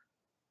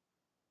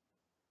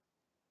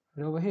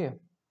right over here.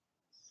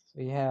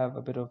 So you have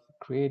a bit of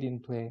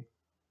gradient play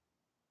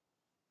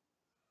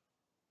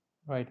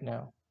right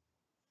now.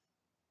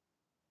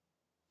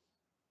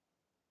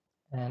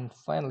 And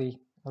finally,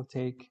 I'll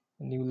take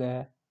a new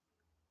layer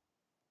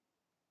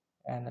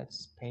and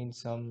let's paint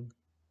some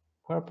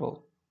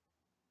purple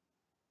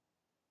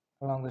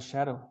along the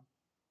shadow.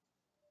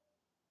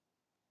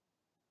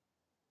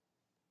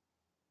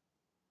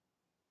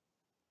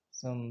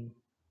 Some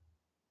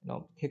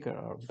kicker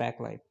or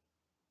backlight.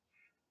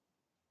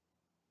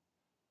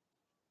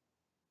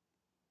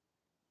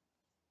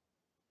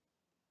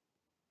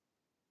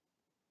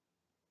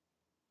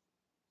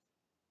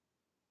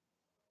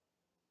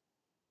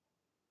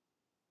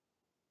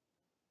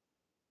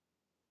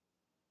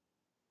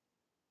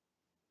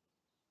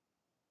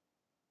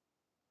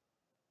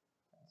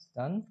 That's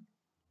done.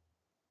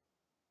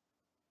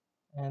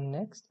 And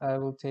next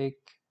I'll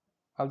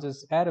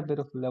just add a bit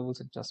of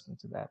levels adjustment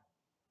to that.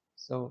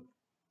 So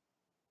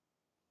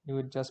new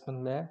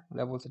adjustment layer,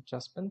 levels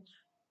adjustment,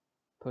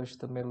 push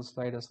the middle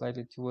slider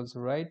slightly towards the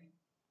right.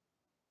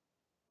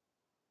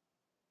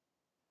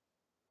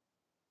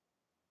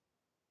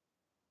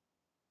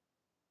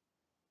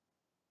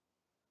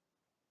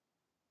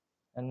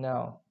 And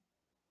now,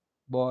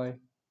 boy,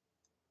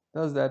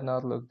 does that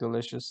not look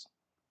delicious?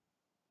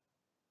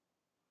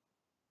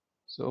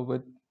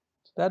 So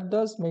that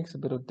does makes a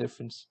bit of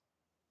difference,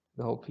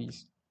 the whole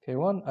piece. Okay,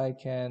 one, I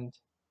can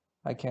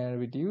I can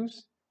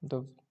reduce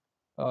the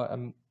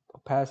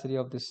opacity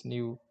of this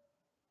new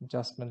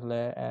adjustment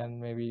layer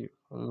and maybe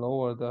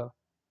lower the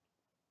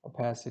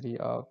opacity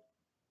of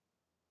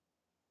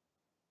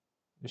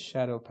the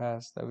shadow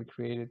paths that we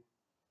created,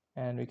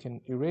 and we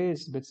can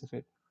erase bits of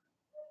it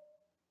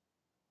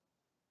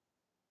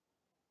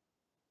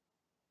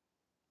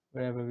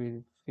wherever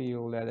we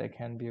feel that there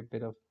can be a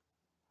bit of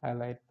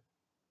highlight.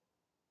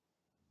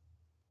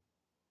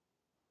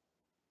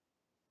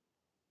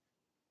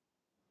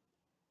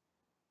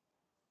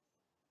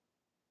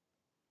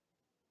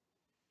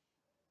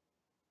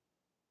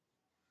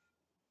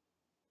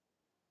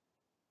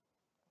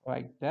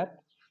 Like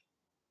that.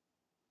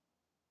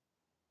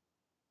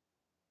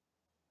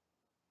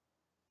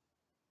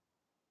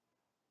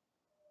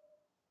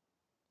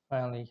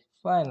 Finally,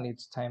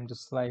 it's time to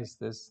slice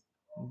this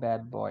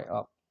bad boy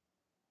up.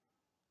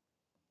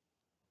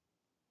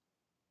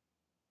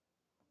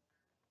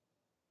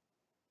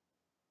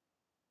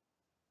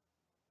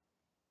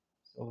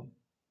 So,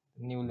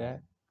 the new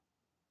layer,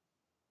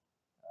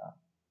 uh,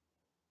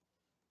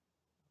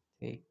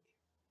 take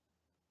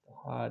the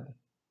hard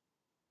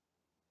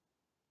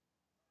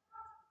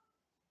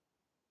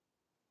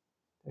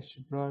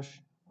texture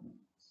brush.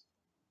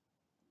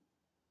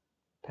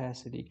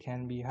 Opacity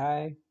can be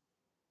high,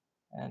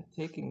 and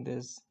taking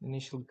this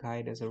initial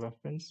guide as a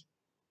reference,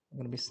 I'm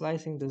going to be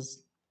slicing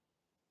this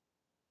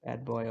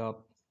bad boy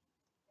up.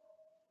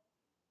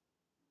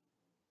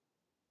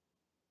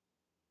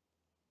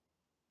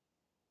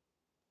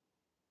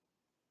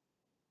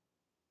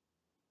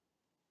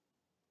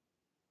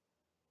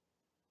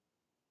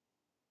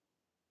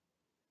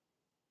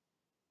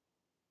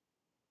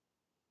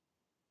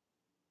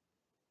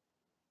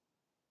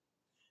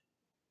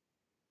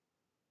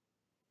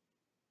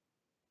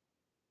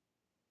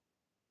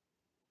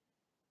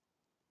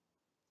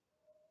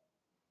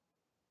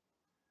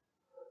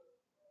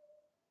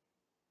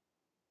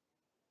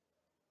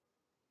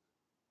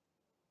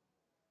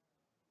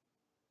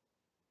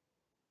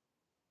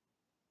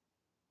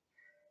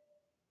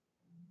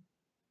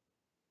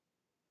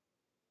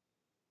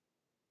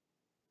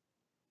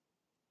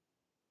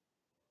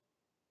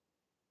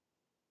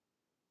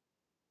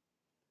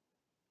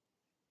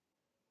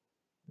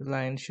 The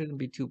line shouldn't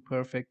be too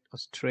perfect or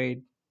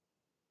straight.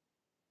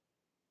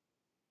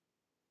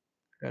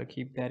 Gotta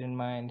keep that in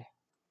mind.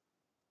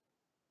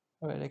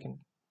 Alright, I can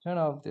turn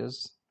off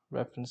this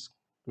reference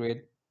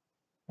grid,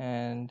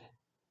 and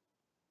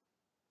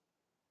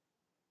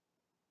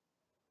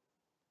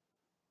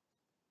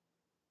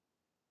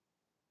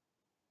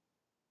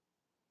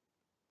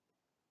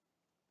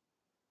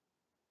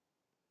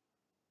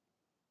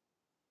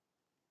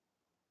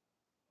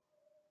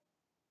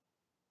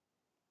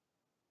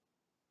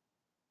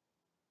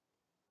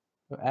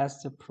so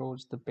as to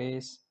approach the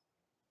base,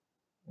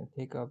 I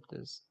take up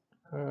this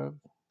curve.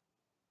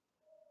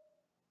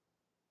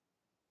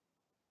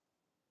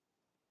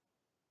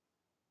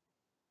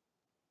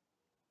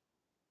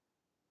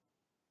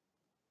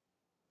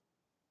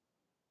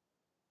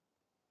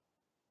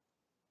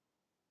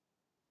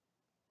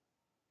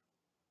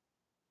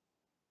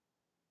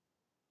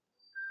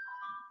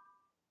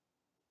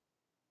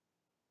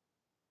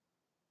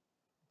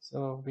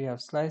 So we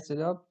have sliced it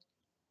up,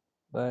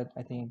 but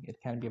I think it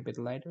can be a bit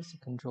lighter. So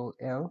Control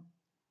L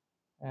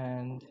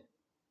and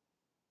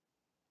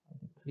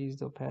decrease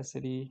the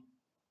opacity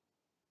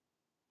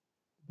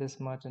this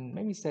much, and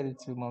maybe set it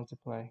to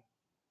multiply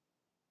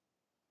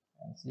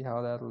and see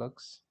how that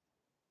looks.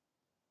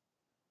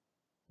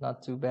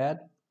 Not too bad,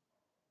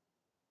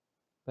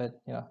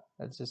 but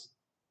let's just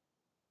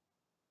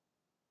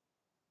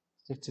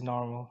stick to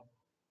normal.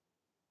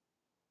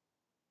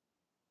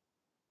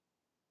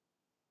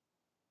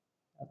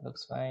 That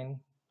looks fine.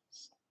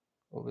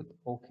 Go with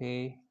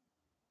OK.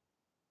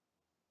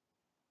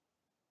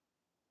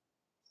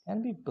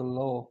 And be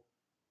below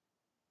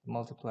the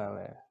multiply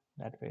layer.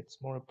 That way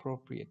it's more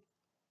appropriate.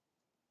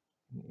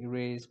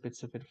 Erase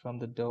bits of it from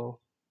the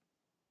dough.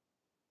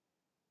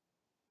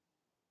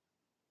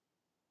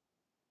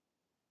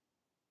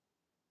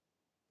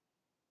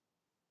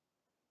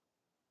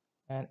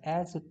 And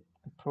as it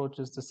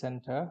approaches the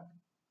center,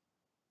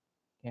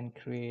 you can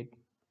create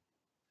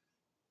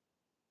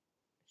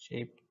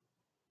shape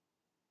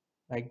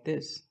like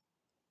this.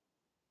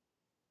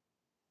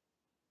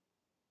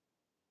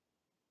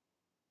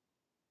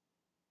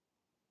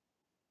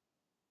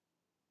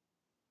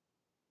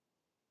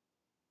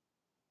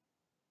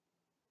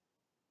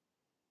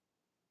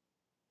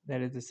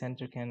 That is, the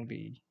center can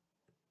be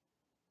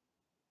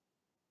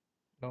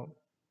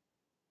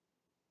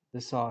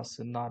the sauce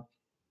and not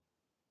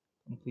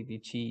completely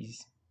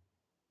cheese.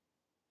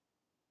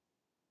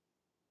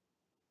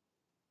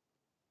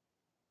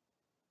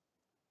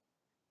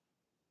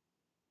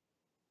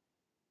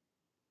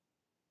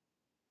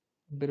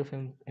 A bit of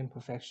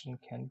imperfection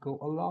can go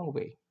a long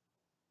way.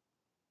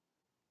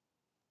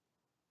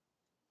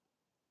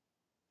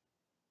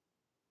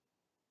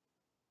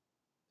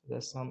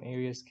 There's some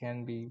areas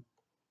can be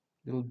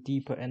a little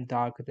deeper and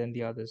darker than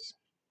the others.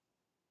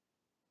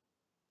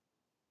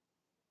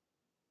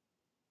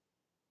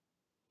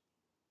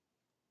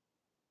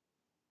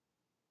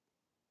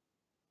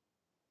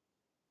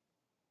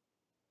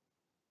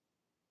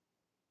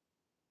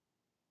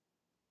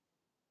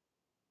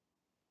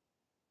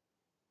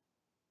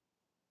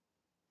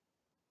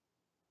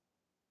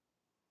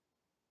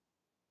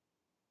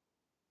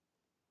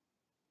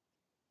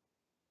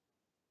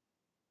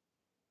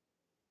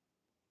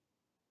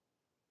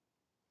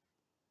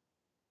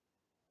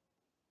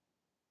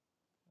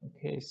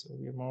 Okay, so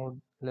we're more or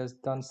less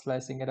done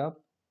slicing it up.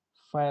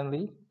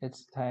 Finally,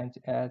 it's time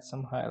to add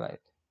some highlight.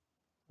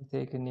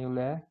 Take a new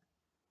layer,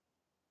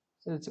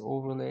 so it's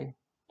overlay,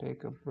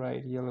 take a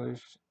bright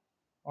yellowish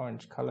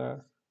orange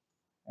color,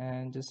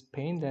 and just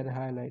paint that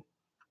highlight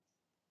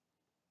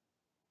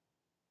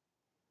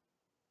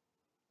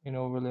in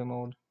overlay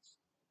mode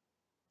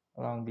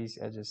along these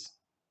edges.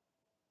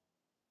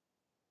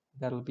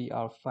 That'll be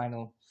our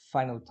final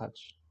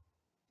touch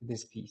to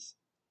this piece.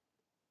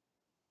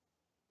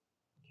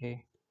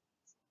 Okay.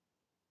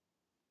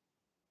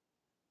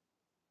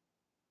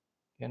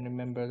 And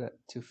remember that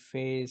to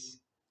face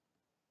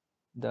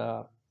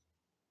the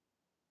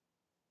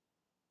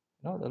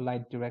the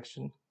light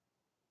direction.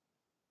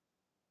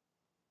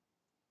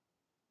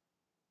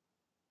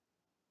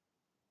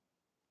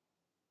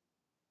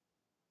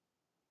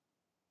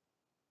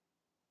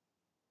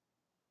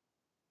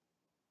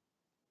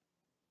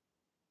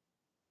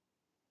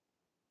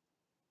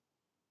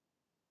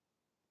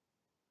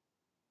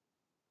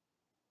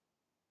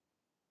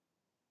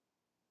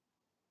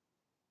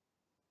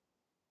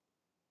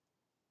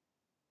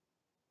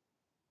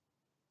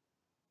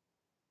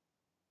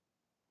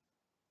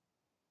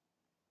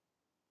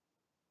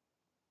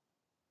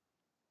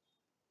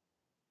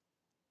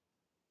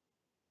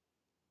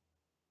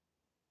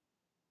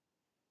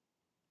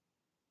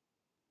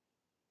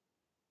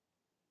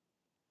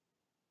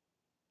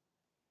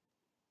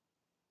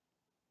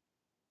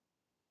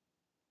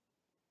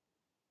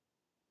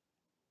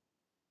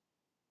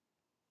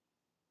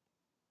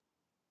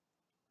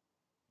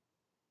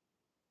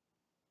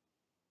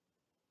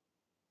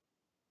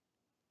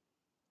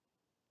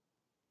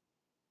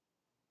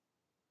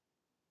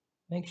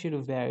 Make sure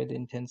to vary the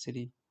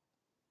intensity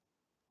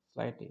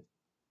slightly.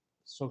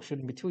 Stroke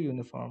shouldn't be too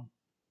uniform.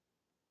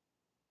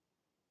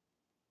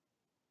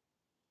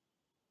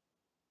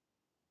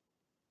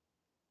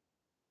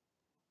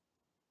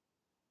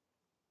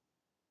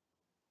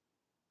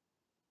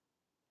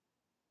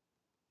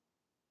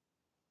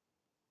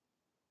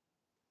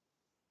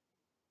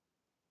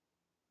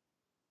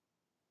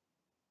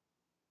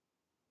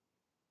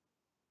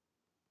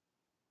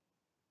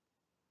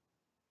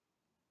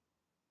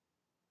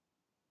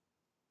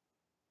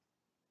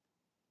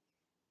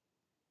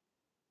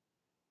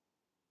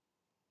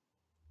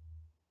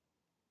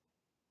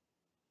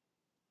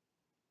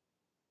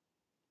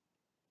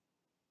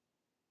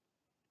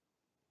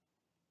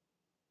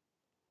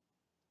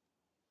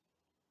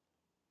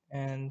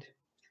 And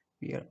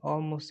we are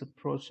almost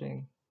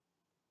approaching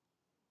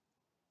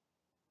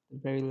the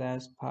very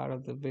last part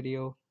of the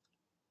video.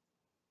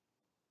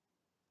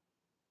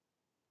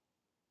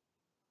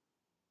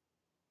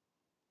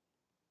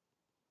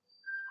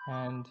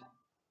 And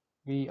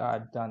we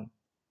are done.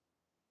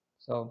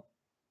 So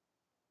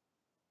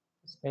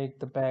let's make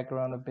the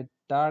background a bit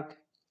dark.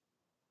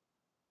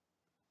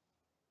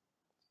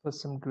 Put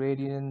some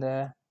gradient in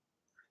there.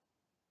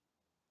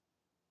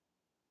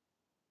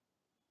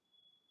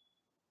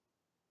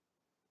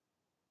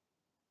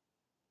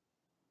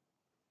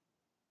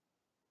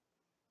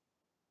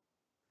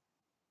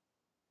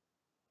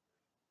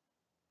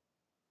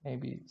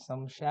 Maybe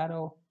some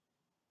shadow.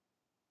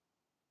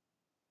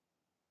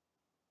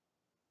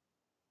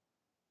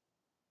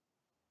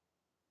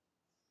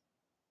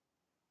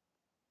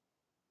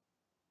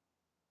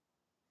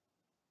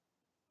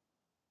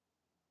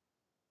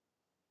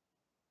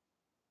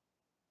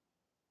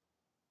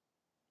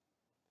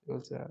 It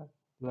was a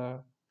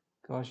blur,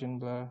 Gaussian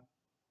blur.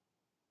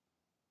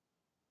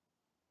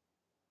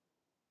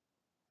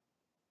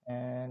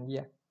 And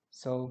yeah,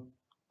 so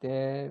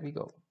there we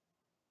go.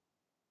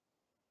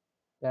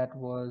 That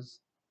was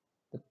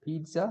the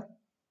pizza.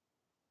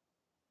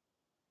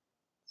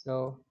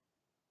 So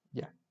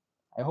yeah,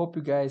 I hope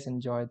you guys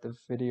enjoyed the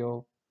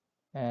video,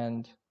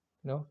 and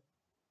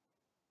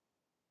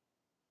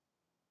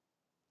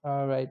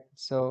all right,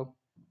 so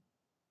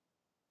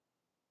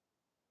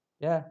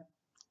yeah,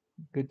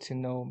 good to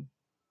know.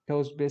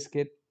 Toast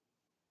Biscuit,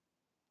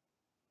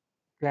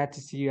 glad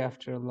to see you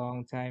after a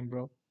long time,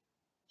 bro.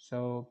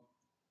 So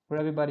for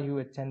everybody who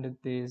attended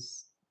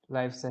this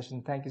live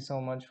session, thank you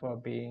so much for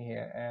being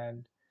here,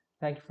 and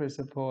thank you for your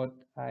support.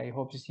 I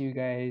hope to see you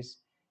guys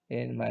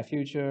in my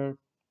future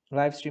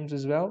live streams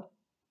as well.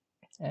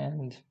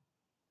 And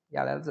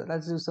yeah,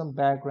 let's do some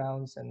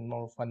backgrounds and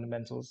more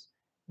fundamentals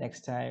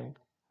next time.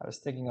 I was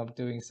thinking of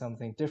doing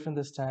something different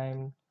this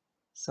time,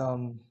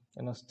 some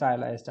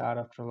stylized art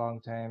after a long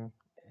time.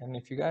 And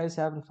if you guys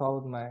haven't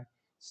followed my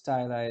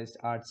stylized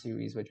art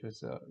series, which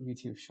was a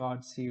YouTube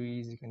short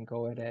series, you can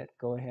go ahead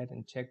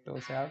and check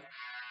those out.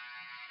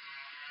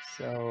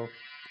 So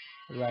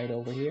right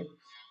over here.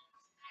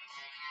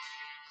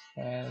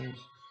 And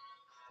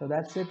so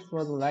that's it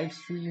for the live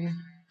stream.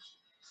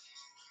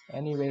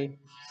 Anyway,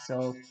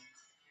 so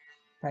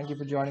thank you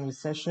for joining the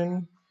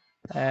session.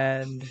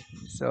 And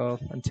so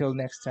until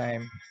next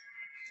time,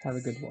 have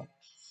a good one.